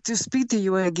great to speak to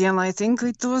you again. I think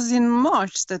it was in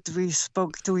March that we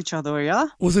spoke to each other, yeah?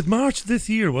 Was it March this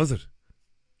year, was it?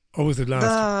 Or was it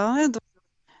last?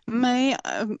 May,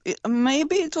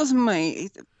 maybe it was May,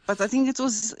 but I think it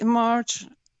was March.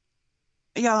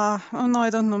 Yeah, oh no,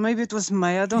 I don't know. Maybe it was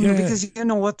May. I don't know, because you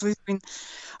know what, we've been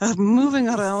moving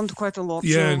around quite a lot.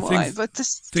 Yeah, so and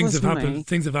things have happened. May.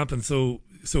 Things have happened so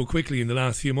quickly in the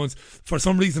last few months. For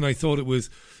some reason, I thought it was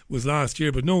last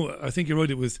year, but no, I think you're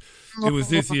right. It was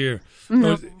this year.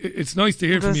 No. It's nice to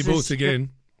hear from you both again.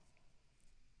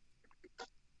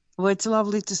 Well, it's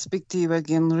lovely to speak to you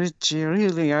again, Richie.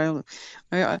 Really, I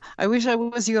wish I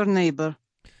was your neighbour.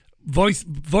 Vice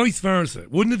versa.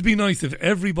 Wouldn't it be nice if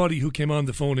everybody who came on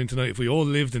the phone in tonight, if we all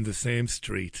lived in the same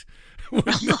street?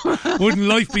 Wouldn't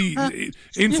life be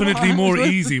infinitely more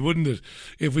easy? Wouldn't it?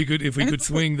 If we could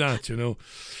swing that, you know.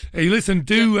 Hey, listen,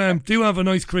 do have a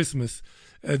nice Christmas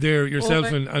there yourself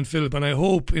and Philip, and I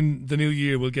hope in the new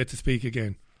year we'll get to speak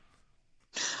again.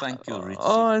 Thank you, Richie.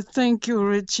 Oh, thank you,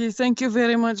 Richie. Thank you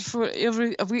very much for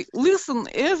we listen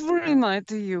every night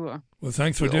to you. Well,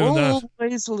 thanks for doing that.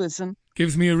 Always listen.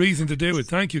 Gives me a reason to do it.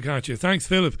 Thank you, Katya. Thanks,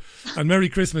 Philip. And Merry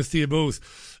Christmas to you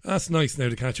both. That's nice now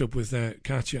to catch up with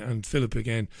Katya and Philip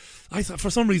again. For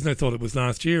some reason I thought it was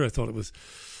last year. I thought it was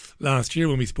last year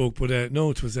when we spoke, but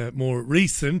no, it was more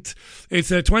recent.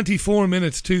 It's 24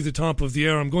 minutes to the top of the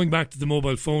hour. I'm going back to the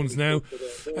mobile phones now.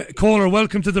 Caller,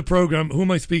 welcome to the programme. Who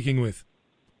am I speaking with?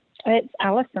 It's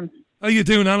Alison. How you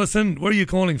doing, Alison? Where are you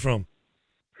calling from?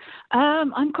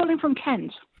 I'm calling from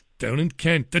Kent. Down in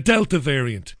Kent. The Delta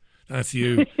variant. That's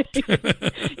you.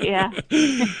 Yeah.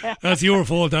 That's your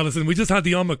fault, Alison. We just had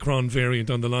the Omicron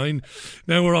variant on the line.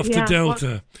 Now we're off to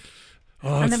Delta.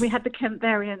 And then we had the Kent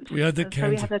variant. We had the So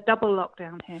Kent. we had a double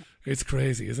lockdown here. It's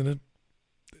crazy, isn't it?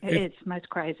 It's most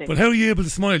crazy. But how are you able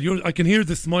to smile? I can hear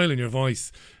the smile in your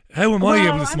voice. How am I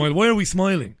able to smile? Why are we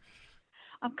smiling?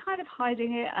 I'm kind of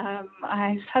hiding it.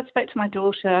 I spoke to my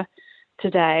daughter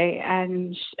today,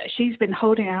 and she's been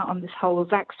holding out on this whole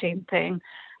vaccine thing.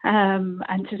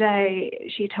 And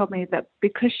today she told me that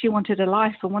because she wanted a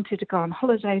life and wanted to go on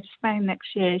holiday to Spain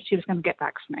next year, she was going to get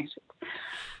vaccinated.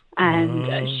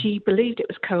 And she believed it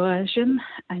was coercion,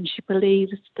 and she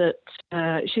believes that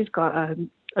she's got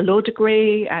a law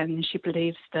degree, and she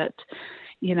believes that,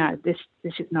 this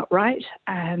is not right.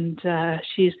 And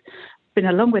she's been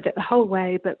along with it the whole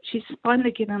way, but she's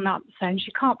finally given up, saying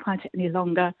she can't fight it any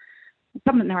longer. The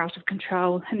government are out of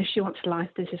control, and if she wants a life,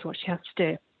 this is what she has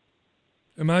to do.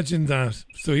 Imagine that.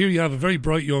 So here you have a very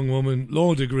bright young woman,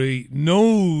 law degree,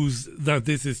 knows that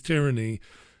this is tyranny,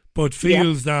 but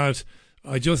feels that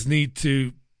I just need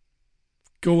to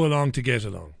go along to get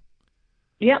along.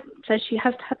 Yep. So she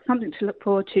has to have something to look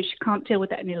forward to. She can't deal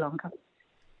with it any longer.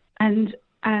 And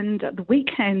at the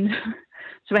weekend,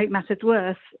 to make matters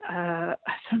worse,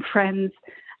 some friends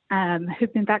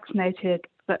who've been vaccinated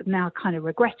but now kind of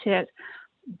regret it,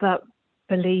 but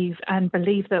believe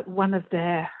that one of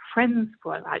their friends,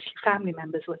 well, actually family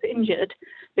members, was injured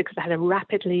because they had a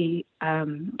rapidly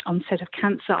onset of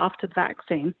cancer after the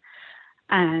vaccine.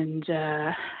 And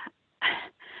now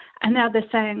they're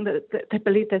saying that they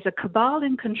believe there's a cabal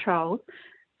in control,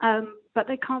 but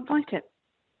they can't fight it.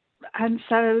 And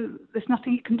so there's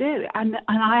nothing you can do. And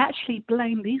I actually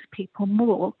blame these people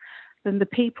more than the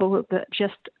people that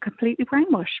just completely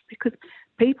brainwash, because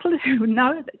people who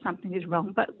know that something is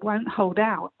wrong but won't hold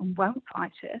out and won't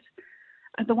fight it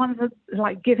are the ones that are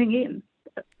like giving in.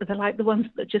 They're like the ones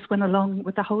that just went along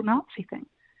with the whole Nazi thing.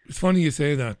 It's funny you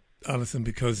say that, Alison,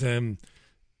 because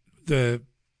the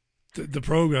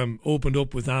program opened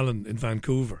up with Alan in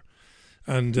Vancouver,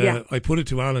 and I put it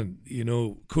to Alan,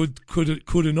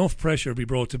 could enough pressure be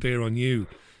brought to bear on you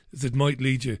that might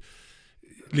lead you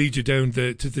down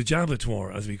to the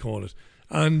Jabbatoire, as we call it?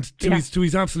 And to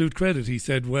his absolute credit, he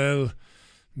said, well,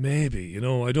 maybe,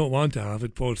 I don't want to have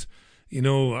it, but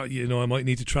I might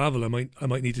need to travel. I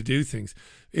might need to do things.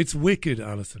 It's wicked,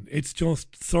 Alison. It's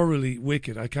just thoroughly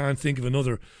wicked. I can't think of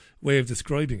another way of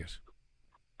describing it.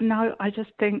 No, I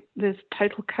just think there's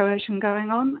total coercion going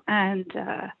on, and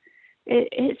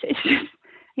it's just,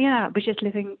 we're just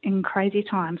living in crazy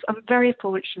times. I'm very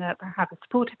fortunate to have a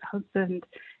supportive husband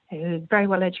who's very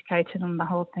well educated on the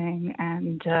whole thing,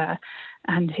 and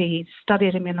he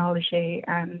studied immunology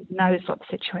and knows what the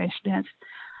situation is.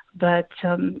 But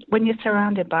when you're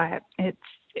surrounded by it,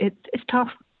 it's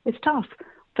tough. It's tough.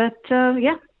 But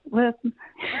we're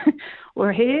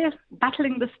here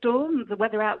battling the storm, the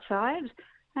weather outside,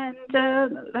 and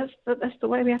that's the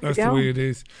way we have to go. That's the way it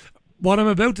is. What I'm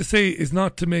about to say is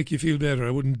not to make you feel better.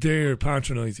 I wouldn't dare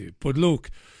patronise you. But look,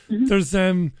 there's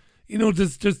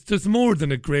there's more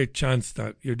than a great chance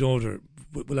that your daughter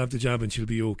will have the jab and she'll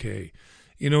be okay.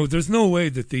 There's no way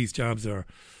that these jabs are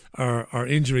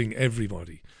injuring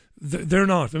everybody. They're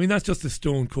not. I mean, that's just a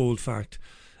stone cold fact.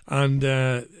 And,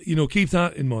 keep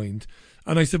that in mind.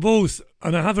 And I suppose,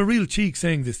 and I have a real cheek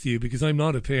saying this to you because I'm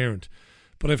not a parent,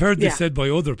 but I've heard this said by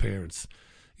other parents.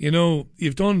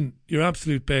 You've done your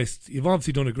absolute best. You've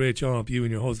obviously done a great job, you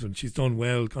and your husband. She's done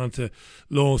well, gone to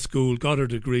law school, got her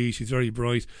degree. She's very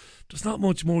bright. There's not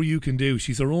much more you can do.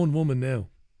 She's her own woman now.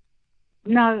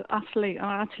 No, absolutely.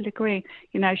 I absolutely agree.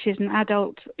 She's an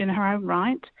adult in her own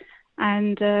right.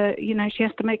 And, she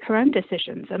has to make her own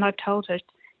decisions. And I've told her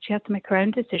she has to make her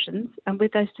own decisions. And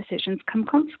with those decisions come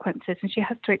consequences. And she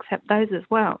has to accept those as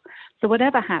well. So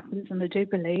whatever happens, and I do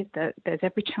believe that there's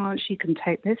every chance she can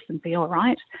take this and be all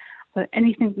right. But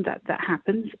anything that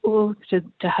happens, or to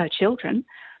her children,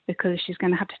 because she's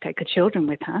going to have to take her children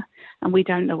with her. And we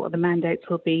don't know what the mandates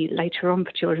will be later on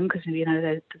for children, because,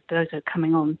 those are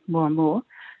coming on more and more.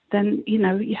 Then, you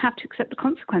have to accept the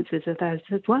consequences of those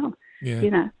as well.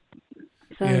 Yeah.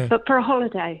 So, but for a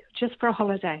holiday, just for a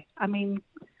holiday, I mean,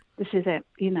 this is it.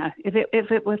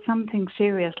 If it was something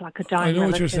serious like a dying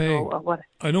relative or what.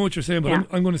 I know what you're saying, but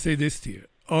I'm going to say this to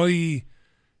you.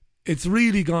 It's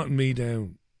really gotten me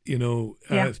down,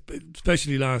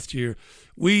 especially last year.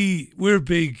 We're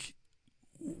big.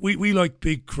 We like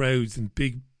big crowds and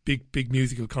big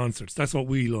musical concerts. That's what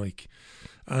we like.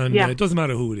 And it doesn't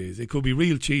matter who it is. It could be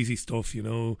real cheesy stuff,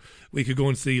 We could go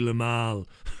and see Lamal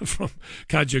from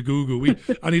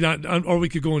Kajagoogoo, or we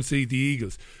could go and see the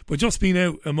Eagles. But just being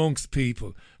out amongst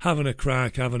people, having a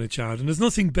crack, having a chat, and there's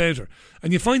nothing better.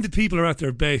 And you find that people are at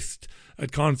their best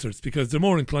at concerts because they're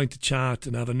more inclined to chat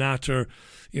and have a natter,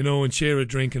 and share a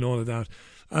drink and all of that.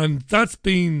 And that's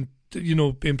been,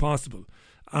 impossible.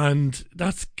 And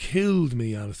that's killed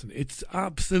me, Alison. It's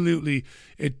absolutely,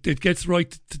 it gets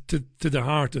right to the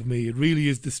heart of me. It really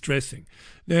is distressing.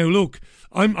 Now, look,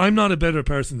 I'm not a better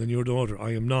person than your daughter.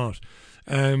 I am not.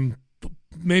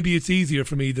 Maybe it's easier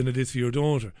for me than it is for your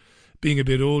daughter. being a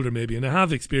bit older maybe, and I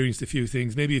have experienced a few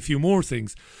things, maybe a few more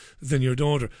things than your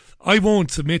daughter. I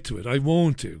won't submit to it. I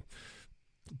won't do.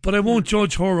 But I won't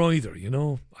judge her either, you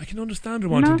know. I can understand her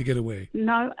wanting to get away.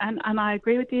 No, and I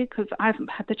agree with you because I haven't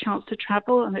had the chance to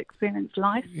travel and experience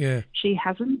life. Yeah. She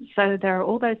hasn't. So there are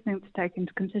all those things to take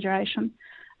into consideration.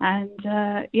 And,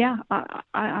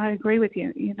 I agree with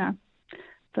you, you know,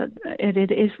 that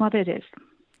it is what it is.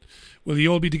 Will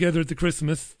you all be together at the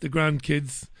Christmas, the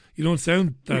grandkids? You don't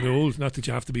sound that old. Not that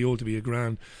you have to be old to be a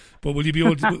gran, but will you be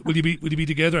old? will you be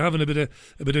together having a bit of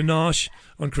nosh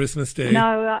on Christmas Day?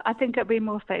 No, I think it'll be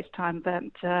more FaceTime, but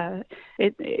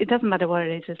it doesn't matter what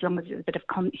it is as long as it's a bit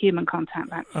of human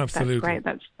contact. Absolutely. That's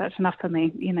great. That's enough for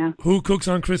me. You know. Who cooks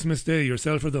on Christmas Day?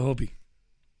 Yourself or the hubby?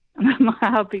 My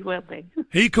hubby will be.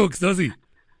 He cooks, does he?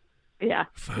 Yeah.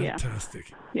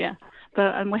 Fantastic. Yeah.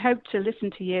 And we hope to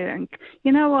listen to you. And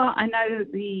you know what? I know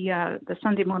the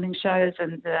Sunday morning shows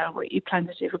and what you plan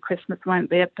to do for Christmas won't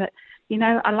be it. But, you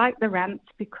know, I like the rants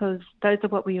because those are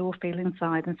what we all feel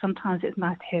inside. And sometimes it's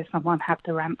nice to hear someone have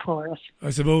the rant for us.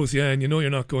 I suppose, yeah. And you know you're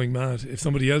not going mad. If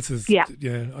somebody else is... Yeah,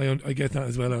 I get that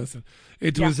as well, Alison.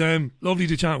 It was lovely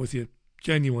to chat with you,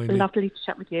 genuinely. Lovely to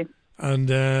chat with you. And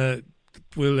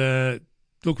we'll...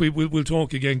 Look, we'll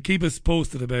talk again. Keep us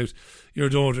posted about your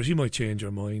daughter. She might change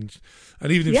her mind.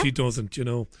 And even if she doesn't, you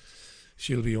know,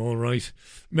 she'll be all right.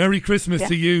 Merry Christmas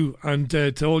to you and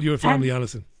to all your family,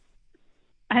 Alison.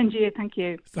 And you, thank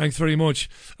you. Thanks very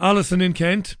much. Alison in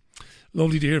Kent.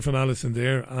 Lovely to hear from Alison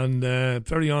there. And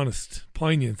very honest,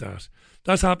 poignant that.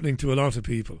 That's happening to a lot of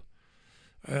people.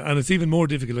 And it's even more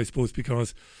difficult, I suppose,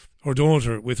 because her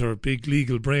daughter, with her big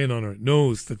legal brain on her,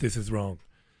 knows that this is wrong.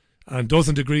 And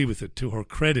doesn't agree with it, to her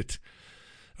credit.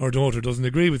 Her daughter doesn't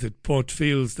agree with it, but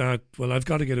feels that, well, I've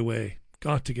got to get away.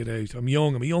 Got to get out. I'm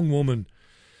young. I'm a young woman.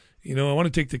 You know, I want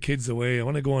to take the kids away. I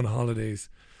want to go on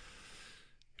holidays.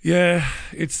 Yeah,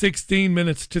 it's 16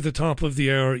 minutes to the top of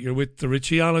the hour. You're with the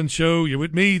Richie Allen Show. You're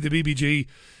with me, the BBG.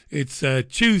 It's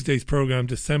Tuesday's programme,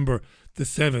 December the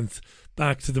 7th.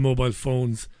 Back to the mobile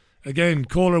phones. Again,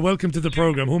 caller, welcome to the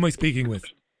programme. Who am I speaking with?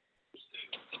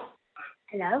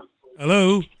 Hello.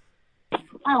 Hello.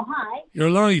 Oh, hi. You're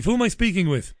live. Who am I speaking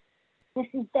with? This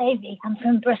is Davy. I'm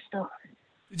from Bristol.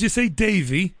 Did you say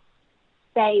Davy?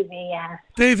 Davy, yeah.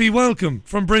 Davy, welcome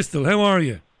from Bristol. How are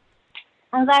you?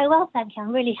 I'm very well, thank you.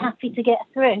 I'm really happy to get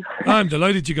through. I'm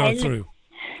delighted you got through.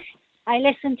 I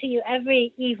listen to you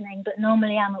every evening, but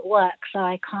normally I'm at work, so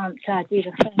I can't do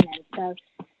the phone in. So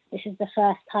this is the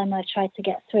first time I've tried to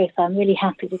get through, so I'm really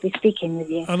happy to be speaking with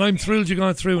you. And I'm thrilled you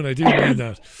got through, and I do mean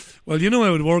that. Well, you know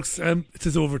how it works. It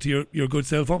is over to your good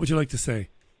self. What would you like to say?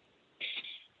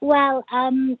 Well,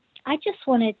 I just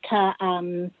wanted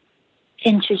to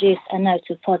introduce a note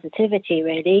of positivity,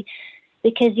 really,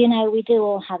 because, you know, we do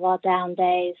all have our down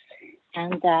days,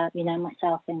 and, you know,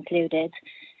 myself included.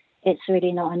 It's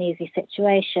really not an easy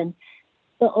situation.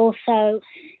 But also,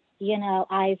 you know,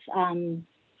 I've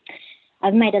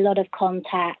made a lot of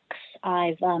contacts.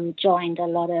 I've joined a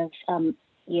lot of,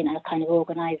 you know, kind of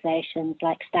organisations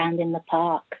like Stand in the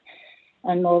Park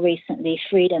and more recently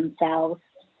Freedom Cells.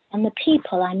 And the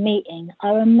people I'm meeting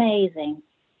are amazing,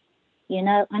 you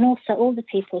know, and also all the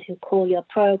people who call your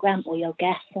programme or your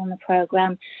guests on the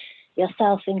programme,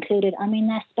 yourself included. I mean,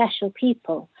 they're special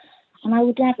people. And I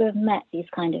would never have met these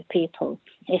kind of people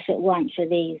if it weren't for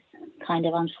these kind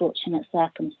of unfortunate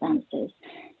circumstances.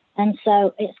 And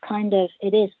so it's kind of,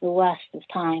 it is the worst of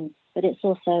times, but it's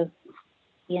also,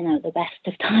 you know, the best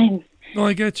of times. No,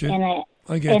 I get you. In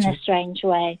a strange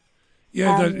way.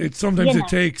 Yeah, sometimes you it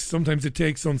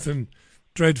takes something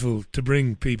dreadful to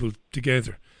bring people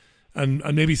together, and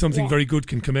maybe something very good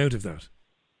can come out of that.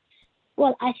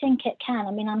 Well, I think it can.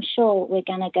 I mean, I'm sure we're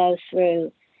going to go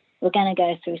through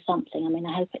something. I mean,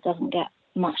 I hope it doesn't get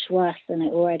much worse than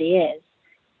it already is.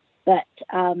 But,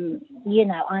 you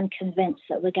know, I'm convinced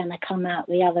that we're going to come out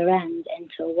the other end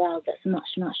into a world that's much,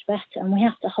 much better. And we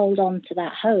have to hold on to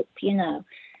that hope, you know.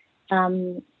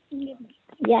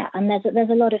 Yeah, and there's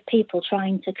a lot of people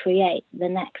trying to create the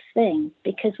next thing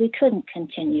because we couldn't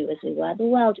continue as we were. The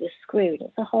world was screwed.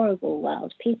 It's a horrible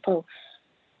world. People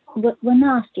were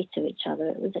nasty to each other.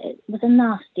 It was a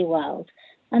nasty world.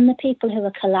 And the people who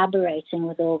are collaborating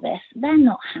with all this, they're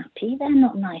not happy. They're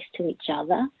not nice to each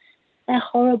other. They're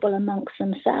horrible amongst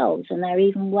themselves, and they're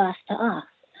even worse to us.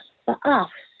 For us,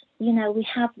 you know, we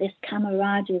have this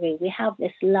camaraderie, we have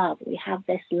this love, we have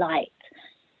this light.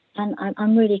 And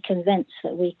I'm really convinced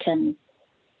that we can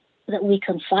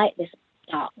fight this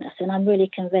darkness. And I'm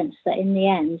really convinced that in the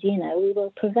end, you know, we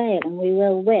will prevail and we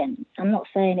will win. I'm not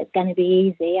saying it's going to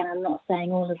be easy, and I'm not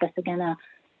saying all of us are going to,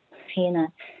 you know,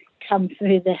 come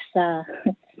through this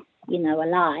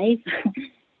alive.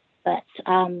 But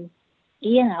I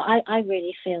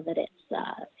really feel that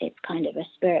it's kind of a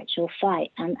spiritual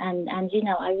fight, and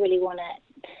I really want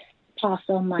to pass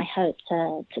on my hope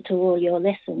to all your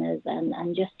listeners,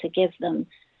 and just to give them,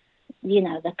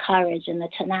 the courage and the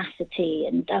tenacity,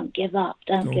 and don't give up.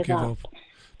 Don't give up.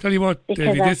 Tell you what,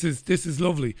 Because Davy, this is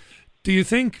lovely. Do you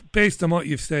think, based on what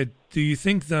you've said, do you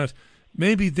think that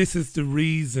maybe this is the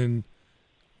reason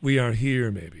we are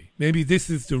here? Maybe this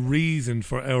is the reason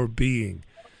for our being,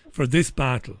 for this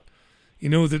battle.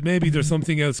 That maybe there's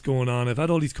something else going on. I've had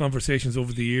all these conversations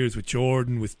over the years with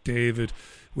Jordan, with David,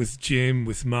 with Jim,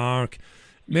 with Mark.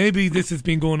 Maybe this has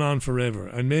been going on forever,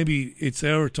 and maybe it's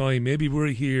our time. Maybe we're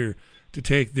here to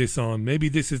take this on. Maybe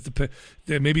this is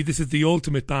the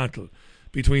ultimate battle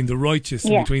between the righteous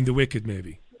and between the wicked.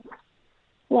 Maybe.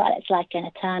 Well, it's like an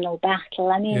eternal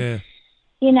battle. I mean, Yeah.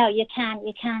 you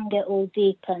can get all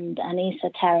deep and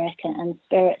esoteric and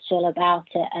spiritual about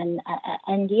it, and I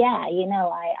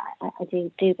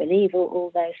do believe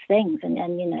all those things, and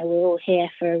we're all here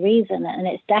for a reason, and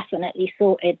it's definitely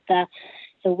sorted the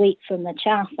wheat from the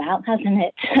chaff out, hasn't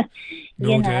it?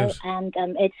 No doubt. And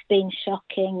it's been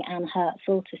shocking and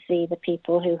hurtful to see the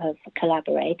people who have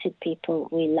collaborated, people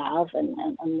we love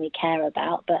and we care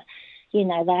about, but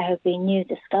there have been new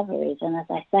discoveries, and as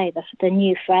I say, the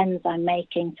new friends I'm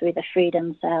making through the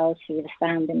Freedom Cells, through the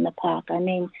Stand in the Park. I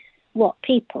mean, what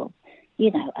people,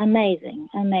 amazing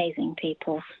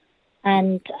people,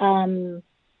 and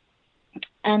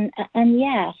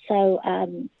yeah. So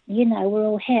we're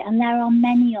all here, and there are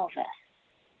many of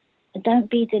us. Don't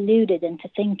be deluded into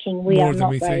thinking we are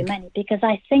not very many, because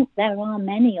I think there are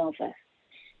many of us.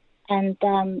 And,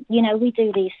 we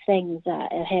do these things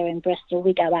here in Bristol.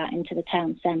 We go out into the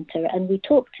town centre and we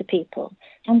talk to people,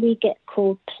 and we get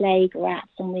called plague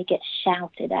rats and we get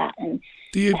shouted at. And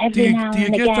do you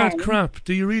again, get that crap?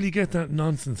 Do you really get that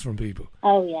nonsense from people?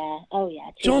 Oh yeah.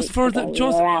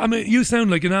 I mean, you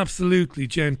sound like an absolutely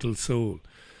gentle soul.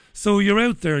 So you're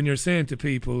out there and you're saying to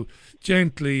people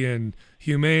gently and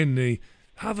humanely,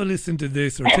 have a listen to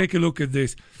this or take a look at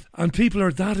this, and people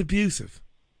are that abusive.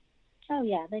 Oh,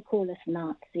 yeah, they call us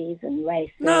Nazis and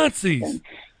racists. Nazis!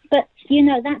 But,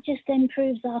 that just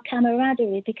improves our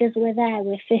camaraderie, because we're there,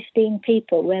 we're 15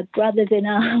 people, we're brothers in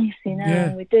arms,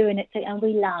 and we're doing it, and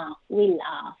we laugh.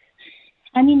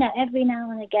 And, every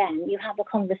now and again, you have a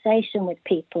conversation with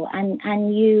people,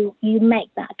 and you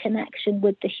make that connection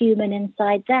with the human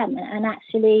inside them, and that's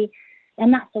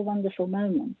a wonderful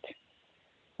moment.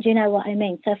 Do you know what I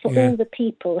mean? So for all the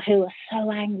people who are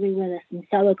so angry with us and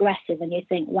so aggressive, and you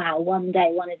think, wow, one day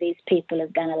one of these people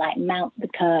is going to mount the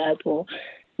curb or,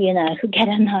 get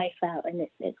a knife out, and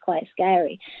it's quite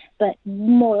scary. But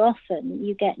more often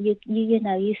you get,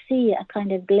 you see a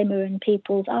kind of glimmer in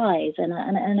people's eyes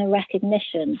and a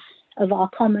recognition of our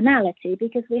commonality,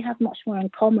 because we have much more in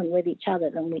common with each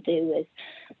other than we do with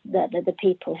the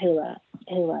people who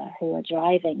are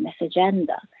driving this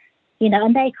agenda.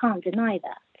 And they can't deny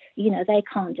that. They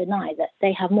can't deny that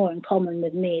they have more in common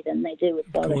with me than they do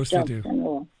with Boris Johnson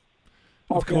or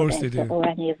of course they do, or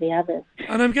any of the others.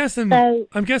 And I'm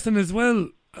guessing as well,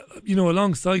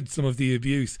 alongside some of the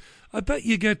abuse, I bet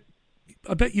you get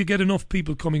enough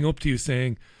people coming up to you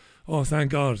saying, "Oh,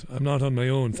 thank God, I'm not on my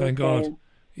own. Thank God."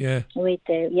 Yeah, we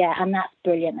do. Yeah, and that's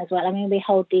brilliant as well. I mean, we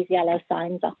hold these yellow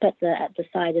signs up at the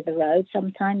side of the road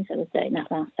sometimes. I was doing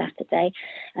that last Saturday,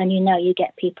 and you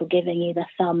get people giving you the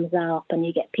thumbs up, and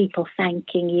you get people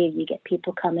thanking you. You get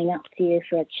people coming up to you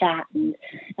for a chat, and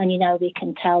we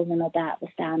can tell them about the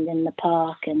Stand in the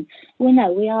Park, and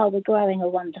we're growing a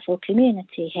wonderful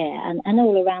community here, and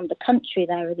all around the country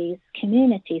there are these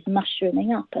communities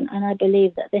mushrooming up, and I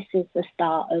believe that this is the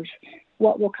start of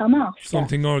what will come after.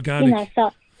 Something organic.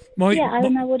 I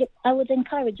would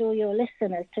encourage all your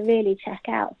listeners to really check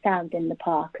out Sound in the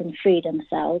Park and Freedom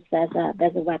Cells. There's a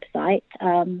website,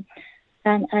 and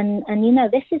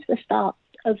this is the start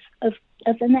of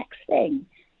the next thing,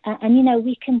 and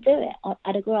we can do it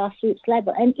at a grassroots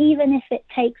level. And even if it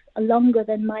takes longer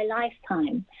than my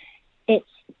lifetime, it's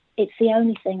the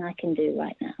only thing I can do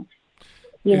right now.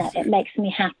 It makes me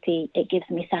happy. It gives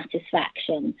me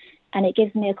satisfaction, and it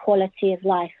gives me a quality of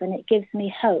life, and it gives me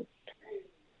hope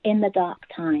in the dark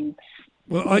times.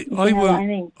 Well,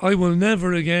 I will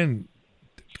never again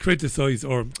criticise,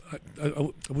 or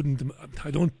I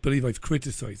don't believe I've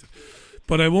criticised it,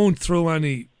 but I won't throw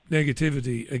any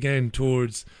negativity again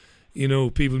towards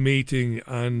people meeting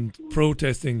and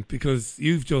protesting, because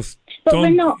you've just But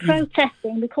we're not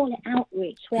protesting. We call it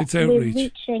outreach. It's We're outreach.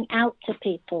 reaching out to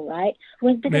people, right?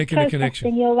 Because Making a protesting,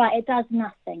 connection. you're right. It does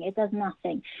nothing. It does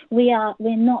nothing. We're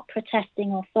not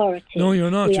protesting authority. No, you're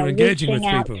not. You're engaging with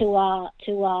reaching out people.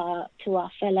 to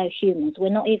our fellow humans. We're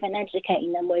not even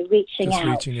educating them. We're reaching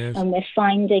out, and we're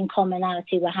finding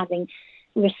commonality. We're having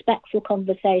respectful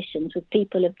conversations with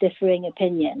people of differing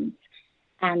opinions.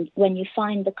 And when you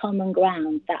find the common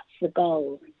ground, that's the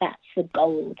goal. That's the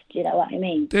gold. Do you know what I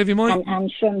mean? Dave, you might...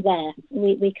 and from there,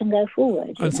 we can go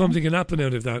forward. And something can happen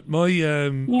out of that. My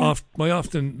my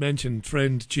often mentioned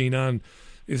friend Jean Ann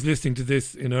is listening to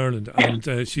this in Ireland,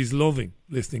 and she's loving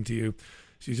listening to you.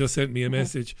 She just sent me a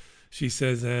message. She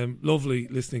says, lovely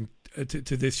listening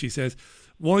to this. She says,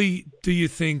 why do you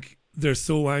think they're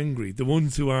so angry? The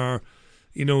ones who are,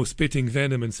 spitting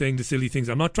venom and saying the silly things.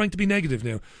 I'm not trying to be negative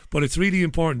now, but it's really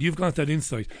important. You've got that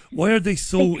insight. Why are they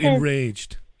so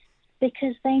enraged?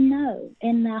 Because they know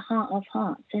in their heart of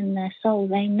hearts, in their soul,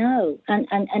 they know. And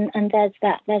there's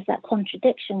that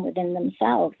contradiction within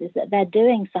themselves, is that they're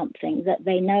doing something that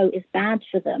they know is bad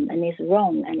for them and is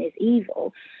wrong and is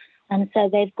evil. And so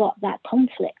they've got that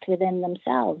conflict within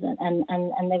themselves, and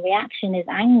the reaction is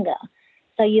anger.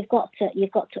 So you've got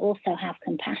to also have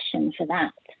compassion for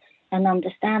that, and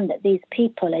understand that these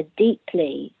people are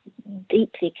deeply,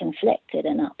 deeply conflicted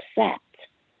and upset,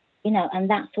 and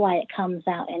that's why it comes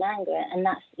out in anger. And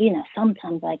that's,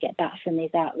 sometimes I get back from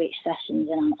these outreach sessions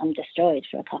and I'm destroyed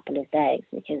for a couple of days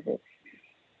because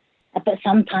but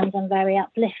sometimes I'm very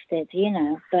uplifted,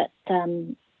 but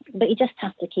you just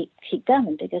have to keep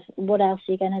going, because what else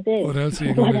are you going to do? What else are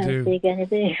you going to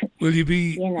do? Will you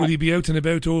be out and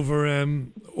about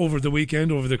over the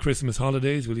weekend, over the Christmas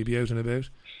holidays? Will you be out and about?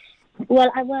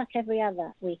 Well, I work every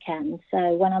other weekend,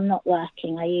 so when I'm not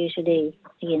working, I usually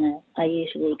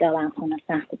go out on a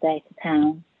Saturday to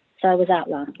town. So I was out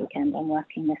last weekend. I'm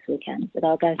working this weekend, but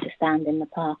I'll go to stand in the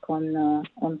park on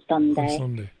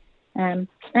Sunday. And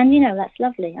that's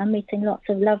lovely. I'm meeting lots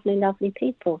of lovely, lovely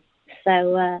people.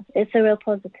 So it's a real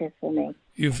positive for me.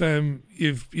 You've ended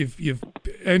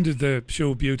the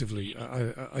show beautifully.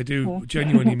 I do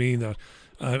genuinely mean that.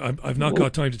 I've not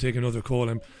got time to take another call.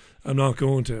 I'm not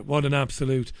going to. What an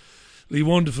absolutely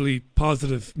wonderfully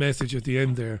positive message at the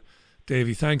end there,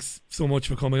 Davy. Thanks so much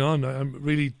for coming on.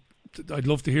 I'd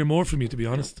love to hear more from you, to be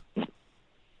honest.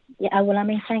 Yeah, well,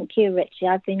 thank you, Richie.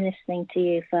 I've been listening to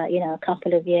you for a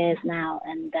couple of years now,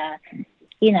 and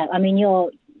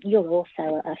you're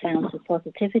also a fount of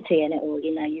positivity in it all.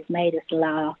 You've made us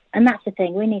laugh. And that's the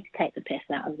thing. We need to take the piss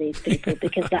out of these people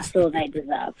because that's all they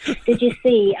deserve. Did you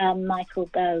see Michael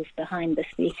Gove behind the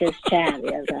speaker's chair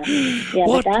the other day?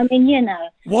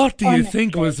 What do you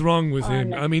think was wrong with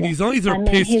him? He's either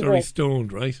pissed or he's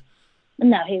stoned, right?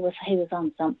 No, he was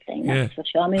on something, that's for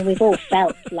sure. We've all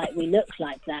felt like we looked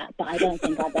like that, but I don't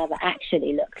think I've ever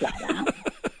actually looked like that.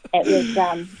 It was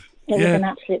an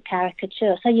absolute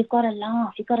caricature. So you've got to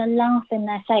laugh. You've got to laugh in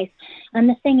their face. And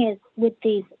the thing is, with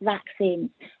these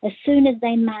vaccines, as soon as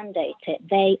they mandate it,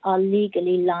 they are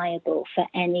legally liable for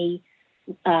any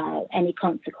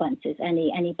consequences,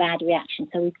 any bad reaction.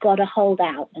 So we've got to hold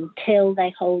out until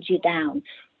they hold you down.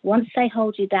 Once they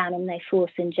hold you down and they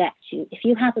force inject you, if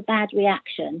you have a bad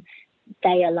reaction,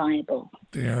 they are liable.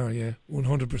 They are,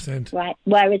 100%. Right.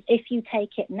 Whereas if you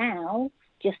take it now,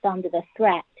 just under the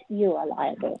threat, you are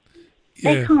liable.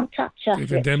 They can't touch us.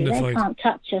 They can't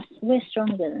touch us. We're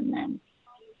stronger than them.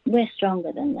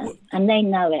 And they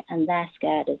know it, and they're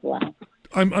scared as well.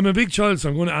 I'm a big child, so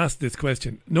I'm going to ask this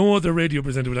question. No other radio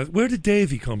presenter would ask. Where did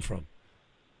Davy come from?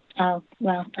 Oh,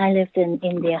 well, I lived in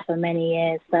India for many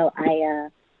years, so I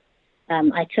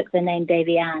took the name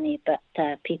Devyani, but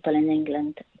people in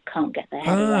England can't get their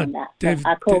head around that.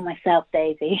 I call myself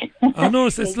Davy. I know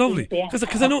it's lovely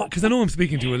because I know I'm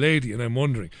speaking to a lady, and I'm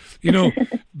wondering,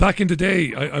 back in the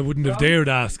day I wouldn't have dared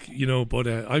ask, but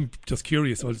I'm just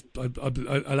curious.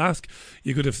 I'll ask.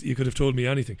 You could have told me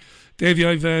anything, Davy.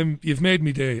 You've made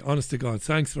me day. Honest to God,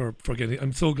 thanks for getting.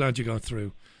 I'm so glad you got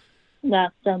through.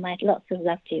 Well, so much. Lots of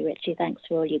love to you, Richie. Thanks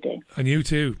for all you do. And you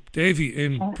too. Davy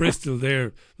in Bristol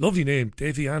there. Lovely name.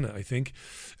 Davy Anna, I think.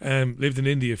 Lived in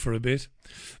India for a bit.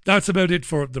 That's about it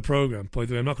for the programme, by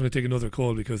the way. I'm not going to take another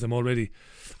call because I'm already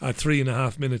at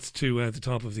 3.5 minutes to the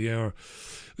top of the hour.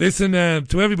 Listen,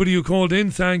 to everybody who called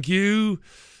in, thank you.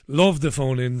 Love the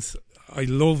phone-ins. I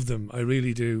love them. I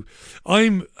really do.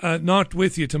 I'm not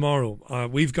with you tomorrow.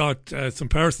 We've got some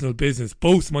personal business,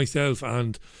 both myself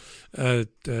and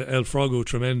El Frogo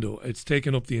Tremendo. It's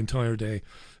taken up the entire day,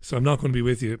 so I'm not going to be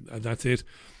with you. That's it.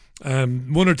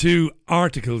 One or two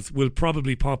articles will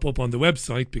probably pop up on the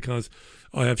website because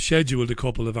I have scheduled a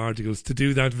couple of articles to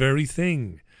do that very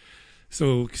thing.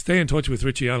 So stay in touch with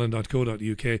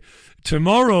richieallen.co.uk.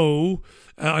 Tomorrow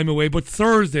I'm away, but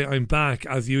Thursday I'm back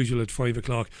as usual at 5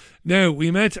 o'clock. Now, we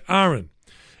met Aaron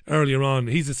earlier on.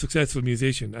 He's a successful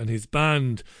musician, and his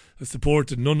band has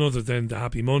supported none other than the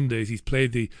Happy Mondays. He's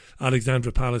played the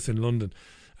Alexandra Palace in London.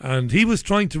 And he was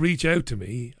trying to reach out to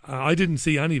me. I didn't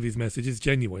see any of his messages,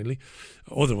 genuinely.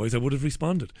 Otherwise, I would have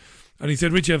responded. And he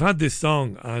said, Richie, I've had this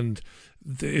song, and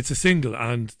it's a single,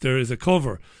 and there is a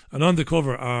cover. And on the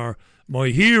cover are my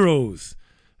heroes.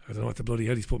 I don't know what the bloody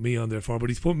hell he's put me on there for, but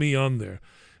he's put me on there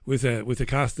with a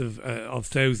cast of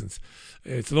thousands.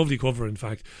 It's a lovely cover, in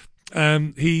fact.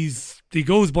 He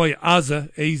goes by Azza,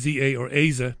 A-Z-A, or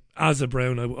Azza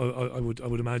Brown, I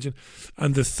would imagine.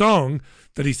 And the song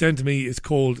that he sent to me is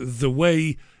called The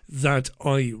Way That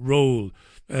I Roll.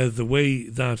 The Way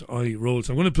That I Roll.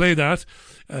 So I'm going to play that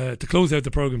to close out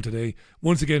the programme today.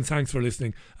 Once again, thanks for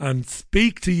listening, and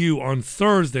speak to you on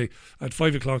Thursday at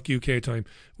 5 o'clock UK time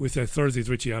with Thursday's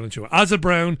Richie Allen Show. Azza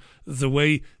Brown, The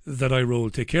Way That I Roll.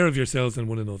 Take care of yourselves and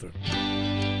one another.